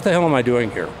old. What the hell am I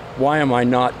doing here? Why am I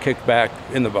not kicked back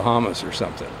in the Bahamas or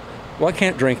something? Well, I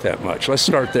can't drink that much. Let's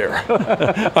start there.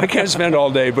 I can't spend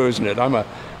all day boozing it. I'm a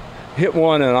hit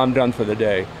one and I'm done for the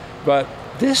day. But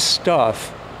this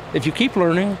stuff, if you keep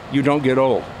learning, you don't get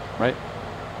old. Right.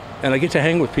 And I get to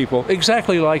hang with people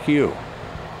exactly like you.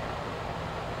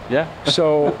 Yeah.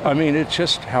 So, I mean, it's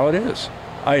just how it is.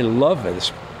 I love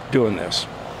this, doing this.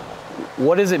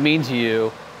 What does it mean to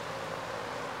you,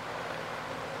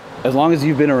 as long as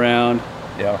you've been around,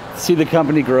 see the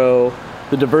company grow,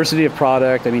 the diversity of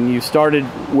product? I mean, you started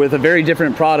with a very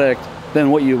different product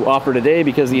than what you offer today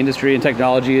because the industry and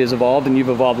technology has evolved and you've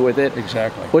evolved with it.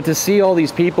 Exactly. But to see all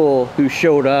these people who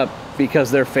showed up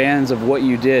because they're fans of what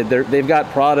you did, they've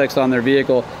got products on their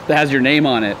vehicle that has your name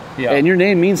on it. Yeah. And your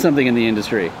name means something in the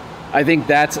industry. I think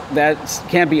that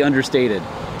can't be understated.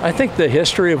 I think the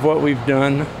history of what we've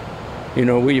done,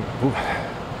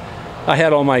 I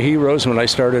had all my heroes when I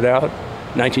started out,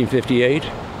 1958.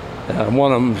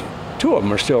 Two of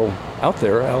them are still out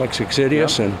there, Alex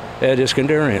Exidius and Ed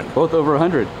Iskandarian. Both over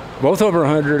 100. Both over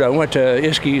 100. I went to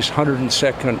Iski's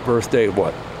 102nd birthday,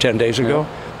 10 days ago?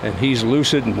 And he's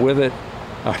lucid and with it.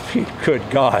 I mean, good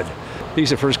God. He's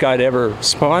the first guy to ever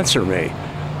sponsor me,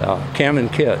 Cam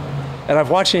and Kit. And I've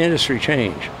watched the industry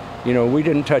change. We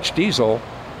didn't touch diesel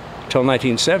till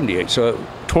 1978, so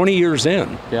 20 years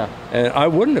in. Yeah. And I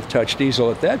wouldn't have touched diesel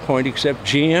at that point, except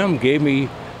GM gave me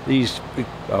these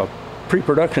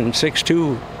pre-production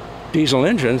 6.2 diesel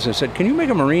engines and said, can you make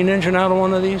a marine engine out of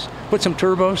one of these? Put some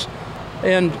turbos?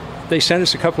 And they sent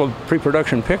us a couple of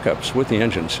pre-production pickups with the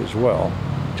engines as well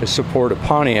to support a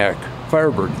Pontiac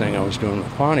Firebird thing I was doing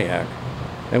with Pontiac.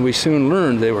 And we soon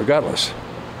learned they were gutless.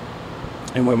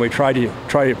 And when we tried to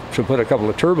put a couple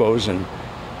of turbos and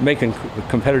make them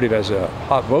competitive as a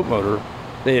hot boat motor,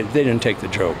 they didn't take the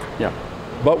joke. Yeah.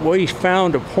 But we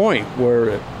found a point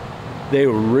where they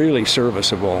were really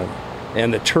serviceable,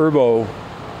 and the turbo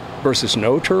versus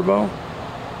no turbo,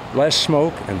 less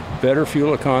smoke and better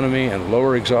fuel economy and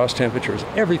lower exhaust temperatures,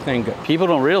 everything. People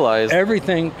don't realize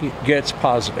everything gets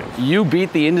positive. You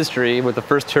beat the industry with the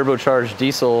first turbocharged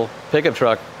diesel pickup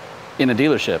truck in a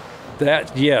dealership.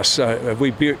 That, yes,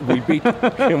 we beat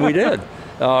and we did.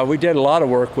 We did a lot of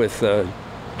work with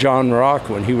John Rock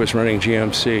when he was running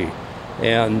GMC.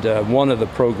 And one of the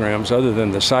programs, other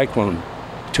than the Cyclone,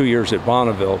 2 years at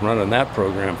Bonneville running that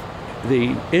program,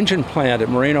 the engine plant at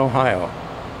Moraine, Ohio,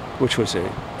 which was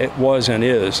and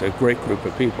is a great group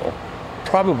of people,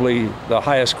 probably the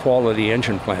highest quality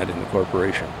engine plant in the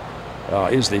corporation,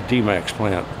 is the D-Max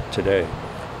plant today.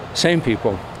 Same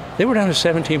people. They were down to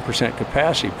 17%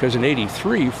 capacity because in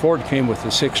 '83, Ford came with the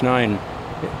 6.9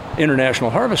 International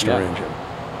Harvester engine.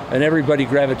 and everybody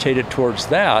gravitated towards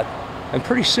that. And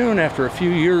pretty soon, after a few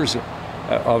years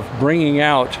of bringing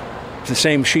out the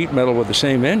same sheet metal with the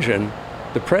same engine,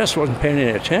 the press wasn't paying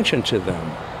any attention to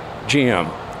them, GM.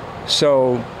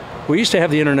 So we used to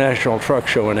have the International Truck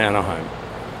Show in Anaheim.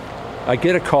 I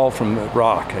get a call from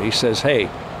Rock. He says, hey,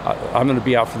 I'm going to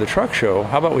be out for the truck show.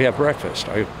 How about we have breakfast?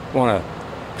 I want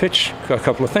to pitch a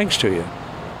couple of things to you.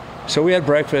 So we had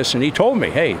breakfast, and he told me,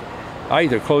 hey, I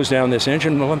either close down this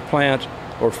engine plant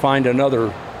or find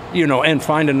another,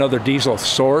 find another diesel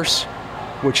source,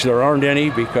 which there aren't any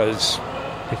because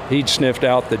he'd sniffed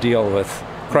out the deal with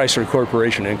Chrysler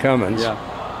Corporation and Cummins.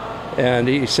 Yeah. And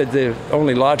he said the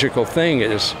only logical thing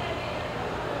is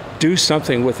do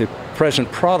something with the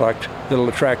present product that'll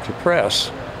attract the press.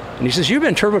 And he says, you've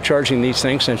been turbocharging these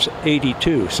things since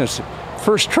 '82, since the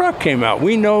first truck came out.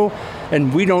 We know,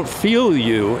 and we don't feel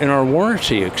you in our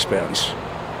warranty expense.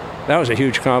 That was a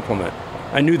huge compliment.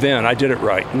 I knew then I did it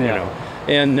right,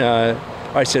 And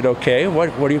I said, okay,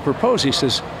 what do you propose? He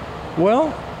says,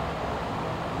 well,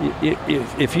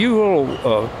 if you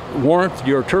will warrant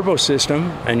your turbo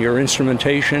system and your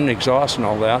instrumentation, exhaust and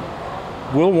all that,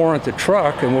 we'll warrant the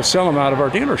truck and we'll sell them out of our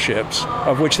dealerships,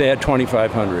 of which they had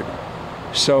 2,500.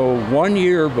 So 1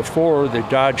 year before the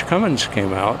Dodge Cummins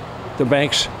came out, the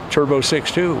Banks Turbo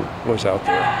 6.2 was out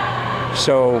there.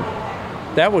 So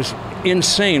that was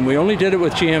insane. We only did it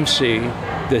with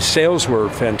GMC. The sales were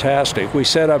fantastic. We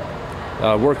set up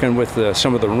working with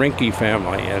some of the Rinke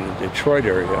family in the Detroit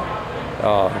area,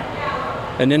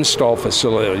 an install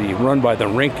facility run by the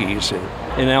Rinkes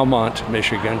in Almont,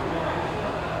 Michigan,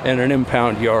 and an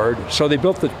impound yard. So they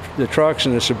built the trucks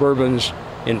and the Suburbans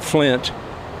in Flint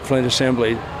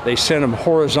Assembly. They sent them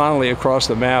horizontally across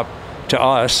the map to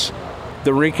us.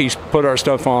 The Rinkes put our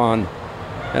stuff on,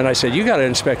 and I said, you got to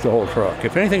inspect the whole truck.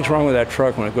 If anything's wrong with that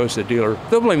truck when it goes to the dealer,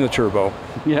 they'll blame the turbo.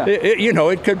 Yeah.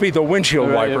 It could be the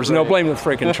windshield wipers, and they'll blame the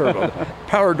freaking turbo.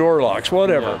 Power door locks,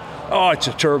 whatever. Yeah. Oh, it's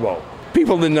a turbo.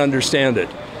 People didn't understand it.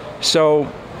 So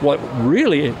what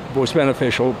really was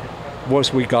beneficial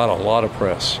was we got a lot of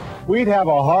press. We'd have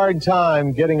a hard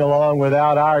time getting along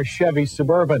without our Chevy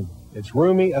Suburban. It's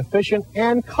roomy, efficient,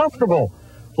 and comfortable.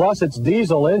 Plus, its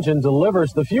diesel engine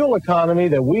delivers the fuel economy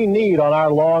that we need on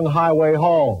our long highway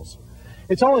hauls.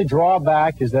 Its only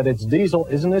drawback is that its diesel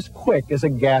isn't as quick as a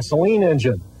gasoline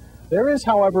engine. There is,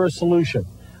 however, a solution.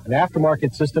 An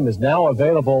aftermarket system is now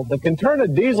available that can turn a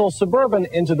diesel Suburban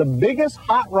into the biggest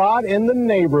hot rod in the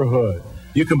neighborhood.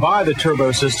 You can buy the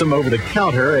turbo system over the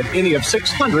counter at any of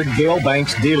 600 Gale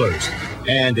Banks dealers.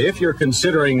 And if you're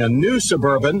considering a new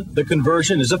Suburban, the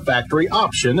conversion is a factory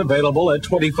option available at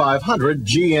 2,500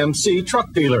 GMC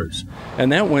truck dealers.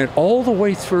 And that went all the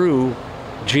way through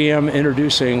GM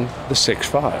introducing the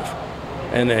 6.5.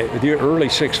 And the early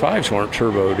 6.5s weren't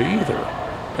turboed either.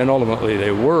 And ultimately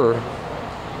they were.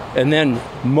 And then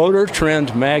Motor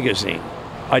Trend magazine,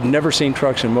 I'd never seen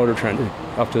trucks in Motor Trend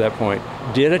up to that point,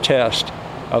 did a test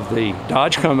of the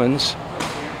Dodge Cummins,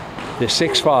 the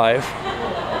 6.5,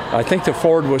 I think the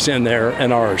Ford was in there,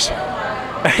 and ours.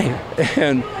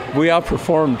 And we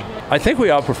outperformed, I think we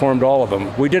outperformed all of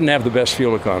them. We didn't have the best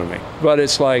fuel economy, but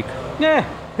it's like, yeah,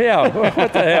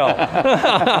 what the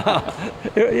hell?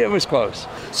 It was close.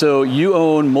 So you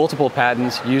own multiple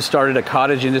patents. You started a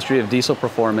cottage industry of diesel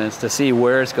performance to see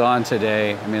where it's gone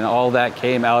today. I mean, all that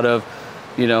came out of,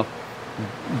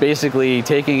 basically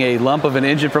taking a lump of an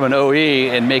engine from an OE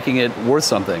and making it worth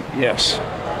something. Yes.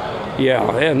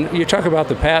 Yeah, and you talk about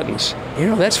the patents.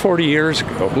 That's 40 years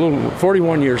ago,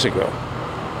 41 years ago.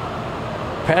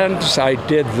 Patents I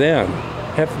did then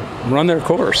have run their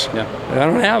course. Yeah. I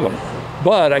don't have them,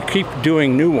 but I keep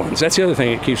doing new ones. That's the other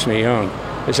thing that keeps me young,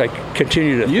 is I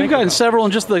continue to You've gotten several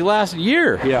in just the last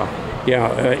year.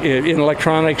 Yeah, in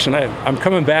electronics, and I'm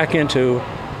coming back into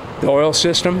the oil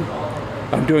system.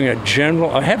 I'm doing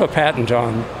I have a patent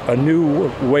on a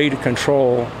new way to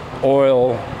control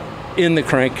oil in the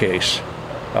crankcase.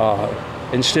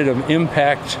 Instead of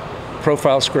impact,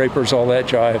 profile scrapers, all that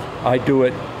jive, I do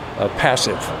it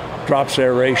passive. Drops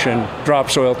aeration,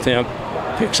 drops oil temp,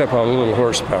 picks up a little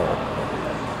horsepower,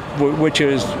 which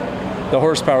is the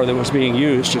horsepower that was being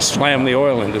used to slam the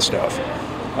oil into stuff.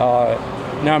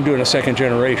 Now I'm doing a second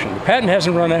generation. The patent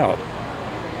hasn't run out,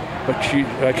 but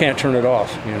I can't turn it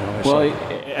off. Well,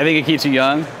 I think it keeps you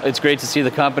young. It's great to see the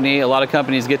company. A lot of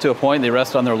companies get to a point, they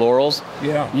rest on their laurels.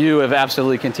 Yeah. You have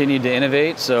absolutely continued to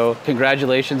innovate, so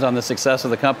congratulations on the success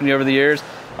of the company over the years.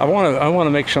 I want to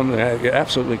make something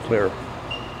absolutely clear.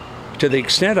 To the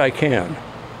extent I can,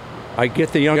 I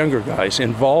get the younger guys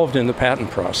involved in the patent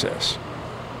process.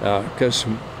 Because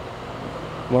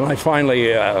when I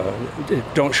finally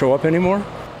don't show up anymore,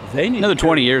 They need Another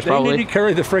 20 years, they probably. need to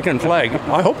carry the freaking flag.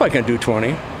 I hope I can do 20.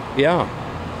 Yeah.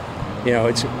 You know,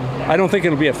 I don't think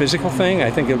it'll be a physical thing.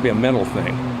 I think it'll be a mental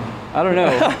thing. I don't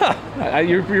know.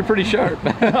 You're pretty sharp.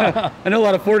 I know a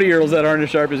lot of 40-year-olds that aren't as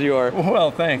sharp as you are.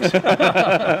 Well, thanks.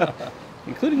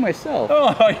 Including myself.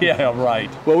 Oh, yeah, right.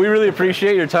 Well, we really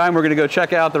appreciate your time. We're going to go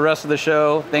check out the rest of the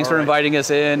show. Thanks for inviting us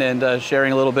in and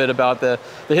sharing a little bit about the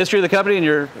history of the company and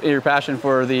your passion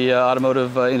for the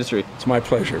automotive industry. It's my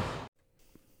pleasure.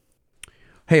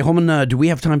 Hey, Holman, do we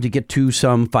have time to get to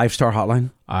some 5-star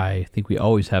hotline? I think we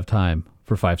always have time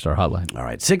for 5-star hotline. All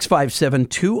right,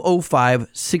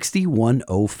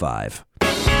 657-205-6105.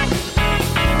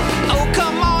 Oh,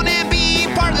 come on and be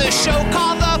part of the show.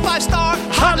 Call the 5-star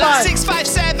hotline.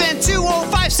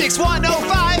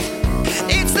 657-205-6105.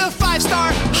 It's the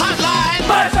 5-star hotline.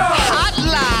 5-star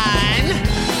hotline.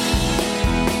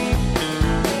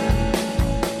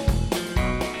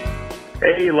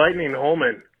 Hey, Lightning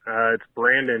Holman. It's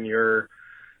Brandon, your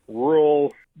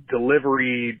rural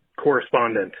delivery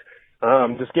correspondent.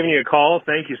 Just giving you a call.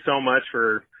 Thank you so much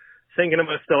for thinking of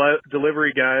us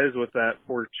delivery guys with that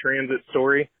Ford Transit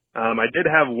story. I did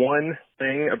have one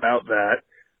thing about that.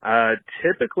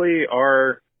 Typically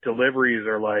our deliveries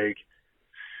are like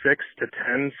 6 to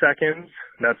 10 seconds.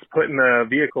 That's putting the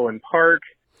vehicle in park.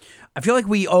 I feel like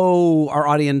we owe our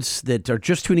audience that are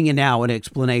just tuning in now an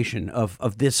explanation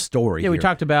of this story. Yeah, we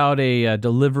talked about a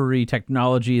delivery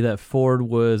technology that Ford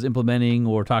was implementing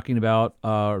or talking about,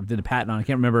 or did a patent on, I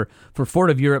can't remember, for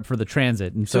Ford of Europe for the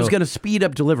Transit. And so it's going to speed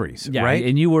up deliveries, yeah, right?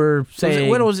 And you were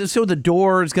saying... So the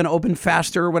door is going to open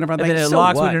faster whenever I'm and then it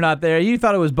locks when you're not there. You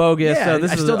thought it was bogus. Yeah, so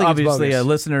this is obviously a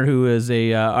listener who is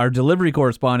our delivery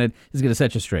correspondent is going to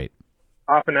set you straight.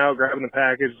 Hopping out, grabbing the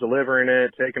package, delivering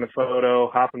it, taking a photo,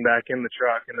 hopping back in the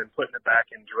truck, and then putting it back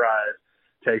in drive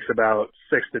takes about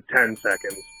 6 to 10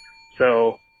 seconds.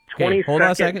 So 20 hold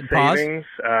on a second. savings.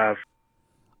 Pause.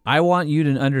 I want you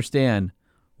to understand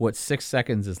what 6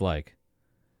 seconds is like.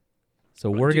 So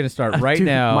we're going to start right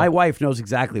now. My wife knows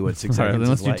exactly what 6 seconds then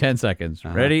let's is do like. 10 seconds.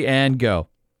 Ready and go.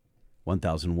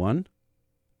 1001,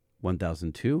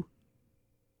 1002,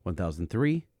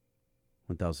 1003,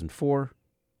 1004,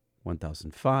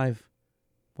 1005,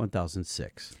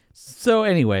 1006. So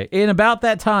anyway, in about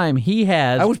that time, he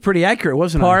has... I was pretty accurate,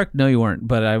 wasn't I? No, you weren't,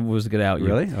 but I was going to out you.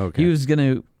 Really? Okay. He was going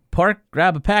to park,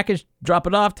 grab a package, drop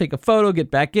it off, take a photo, get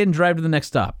back in, drive to the next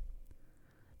stop.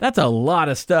 That's a lot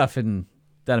of stuff in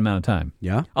that amount of time.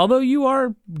 Yeah? Although you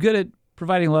are good at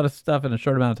providing a lot of stuff in a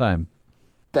short amount of time.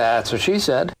 That's what she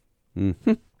said.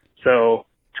 Mm-hmm. So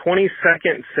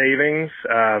 20-second savings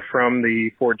from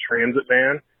the Ford Transit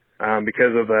van.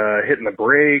 Because of hitting the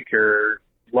brake or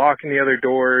locking the other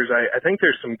doors. I think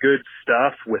there's some good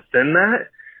stuff within that,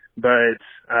 but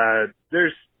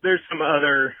there's some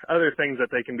other things that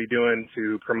they can be doing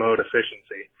to promote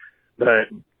efficiency.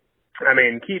 But I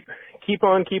mean, keep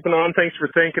on keeping on. Thanks for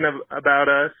thinking about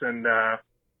us, and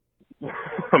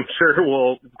I'm sure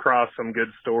we'll cross some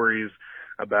good stories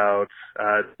about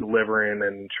delivering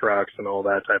and trucks and all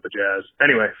that type of jazz.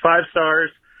 Anyway, 5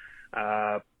 stars.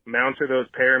 Monitor those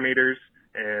parameters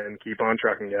and keep on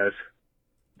trucking, guys.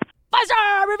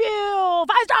 5-star review!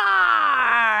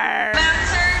 5-star!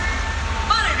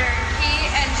 Monitor key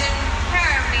engine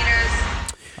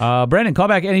parameters. Brandon, call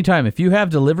back anytime. If you have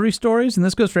delivery stories, and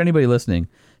this goes for anybody listening,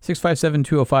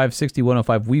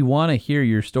 657-205-6105. We want to hear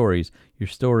your stories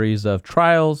of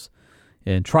trials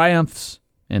and triumphs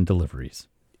and deliveries.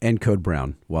 And Code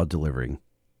Brown while delivering.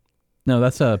 No,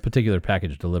 that's a particular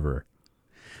package deliverer.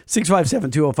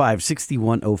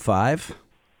 657-205-6105.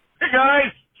 Hey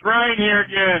guys, it's Ryan here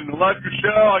again. Love your show.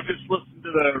 I just listened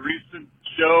to the recent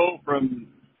show from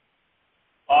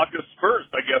August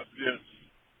 1st, I guess it is.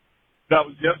 That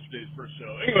was yesterday's first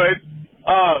show. Anyways,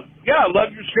 yeah,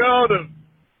 love your show.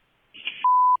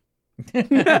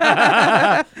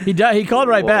 He called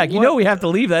right back. You know we have to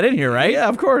leave that in here, right? Yeah,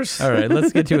 of course. All right,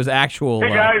 let's get to his actual...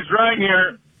 Hey guys, Ryan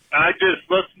here. I just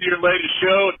listened to your latest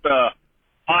show with the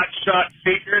Hot Shot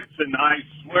Secrets, and I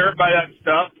swear by that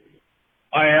stuff.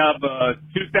 I have a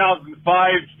 2005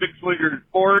 6-liter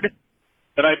Ford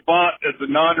that I bought as a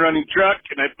non-running truck,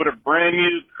 and I put a brand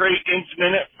new crate engine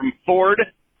in it from Ford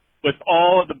with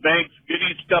all of the Banks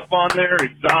goodie stuff on there,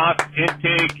 exhaust,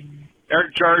 intake, air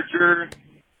charger,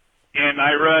 and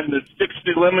I run the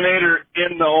 60 eliminator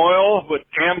in the oil with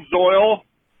AMSOIL,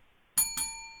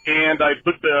 and I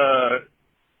put the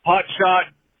Hot Shot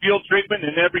fuel treatment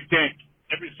in every tank.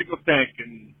 Every single tank,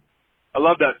 and I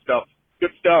love that stuff.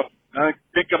 Good stuff. I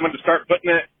think I'm going to start putting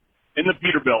it in the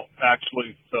Peterbilt,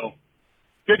 actually. So,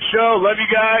 good show. Love you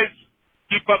guys.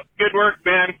 Keep up the good work,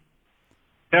 man.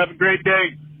 Have a great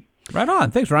day. Right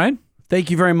on. Thanks, Ryan. Thank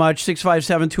you very much.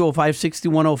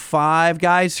 657-205-6105.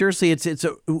 Guys, seriously,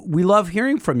 we love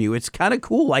hearing from you. It's kind of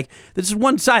cool. Like, this is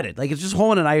one-sided. Like, it's just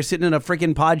Holman and I are sitting in a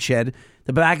freaking pod shed,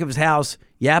 the back of his house,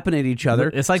 yapping at each other.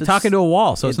 It's like talking to a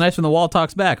wall, so it's nice when the wall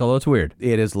talks back, although it's weird.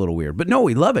 It is a little weird. But no,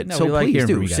 we love it. No, so we like please hearing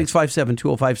do. from you guys.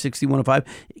 657-205-6105.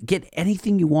 Get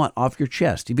anything you want off your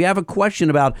chest. If you have a question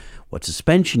about what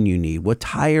suspension you need, what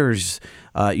tires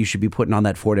you should be putting on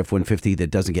that Ford F-150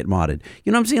 that doesn't get modded.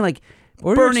 You know what I'm saying? Like,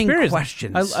 Or your burning experience.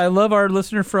 questions. I love our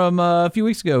listener from a few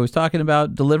weeks ago who was talking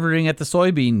about delivering at the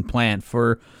soybean plant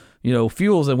for,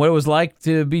 fuels and what it was like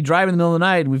to be driving in the middle of the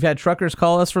night. We've had truckers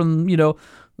call us from,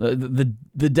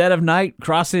 the dead of night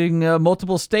crossing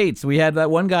multiple states. We had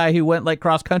that one guy who went like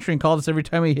cross country and called us every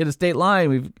time we hit a state line.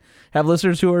 We have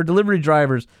listeners who are delivery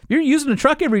drivers. You're using a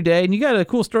truck every day and you got a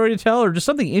cool story to tell or just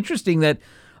something interesting that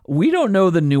we don't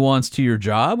know the nuance to your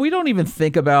job. We don't even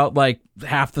think about like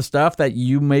half the stuff that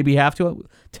you maybe have to.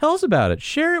 Tell us about it.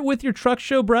 Share it with your truck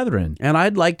show brethren. And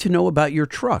I'd like to know about your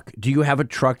truck. Do you have a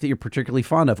truck that you're particularly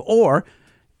fond of? Or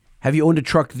have you owned a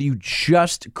truck that you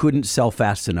just couldn't sell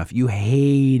fast enough? You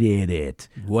hated it.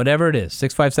 Whatever it is.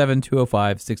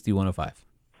 657-205-6105.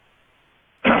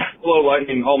 Hello,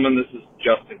 Lightning Holman. This is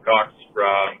Justin Cox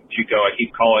from Chico. I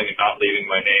keep calling and not leaving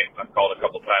my name. I've called a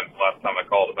couple times. Last time I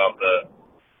called about the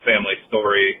family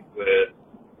story with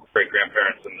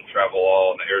great-grandparents and the travel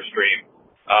all and the Airstream.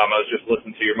 I was just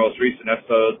listening to your most recent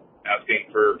episode asking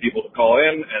for people to call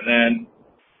in, and then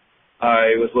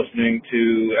I was listening to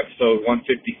episode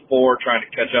 154 trying to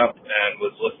catch up and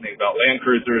was listening about Land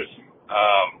Cruisers,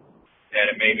 and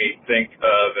it made me think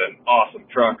of an awesome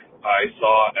truck I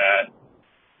saw at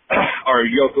our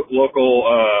local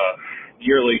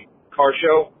yearly car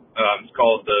show. It's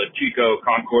called the Chico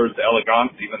Concours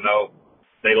d'Elegance, even though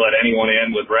they let anyone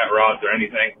in with rat rods or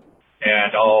anything. And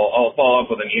I'll follow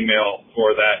up with an email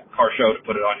for that car show to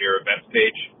put it on your events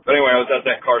page. But anyway, I was at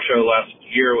that car show last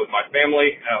year with my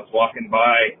family. And I was walking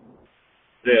by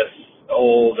this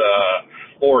old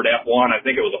Ford F1. I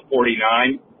think it was a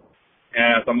 49. And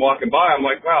as I'm walking by, I'm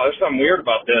like, wow, there's something weird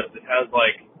about this. It has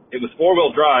it was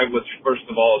four-wheel drive, which first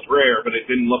of all is rare, but it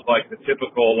didn't look like the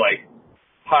typical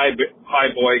high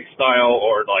boy style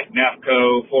or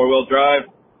NAPCO four-wheel drive.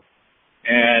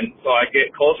 And so I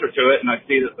get closer to it, and I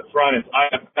see that the front is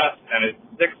IFS, and it's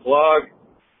 6 lug.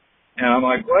 And I'm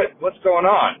like, what's going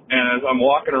on? And as I'm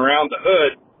walking around the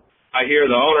hood, I hear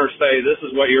the owner say, this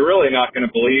is what you're really not going to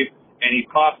believe. And he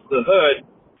pops the hood,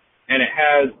 and it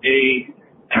has a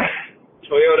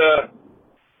Toyota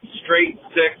straight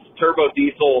 6 turbo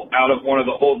diesel out of one of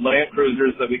the old Land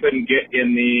Cruisers that we couldn't get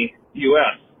in the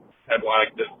U.S. Had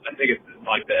I think it's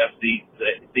like the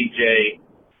CJ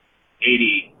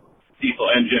 80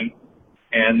 diesel engine,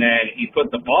 and then he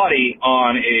put the body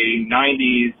on a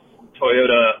 90s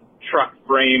Toyota truck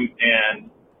frame and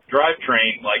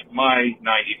drivetrain like my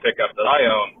 90 pickup that I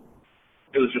own.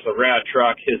 It was just a rad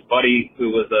truck. His buddy, who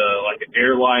was an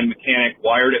airline mechanic,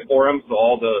 wired it for him, so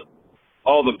all the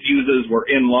fuses were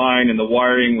in line and the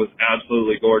wiring was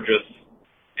absolutely gorgeous.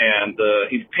 And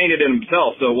he painted it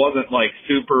himself, so it wasn't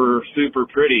super, super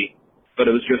pretty, but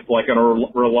it was just a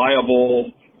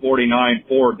reliable 49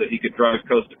 Ford that he could drive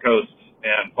coast to coast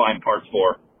and find parts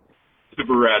for.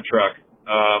 Super rad truck.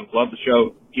 Love the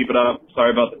show. Keep it up. Sorry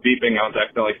about the beeping. I was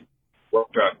accidentally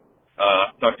work truck.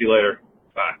 Talk to you later.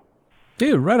 Bye.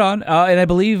 Dude, right on. And I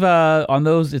believe on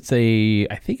those, I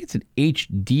think it's an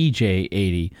HDJ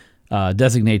 80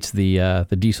 designates the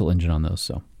diesel engine on those.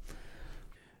 So.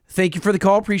 Thank you for the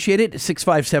call. Appreciate it.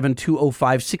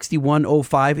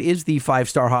 657-205-6105 is the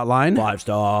 5-star hotline.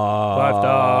 5-star.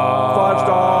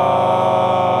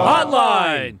 5-star.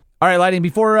 Hotline. All right, Lightning,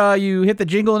 before you hit the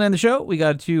jingle and end the show, we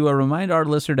got to remind our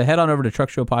listener to head on over to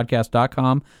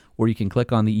truckshowpodcast.com where you can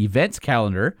click on the events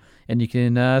calendar and you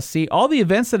can see all the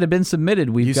events that have been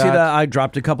submitted. You see that I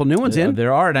dropped a couple new ones in?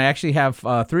 There are, and I actually have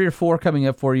 3 or 4 coming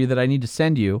up for you that I need to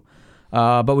send you.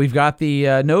 But we've got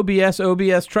the No BS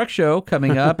OBS Truck Show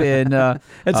coming up in... That's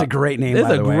a great name, It's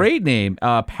by the way. a great name.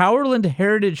 Powerland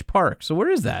Heritage Park. So where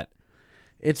is that?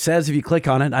 It says if you click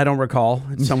on it, I don't recall.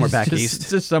 It's somewhere back east.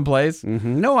 Just someplace?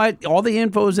 Mm-hmm. No, all the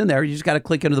info is in there. You just got to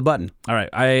click into the button. All right.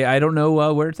 I don't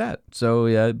know where it's at.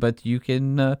 So, but you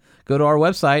can go to our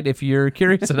website if you're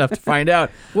curious enough to find out.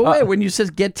 Well, wait, when you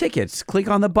says get tickets, click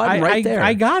on the button right there.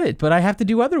 I got it, but I have to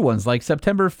do other ones. Like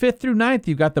September 5th through 9th,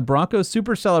 you've got the Broncos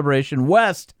Super Celebration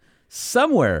West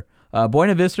somewhere,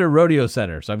 Buena Vista Rodeo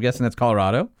Center. So I'm guessing that's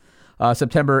Colorado.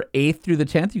 September 8th through the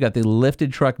 10th, you got the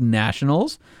Lifted Truck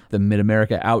Nationals, the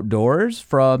Mid-America Outdoors.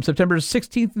 From September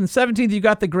 16th and 17th, you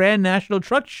got the Grand National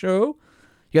Truck Show.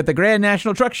 You got the Grand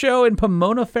National Truck Show in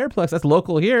Pomona Fairplex. That's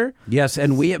local here. Yes,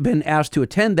 and we have been asked to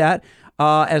attend that.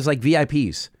 as like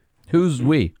VIPs. Who's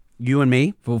we? You and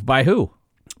me. By who?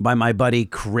 By my buddy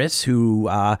Chris, who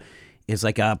is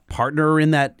like a partner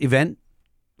in that event.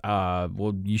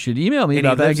 Well, you should email me And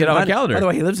about he that. lives Get in on my Huntington. calendar. By the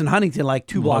way, he lives in Huntington, like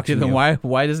 2 blocks from Then you.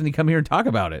 why doesn't he come here and talk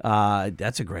about it?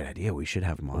 That's a great idea. We should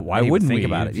have him on. Why I didn't even wouldn't think we?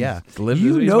 about it? Yeah, He's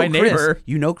my neighbor. Chris.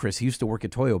 You know Chris. He used to work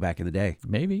at Toyo back in the day.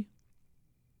 Maybe.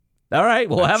 All right,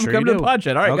 we'll I'm have him sure come you to the do. pod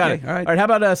chat. All right, got Okay, it. all right. How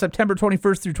about September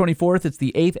 21st through 24th? It's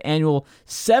the 8th annual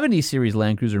 70 Series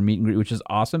Land Cruiser Meet and Greet, which is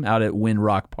awesome, out at Wind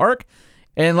Rock Park.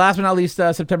 And last but not least,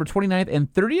 September 29th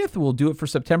and 30th, we'll do it for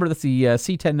September. That's the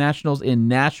C10 Nationals in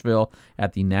Nashville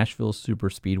at the Nashville Super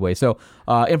Speedway. So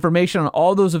information on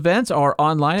all those events are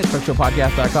online at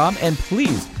truckshowpodcast.com. And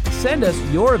please send us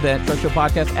your event,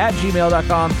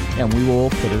 truckshowpodcast@gmail.com, and we will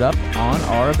put it up on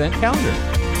our event calendar.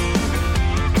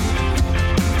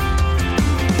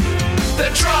 The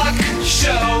Truck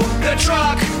Show, the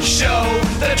Truck Show,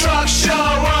 the Truck Show.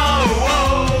 Whoa,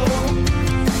 whoa.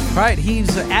 All right,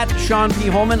 he's at Sean P.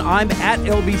 Holman. I'm at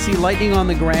LBC Lightning on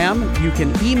the gram. You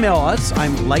can email us.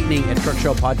 I'm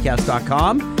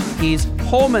lightning@truckshowpodcast.com. He's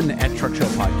Holman at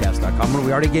truckshowpodcast.com. And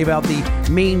we already gave out the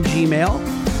main Gmail.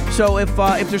 So if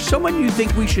there's someone you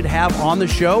think we should have on the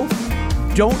show,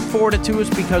 don't forward it to us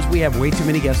because we have way too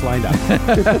many guests lined up.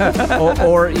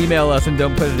 or email us and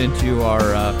don't put it into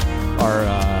our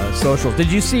socials. Did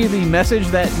you see the message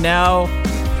that now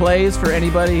plays for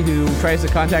anybody who tries to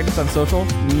contact us on social?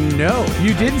 No.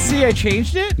 You didn't see I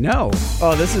changed it? No.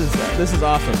 Oh, this is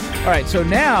awesome. All right, so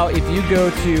now if you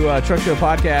go to Truck Show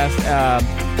Podcast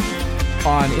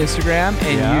on Instagram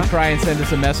and you try and send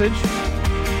us a message,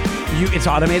 it's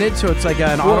automated, so it's like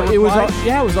an auto reply?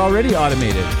 It was already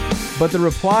automated. But the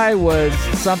reply was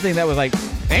something that was like,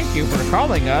 "Thank you for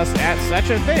calling us at such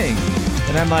a thing."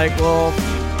 And I'm like, well,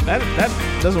 that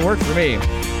doesn't work for me.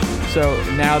 So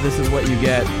now this is what you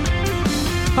get.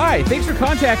 Hi, thanks for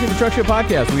contacting the Truck Show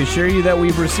Podcast. We assure you that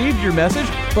we've received your message,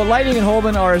 but Lightning and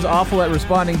Holman are as awful at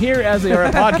responding here as they are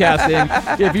at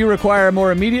podcasting. If you require a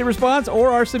more immediate response or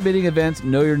are submitting events,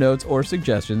 know your notes, or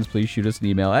suggestions, please shoot us an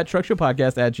email at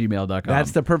truckshowpodcast@gmail.com.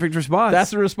 That's the perfect response.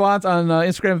 That's the response on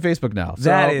Instagram and Facebook now. So,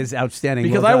 that is outstanding.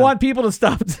 Because Well I done. want people to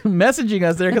stop messaging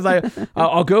us there because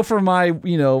I'll go for my,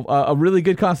 a really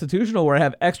good constitutional where I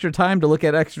have extra time to look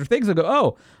at extra things and go,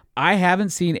 oh, I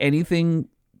haven't seen anything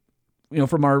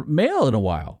from our mail in a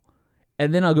while.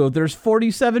 And then I'll go, there's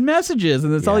 47 messages.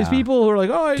 And it's all these people who are like,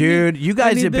 oh, dude, you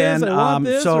guys have been,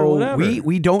 so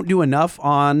we don't do enough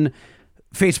on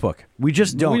Facebook. We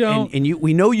just don't. We don't. And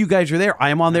we know you guys are there. I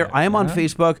am on there. I am on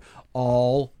Facebook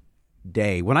all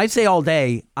day. When I say all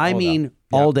day, I mean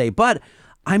all day. But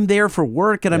I'm there for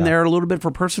work and I'm there a little bit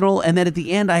for personal. And then at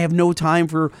the end, I have no time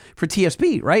for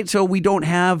TSP, right? So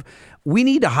we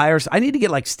need to hire. I need to get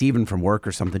like Steven from work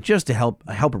or something just to help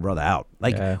a brother out.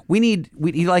 Like he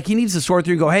needs to sort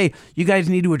through and go, hey, you guys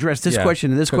need to address this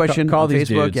question and this question call on these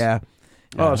Facebook. dudes. Yeah.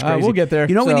 Oh, it's crazy. We'll get there.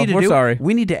 You know what we need to do? Sorry.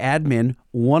 We need to admin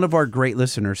one of our great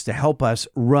listeners to help us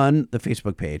run the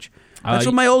Facebook page. That's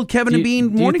what my old Kevin and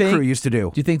Bean morning crew used to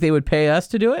do. Do you think they would pay us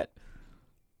to do it?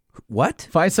 What?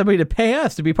 Find somebody to pay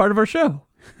us to be part of our show.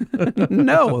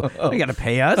 No, they got to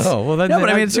pay us. Oh, well, no, but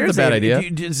I mean, that's seriously, a bad idea.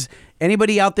 Does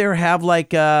anybody out there have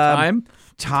like time,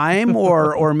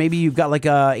 or maybe you've got like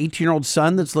a 18-year-old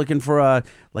son that's looking for a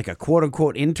quote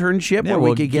unquote internship where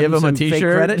we could give him some a T-shirt fake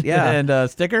credit, and a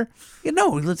sticker?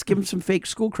 Let's give him some fake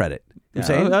school credit. You know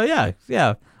what I'm saying?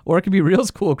 Yeah. Or it could be real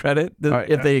school credit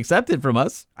if they accept it from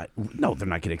us. No, they're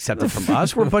not going to accept it from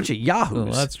us. We're a bunch of yahoos.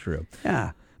 Well, that's true.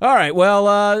 Yeah. All right.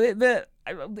 Well, it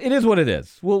is what it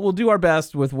is. We'll do our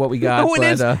best with what we got. No, it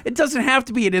is. It doesn't have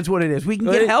to be. It is what it is. We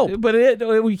can get help, but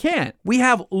we can't. We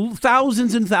have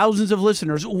thousands and thousands of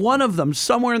listeners. One of them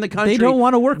somewhere in the country. They don't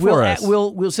want to work for us.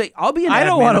 We'll say, I'll be an I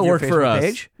don't admin want to of your work for Facebook us.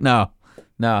 page. No.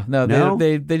 No?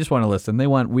 They just want to listen. They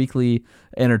want weekly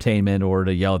entertainment or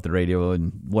to yell at the radio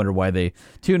and wonder why they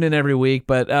tune in every week.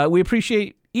 But we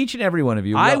appreciate each and every one of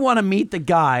you. I want to meet the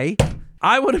guy.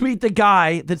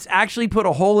 That's actually put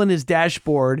a hole in his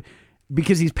dashboard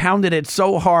because he's pounded it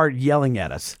so hard yelling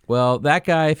at us. Well, that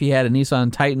guy, if he had a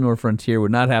Nissan Titan or Frontier,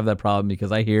 would not have that problem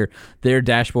because I hear their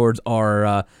dashboards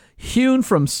are hewn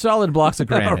from solid blocks of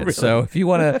granite. Really? So if you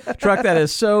want a truck that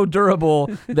is so durable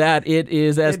that it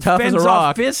is as tough as a fends rock,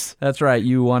 off fists? That's right.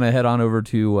 You want to head on over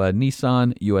to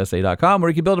NissanUSA.com where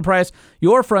you can build a price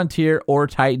your Frontier or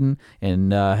Titan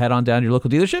and head on down to your local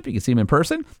dealership. You can see them in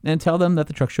person and tell them that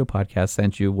the Truck Show Podcast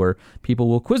sent you, where people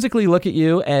will quizzically look at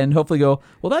you and hopefully go,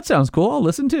 well, that sounds cool. I'll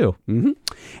listen too. Mm-hmm.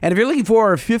 And if you're looking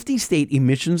for 50-state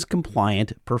emissions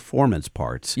compliant performance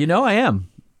parts, I am.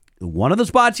 One of the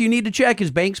spots you need to check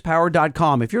is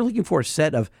bankspower.com. If you're looking for a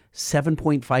set of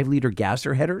 7.5-liter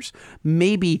gasser headers,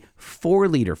 maybe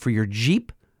 4-liter for your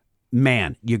Jeep,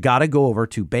 man, you got to go over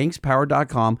to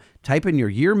bankspower.com, type in your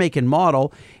year, make, and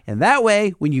model, and that way,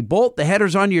 when you bolt the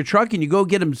headers onto your truck and you go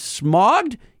get them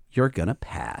smogged, you're going to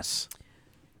pass.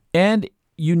 And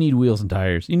you need wheels and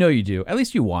tires. You know you do. At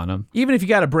least you want them. Even if you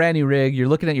got a brand new rig, you're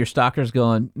looking at your stockers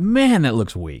going, man, that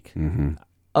looks weak. Mm-hmm.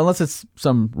 Unless it's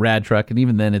some rad truck, and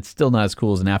even then, it's still not as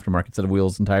cool as an aftermarket set of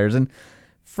wheels and tires. And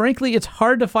frankly, it's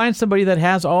hard to find somebody that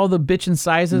has all the bitchin'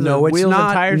 sizes of wheels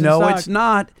and tires. No, in stock. it's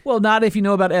not. Well, not if you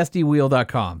know about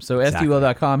SDWheel.com. So Exactly.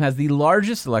 SDWheel.com has the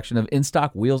largest selection of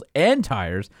in-stock wheels and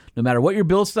tires, no matter what your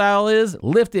build style is,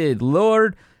 lifted,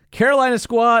 lowered, Carolina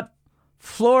squat,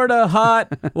 Florida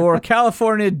hot, or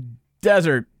California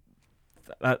desert.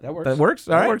 That works. That works?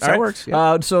 All right. That works.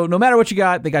 Yeah. So no matter what you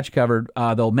got, they got you covered.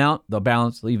 They'll mount, they'll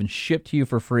balance, they'll even ship to you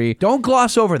for free. Don't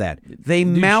gloss over that. They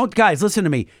mount, guys, listen to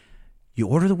me. You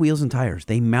order the wheels and tires.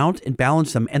 They mount and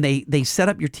balance them, and they set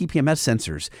up your TPMS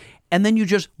sensors. And then you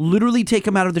just literally take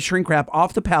them out of the shrink wrap,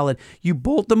 off the pallet. You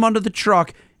bolt them onto the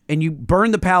truck, and you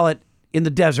burn the pallet in the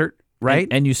desert, right?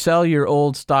 And you sell your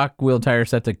old stock wheel and tire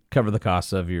set to cover the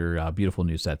costs of your beautiful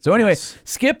new set. So anyway,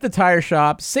 skip the tire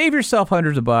shop. Save yourself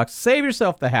hundreds of bucks. Save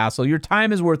yourself the hassle. Your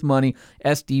time is worth money.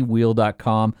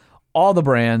 SDWheel.com. All the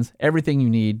brands, everything you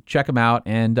need. Check them out,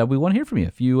 and we want to hear from you.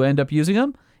 If you end up using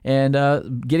them and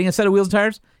getting a set of wheels and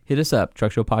tires, hit us up,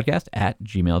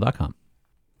 truckshowpodcast@gmail.com.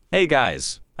 Hey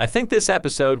guys, I think this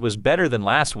episode was better than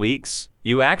last week's.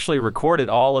 You actually recorded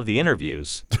all of the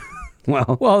interviews.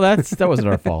 Well, that wasn't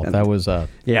our fault. That was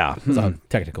yeah, it was a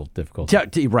technical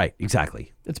difficulty. Right,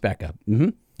 exactly. It's back up. Mm-hmm.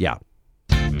 Yeah.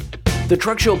 The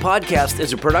Truck Show Podcast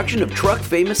is a production of Truck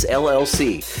Famous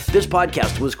LLC. This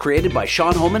podcast was created by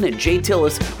Sean Homan and Jay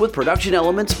Tillis with production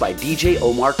elements by DJ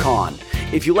Omar Khan.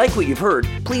 If you like what you've heard,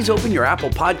 please open your Apple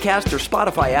Podcast or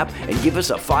Spotify app and give us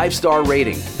a 5-star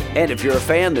rating. And if you're a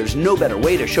fan, there's no better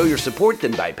way to show your support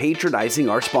than by patronizing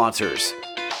our sponsors.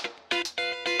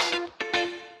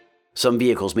 Some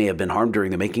vehicles may have been harmed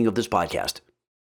during the making of this podcast.